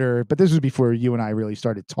by Twitter. But this was before you and I really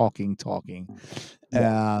started talking.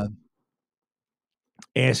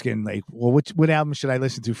 Asking like, well, what album should I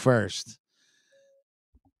listen to first?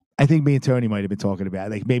 I think me and Tony might have been talking about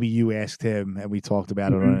it. Like maybe you asked him and we talked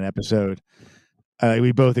about it on an episode.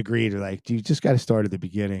 We both agreed, like, you just got to start at the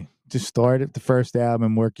beginning. Just start at the first album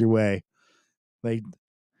and work your way. Like,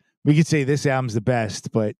 we could say this album's the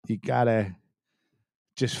best, but you got to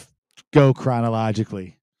just go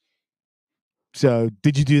chronologically. So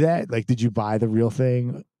did you do that? Like, did you buy the real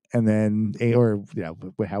thing and then, or,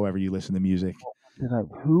 however you listen to music?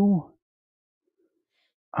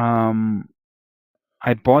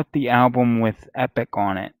 I bought the album with Epic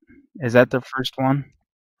on it. Is that their first one?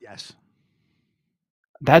 Yes.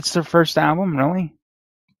 That's their first album, really?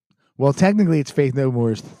 Well, technically it's Faith No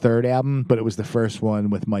More's third album, but it was the first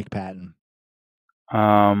one with Mike Patton.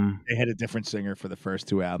 They had a different singer for the first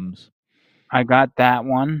 2 albums. I got that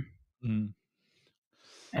one. Mm.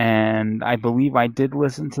 And I believe I did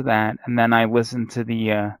listen to that, and then I listened to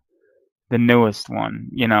the newest one,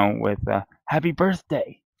 with "Happy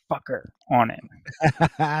Birthday, Fucker" on it.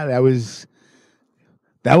 That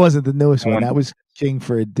wasn't the newest one. That was "King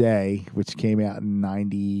for a Day," which came out in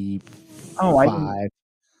 '95.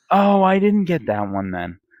 I didn't get that one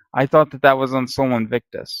then. I thought that was on Sol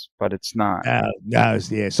Invictus, but it's not. No,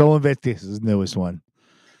 Sol Invictus is the newest one.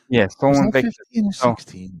 Yeah, Sol Invictus. 15 or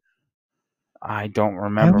 16? I don't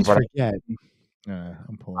remember, I but forget.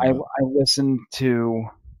 I'm pulling I listened to.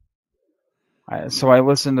 So I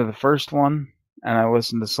listened to the first one, and I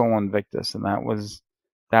listened to Sol Invictus, and that was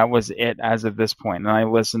it as of this point. And I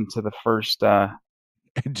listened to the first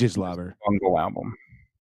Jizzlobber Bungle album,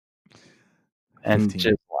 and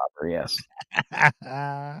 15. Jizzlobber, yes.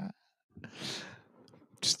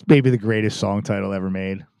 Just maybe the greatest song title ever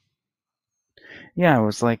made. Yeah, I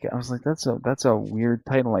was like, that's a weird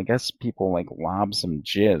title. I guess people like lob some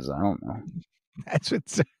jizz. I don't know. That's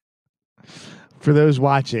what's for those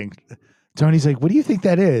watching. Tony's like, "What do you think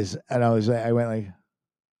that is?" And I went like,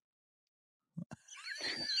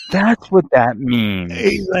 "That's what that means."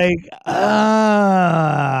 He's like,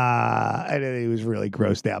 and then he was really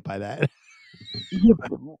grossed out by that.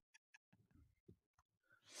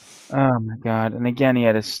 Oh my god! And again, he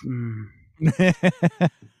had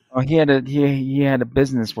he had a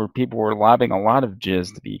business where people were lobbing a lot of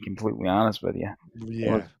jizz. To be completely honest with you, yeah,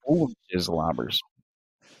 it was full of jizz lobbers.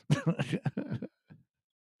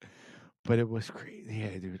 But it was great.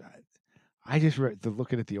 Yeah, dude. I just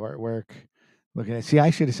looking at the artwork, see,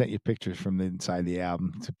 I should have sent you pictures from the inside the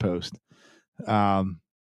album to post. But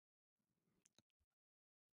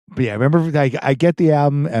yeah, I remember I get the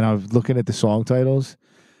album and I was looking at the song titles,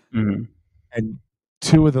 mm-hmm. and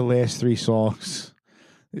two of the last three songs,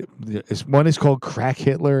 one is called Crack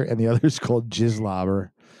Hitler and the other is called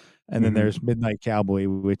Jizzlobber, and then there's Midnight Cowboy,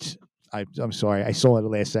 which I'm sorry, I saw it the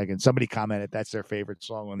last second. Somebody commented that's their favorite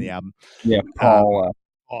song on the album. Yeah, Paul.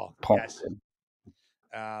 Yes.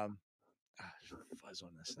 Fuzz on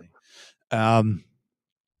this thing.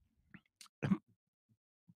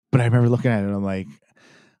 But I remember looking at it and I'm like,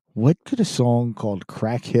 what could a song called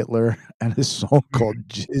Crack Hitler and a song called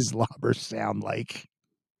Jizzlobber sound like?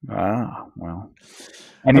 Well.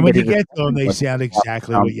 And when you get to them, they sound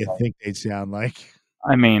exactly what you think they'd sound like.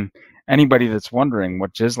 I mean, anybody that's wondering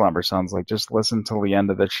what Jizzlobber sounds like, just listen till the end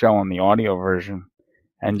of the show on the audio version,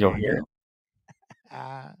 and you'll hear it.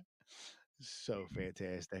 So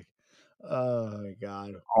fantastic. Oh, my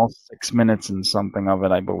God. All 6 minutes and something of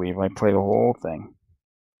it, I believe. I played the whole thing.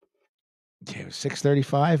 Yeah, it was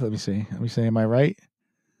 6:35. Let me see. Am I right?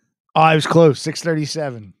 Oh, I was close.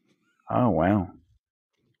 6:37. Oh, wow.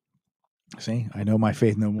 See, I know my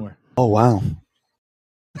faith no more. Oh, wow.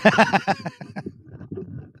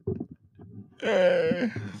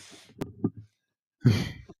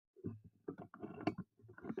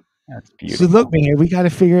 That's beautiful. So look, man, we got to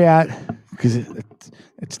figure out, because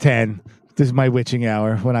it's 10. This is my witching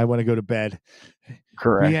hour when I want to go to bed.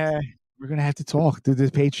 Correct. Yeah, we're gonna have to talk. Do this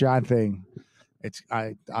Patreon thing.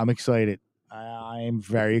 I'm excited. I am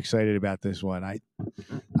very excited about this one. I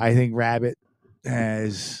think Rabbit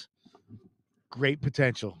has great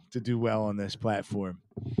potential to do well on this platform.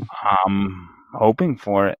 I'm hoping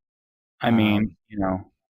for it. I mean,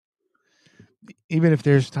 even if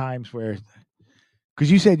there's times where, because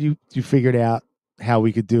you said you figured out how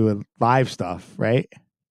we could do a live stuff, right?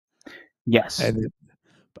 Yes. And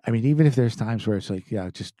I mean, even if there's times where it's like,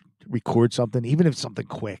 just record something, even if it's something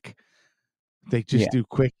quick, they just do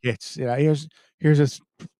quick hits. Here's a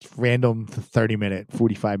random 30-minute,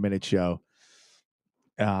 45-minute show.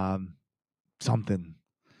 Something.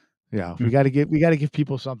 We got to give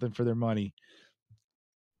people something for their money.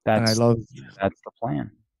 That's the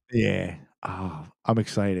plan. Yeah. Oh, I'm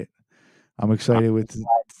excited. With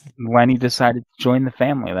Lenny decided to join the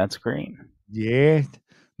family. That's great. Yeah.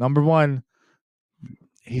 Number one,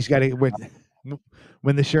 he's got to,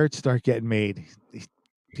 when the shirts start getting made,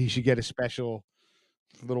 he should get a special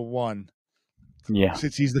little one. Yeah.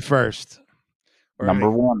 Since he's the first. Or number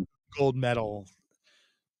one. Gold medal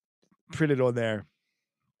printed on there.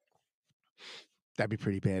 That'd be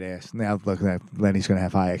pretty badass. Now, look, Lenny's going to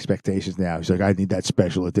have high expectations now. He's like, I need that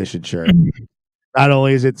special edition shirt. Not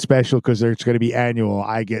only is it special because it's going to be annual,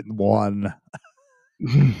 I get one.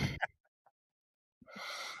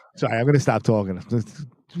 Sorry, I'm going to stop talking.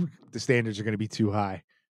 The standards are going to be too high.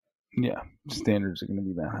 Yeah, standards are going to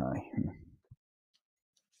be that high.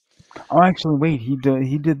 Oh, actually, wait. He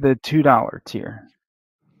did the $2 tier.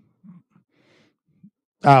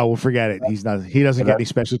 Oh, well, forget it. He doesn't get any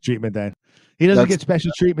special treatment then. He doesn't get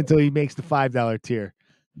special treatment until he makes the $5 tier.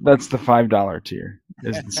 That's the $5 tier.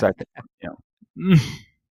 Is the second one. Yeah.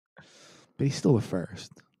 But he's still the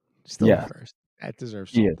first. Still the first. That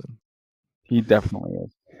deserves something. He definitely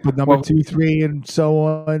is. But number 2, 3, and so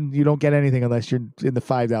on, you don't get anything unless you're in the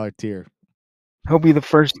 $5 tier. He'll be the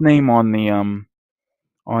first name on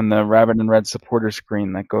the Rabbit and Red supporter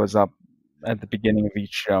screen that goes up at the beginning of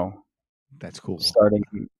each show. That's cool. Starting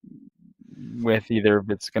with either if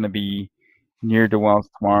it's going to be Near to Wells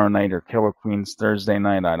tomorrow night or Killer Queens Thursday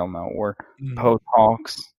night, I don't know, or Poe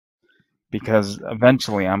Talks, because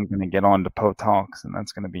eventually I'm going to get on to Poe Talks, and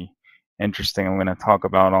that's going to be interesting. I'm going to talk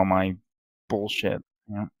about all my bullshit.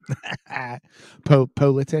 Yeah.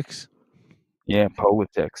 Politics? Yeah,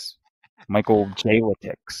 politics. Michael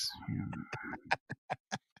J-litics.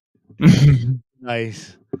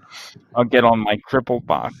 Nice. I'll get on my cripple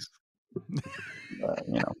box.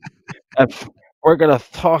 We're gonna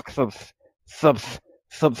talk some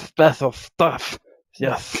special stuff.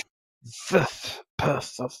 Yes.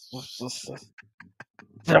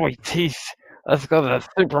 Joey Teeth. Let's go to the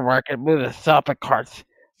supermarket, move the shopping carts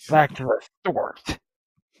back to the stores.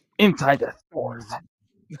 Inside the stores.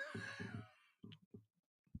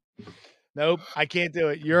 Nope, I can't do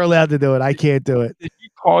it. You're allowed to do it. I can't do it. Did he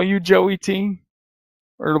call you Joey T?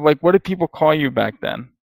 Or what did people call you back then?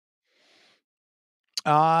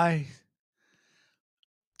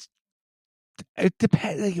 It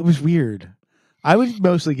depends. It was weird. I would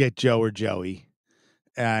mostly get Joe or Joey,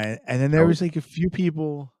 and then there was a few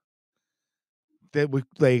people that would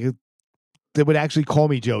actually call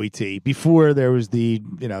me Joey T before there was the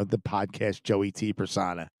podcast Joey T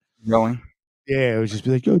persona. Really? Yeah, it would just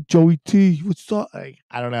be like, "Yo, Joey T, what's up?"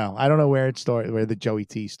 I don't know. I don't know where it started, where the Joey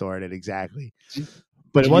T started exactly.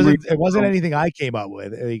 But it wasn't anything I came up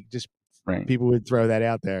with. People would throw that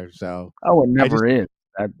out there. So it never is.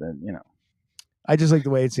 I just like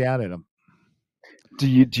the way it sounded. Do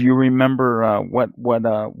you remember what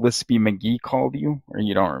Lispy McGee called you, or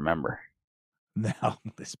you don't remember? No,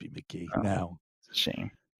 Lispy McGee. No, it's a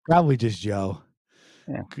shame. Probably just Joe.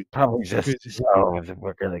 Yeah, probably just Joe.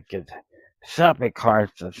 We're gonna get shopping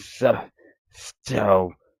carts of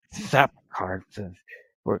Joe. Shopping carts of.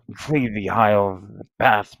 We're clean the aisles, the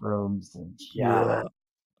bathrooms, and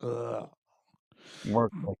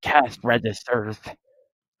work the cash registers.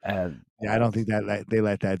 I don't think that they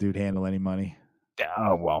let that dude handle any money.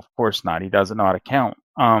 Oh well, of course not. He doesn't know how to count.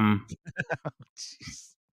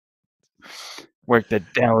 Work the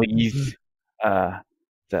delis. I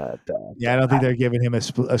don't think they're giving him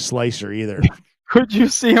a slicer either. Could you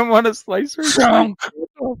see him on a slicer?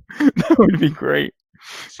 That would be great.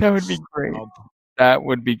 That would be great. That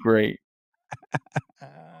would be great.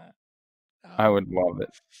 I would love it.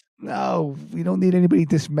 No, we don't need anybody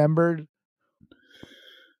dismembered.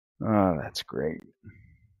 Oh, that's great.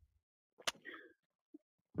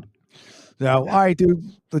 So, all right, dude,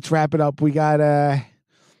 let's wrap it up. We got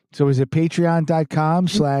so is it patreon.com/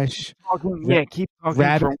 Yeah, keep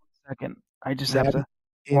talking for 1 second. I just have to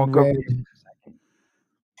walk over here for a second.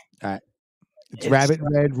 All right. It's Rabbit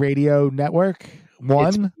and Red Radio Network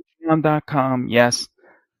 1. Patreon.com, yes,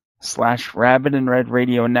 / Rabbit and Red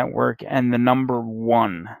Radio Network and the number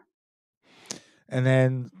 1. And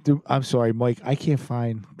then, I'm sorry, Mike, I can't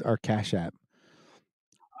find our Cash App.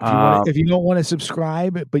 If you don't want to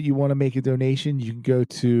subscribe, but you want to make a donation, you can go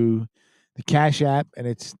to the Cash App, and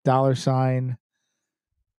it's $.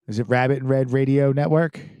 Is it Rabbit and Red Radio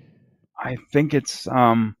Network? I think it's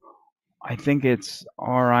RIR.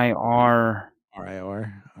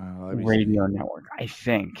 Radio Network. I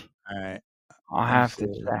think. All right. I'll have to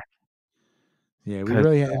check. Yeah,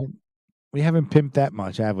 we haven't pimped that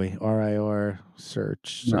much, have we? RIR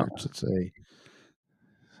search. No. Let's say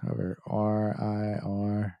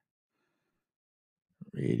RIR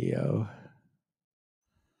Radio.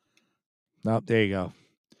 Nope, there you go.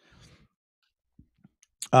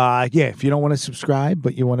 If you don't want to subscribe,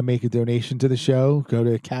 but you want to make a donation to the show, go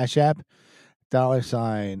to Cash App,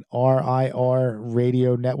 $ RIR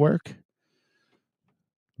Radio Network.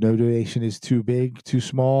 No donation is too big, too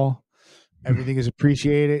small. Everything is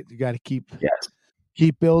appreciated. You got to keep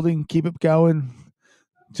building, keep it going.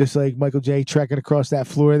 Just like Michael J. trekking across that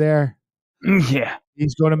floor there. Yeah.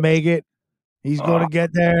 He's going to make it. He's going to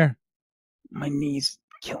get there. My knees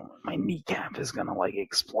killing. My kneecap is going to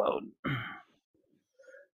explode.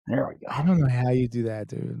 There we go. I don't know how you do that,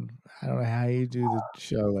 dude. I don't know how you do the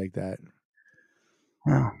show like that.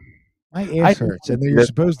 Oh. My ass hurts, and then you're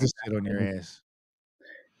supposed to sit on your ass.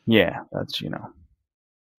 Yeah, that's,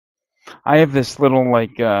 I have this little,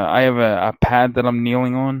 I have a pad that I'm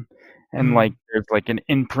kneeling on, and like there's like an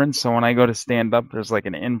imprint. So when I go to stand up, there's like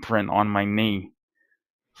an imprint on my knee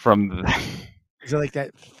from the. Is it like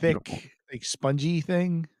that thick, like spongy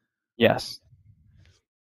thing? Yes.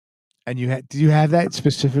 And do you have that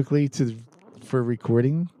specifically for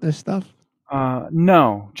recording this stuff?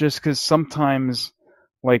 No, just because sometimes,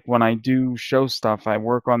 like when I do show stuff, I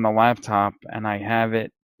work on the laptop and I have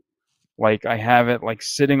it like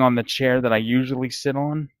sitting on the chair that I usually sit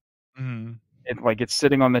on. Mm-hmm. It's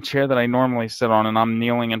sitting on the chair that I normally sit on, and I'm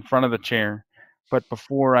kneeling in front of the chair. But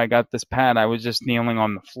before I got this pad, I was just kneeling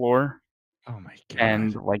on the floor. Oh my god!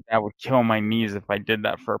 And like that would kill my knees if I did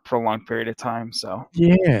that for a prolonged period of time. So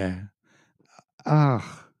yeah.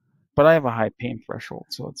 But I have a high pain threshold,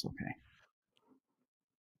 so it's okay.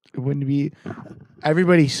 It wouldn't be.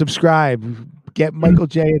 Everybody subscribe. Get Michael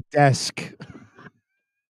J a desk.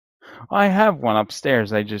 I have one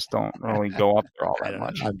upstairs. I just don't really go up there all that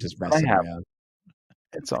much. I'm just messing around.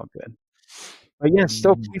 It's all good. But yeah,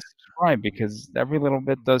 still please subscribe because every little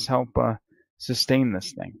bit does help sustain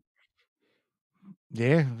this thing.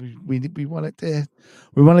 Yeah, we want it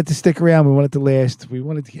to stick around. We want it to last. We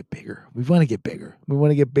want it to get bigger. We want to get bigger. We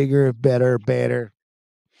want to get bigger, better,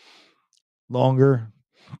 longer.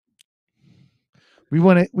 We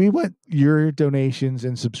want your donations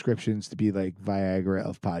and subscriptions to be like Viagra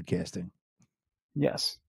of podcasting.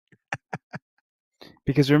 Yes.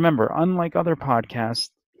 Because remember, unlike other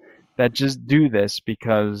podcasts that just do this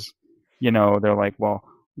because, they're like, well,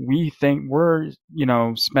 we think we're,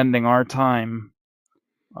 spending our time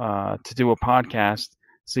to do a podcast,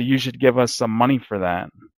 so you should give us some money for that.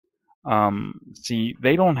 See,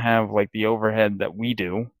 they don't have like the overhead that we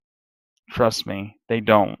do. Trust me, they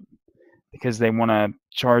don't. Because they want to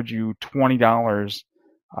charge you $20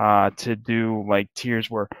 to do like tiers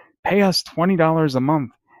where pay us $20 a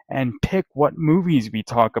month and pick what movies we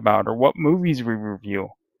talk about or what movies we review.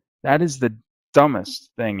 That is the dumbest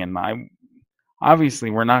thing, and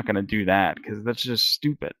obviously we're not going to do that because that's just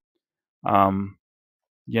stupid.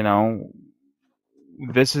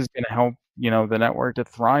 This is going to help the network to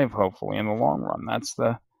thrive hopefully in the long run. That's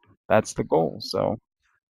the goal. So.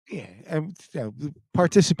 Yeah, and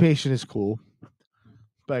participation is cool,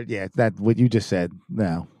 but yeah, that what you just said.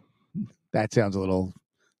 No, that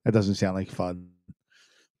doesn't sound like fun.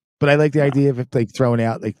 But I like the idea of like throwing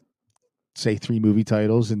out like say 3 movie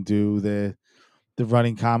titles and do the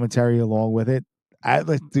running commentary along with it.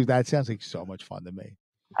 Dude, that sounds like so much fun to me.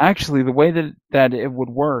 Actually, the way that it would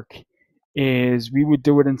work is we would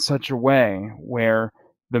do it in such a way where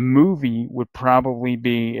the movie would probably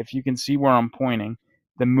be, if you can see where I'm pointing.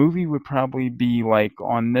 The movie would probably be like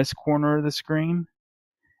on this corner of the screen,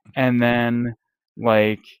 and then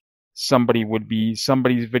like somebody's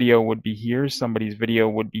video would be here, somebody's video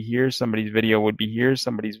would be here, somebody's video would be here,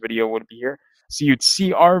 somebody's video would be here. So you'd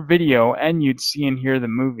see our video and you'd see and hear the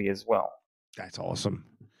movie as well. That's awesome.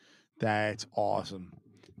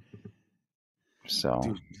 So,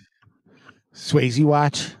 dude. Swayze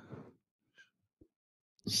watch.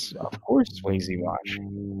 Of course, Swayze watch.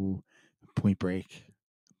 Ooh, Point Break.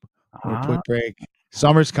 Point Break.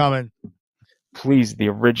 Summer's coming. Please, the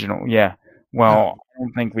original. Yeah. Well, I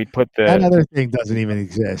don't think we'd put that other thing doesn't even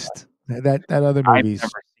exist. That other movie's.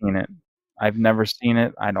 I've never seen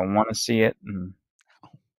it. I don't want to see it.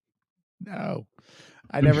 No,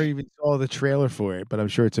 I never even saw the trailer for it, but I'm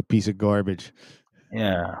sure it's a piece of garbage.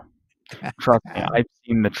 Yeah. Trust me, I've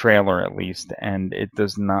seen the trailer at least, and it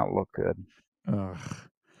does not look good. Ugh.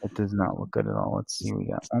 It does not look good at all. Let's see. We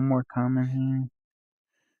got one more comment here.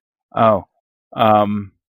 Oh,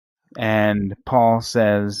 and Paul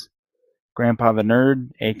says, Grandpa the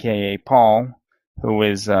Nerd, a.k.a. Paul, who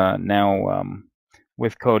is now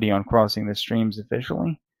with Cody on Crossing the Streams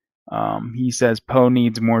officially. He says Poe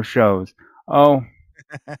needs more shows. Oh,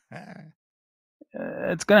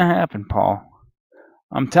 it's going to happen, Paul.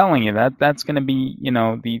 I'm telling you that's going to be,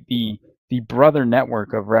 the brother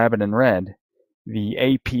network of Rabbit and Red, the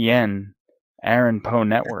APN, Aaron Poe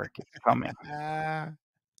Network is coming.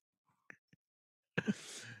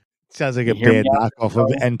 Sounds like a bad knockoff of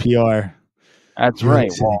NPR. That's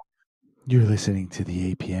right. You're listening to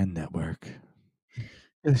the APN network.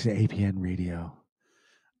 You're listening to APN radio.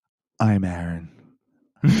 I'm Aaron.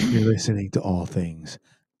 You're listening to all things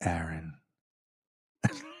Aaron.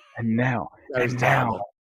 And now it's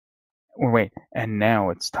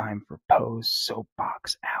time for Poe's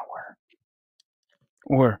Soapbox Hour.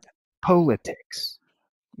 Or Politics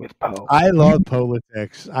with Poe. I love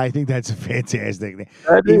Politics. I think that's a fantastic name.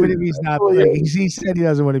 Even if he's not, he said he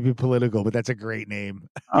doesn't want to be political, but that's a great name.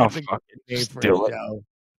 Oh, fucking name for a show.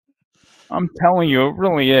 I'm telling you, it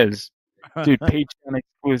really is. Dude, Patreon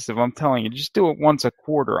exclusive. I'm telling you, just do it once a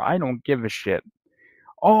quarter. I don't give a shit.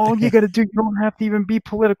 All you got to do, you don't have to even be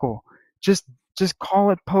political. Just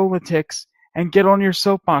call it politics and get on your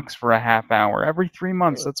soapbox for a half hour every 3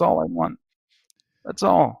 months. That's all I want. That's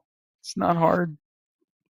all. It's not hard.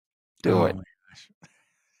 Do it. My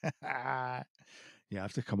gosh. Yeah, I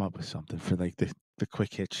have to come up with something for like the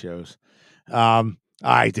quick hit shows. All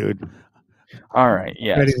right, dude. All right.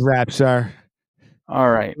 Yeah. Ready to wrap, sir. All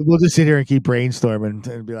right. We'll just sit here and keep brainstorming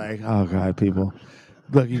and be like, oh God, people.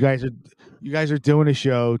 Look, you guys are doing a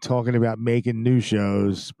show talking about making new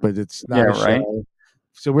shows, but it's not a show.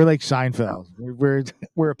 So we're like Seinfeld.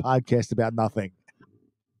 We're a podcast about nothing.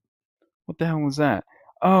 What the hell was that?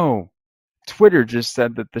 Oh, Twitter just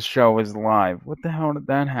said that the show is live. What the hell did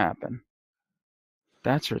that happen?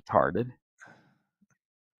 That's retarded.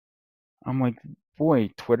 I'm like,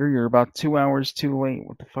 boy, Twitter, you're about 2 hours too late.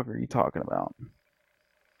 What the fuck are you talking about?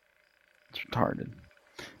 It's retarded.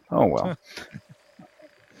 Oh, well.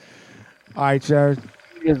 All right, sir.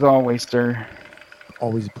 As always, sir.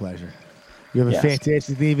 Always a pleasure. You have a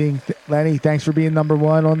fantastic evening. Lenny, thanks for being number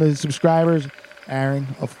one on the subscribers. Aaron,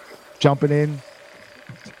 jumping in.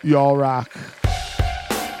 Y'all rock.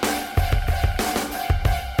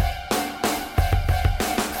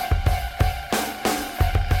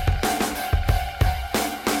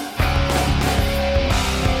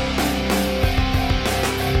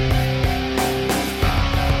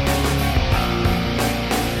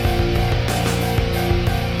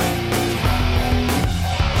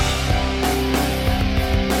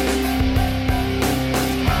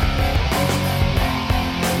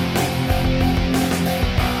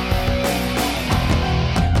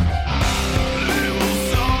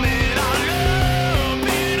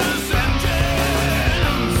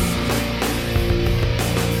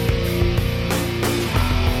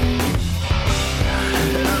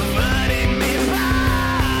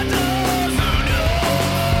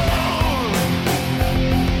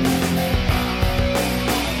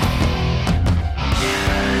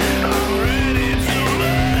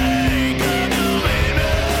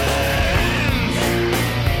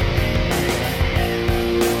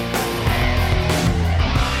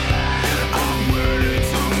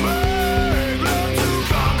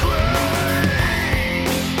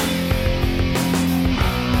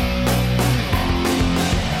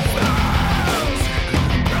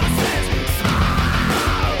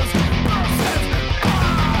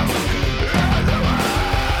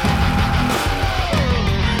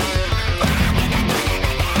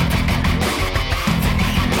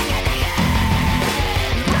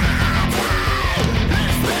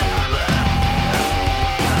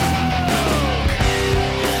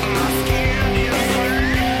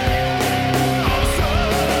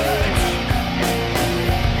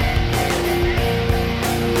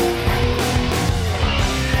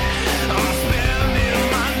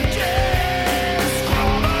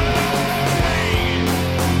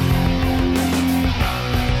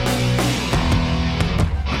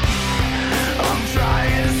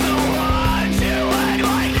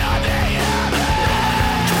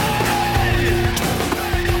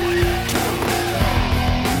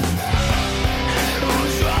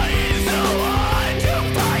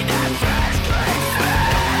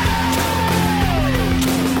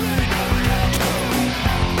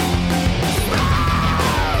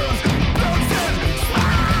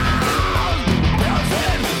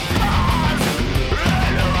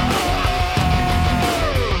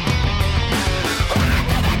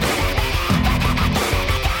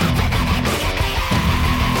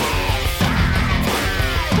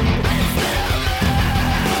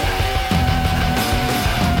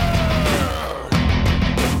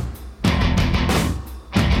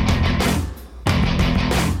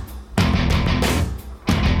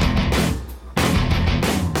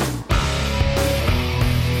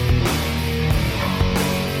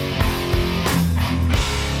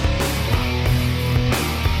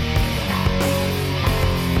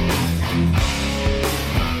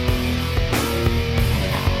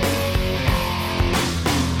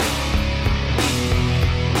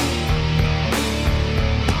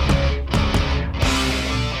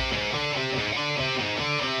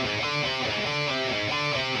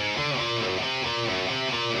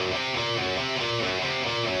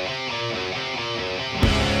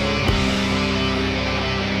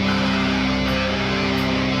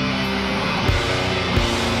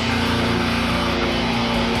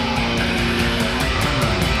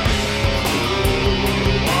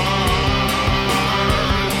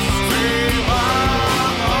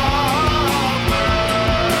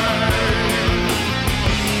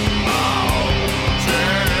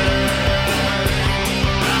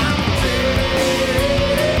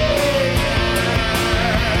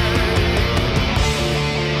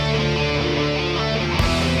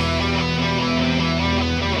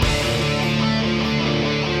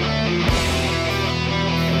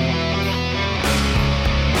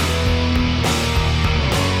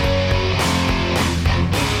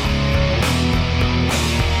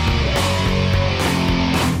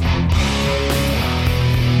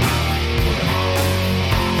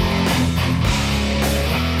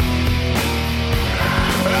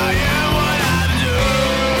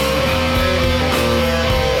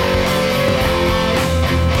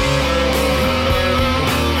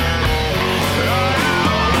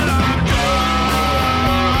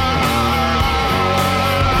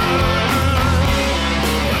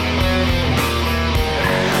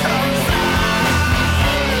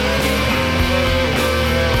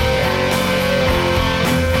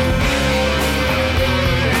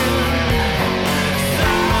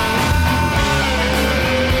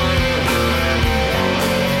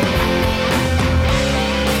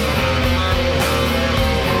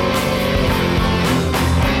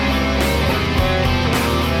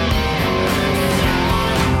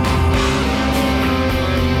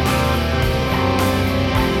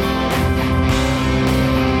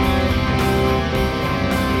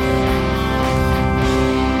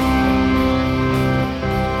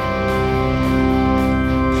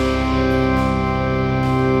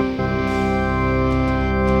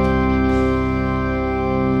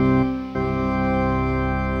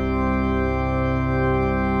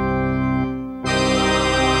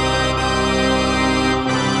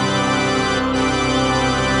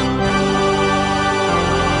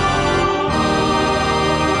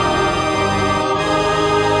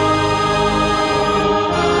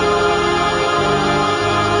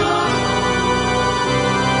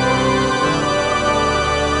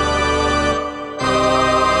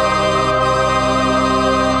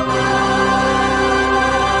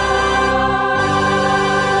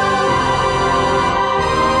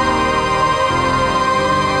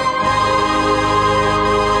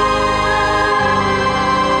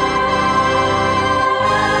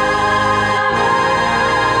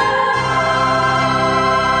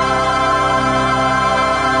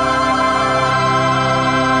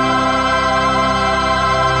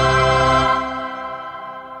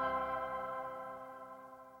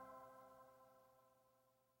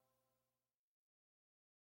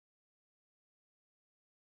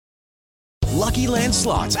 Lucky Land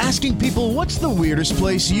Slots, asking people, what's the weirdest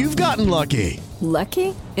place you've gotten lucky?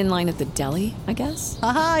 Lucky? In line at the deli, I guess?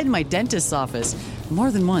 Aha, in my dentist's office.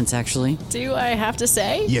 More than once, actually. Do I have to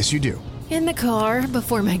say? Yes, you do. In the car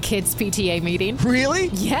before my kids' PTA meeting.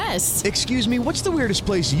 Really? Yes. Excuse me, what's the weirdest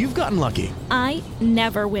place you've gotten lucky? I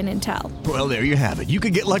never win and tell. Well, there you have it. You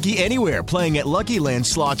can get lucky anywhere, playing at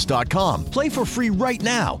LuckyLandSlots.com. Play for free right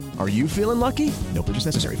now. Are you feeling lucky? No purchase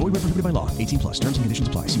necessary. Void where prohibited by law. 18+. Terms and conditions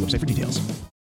apply. See website for details.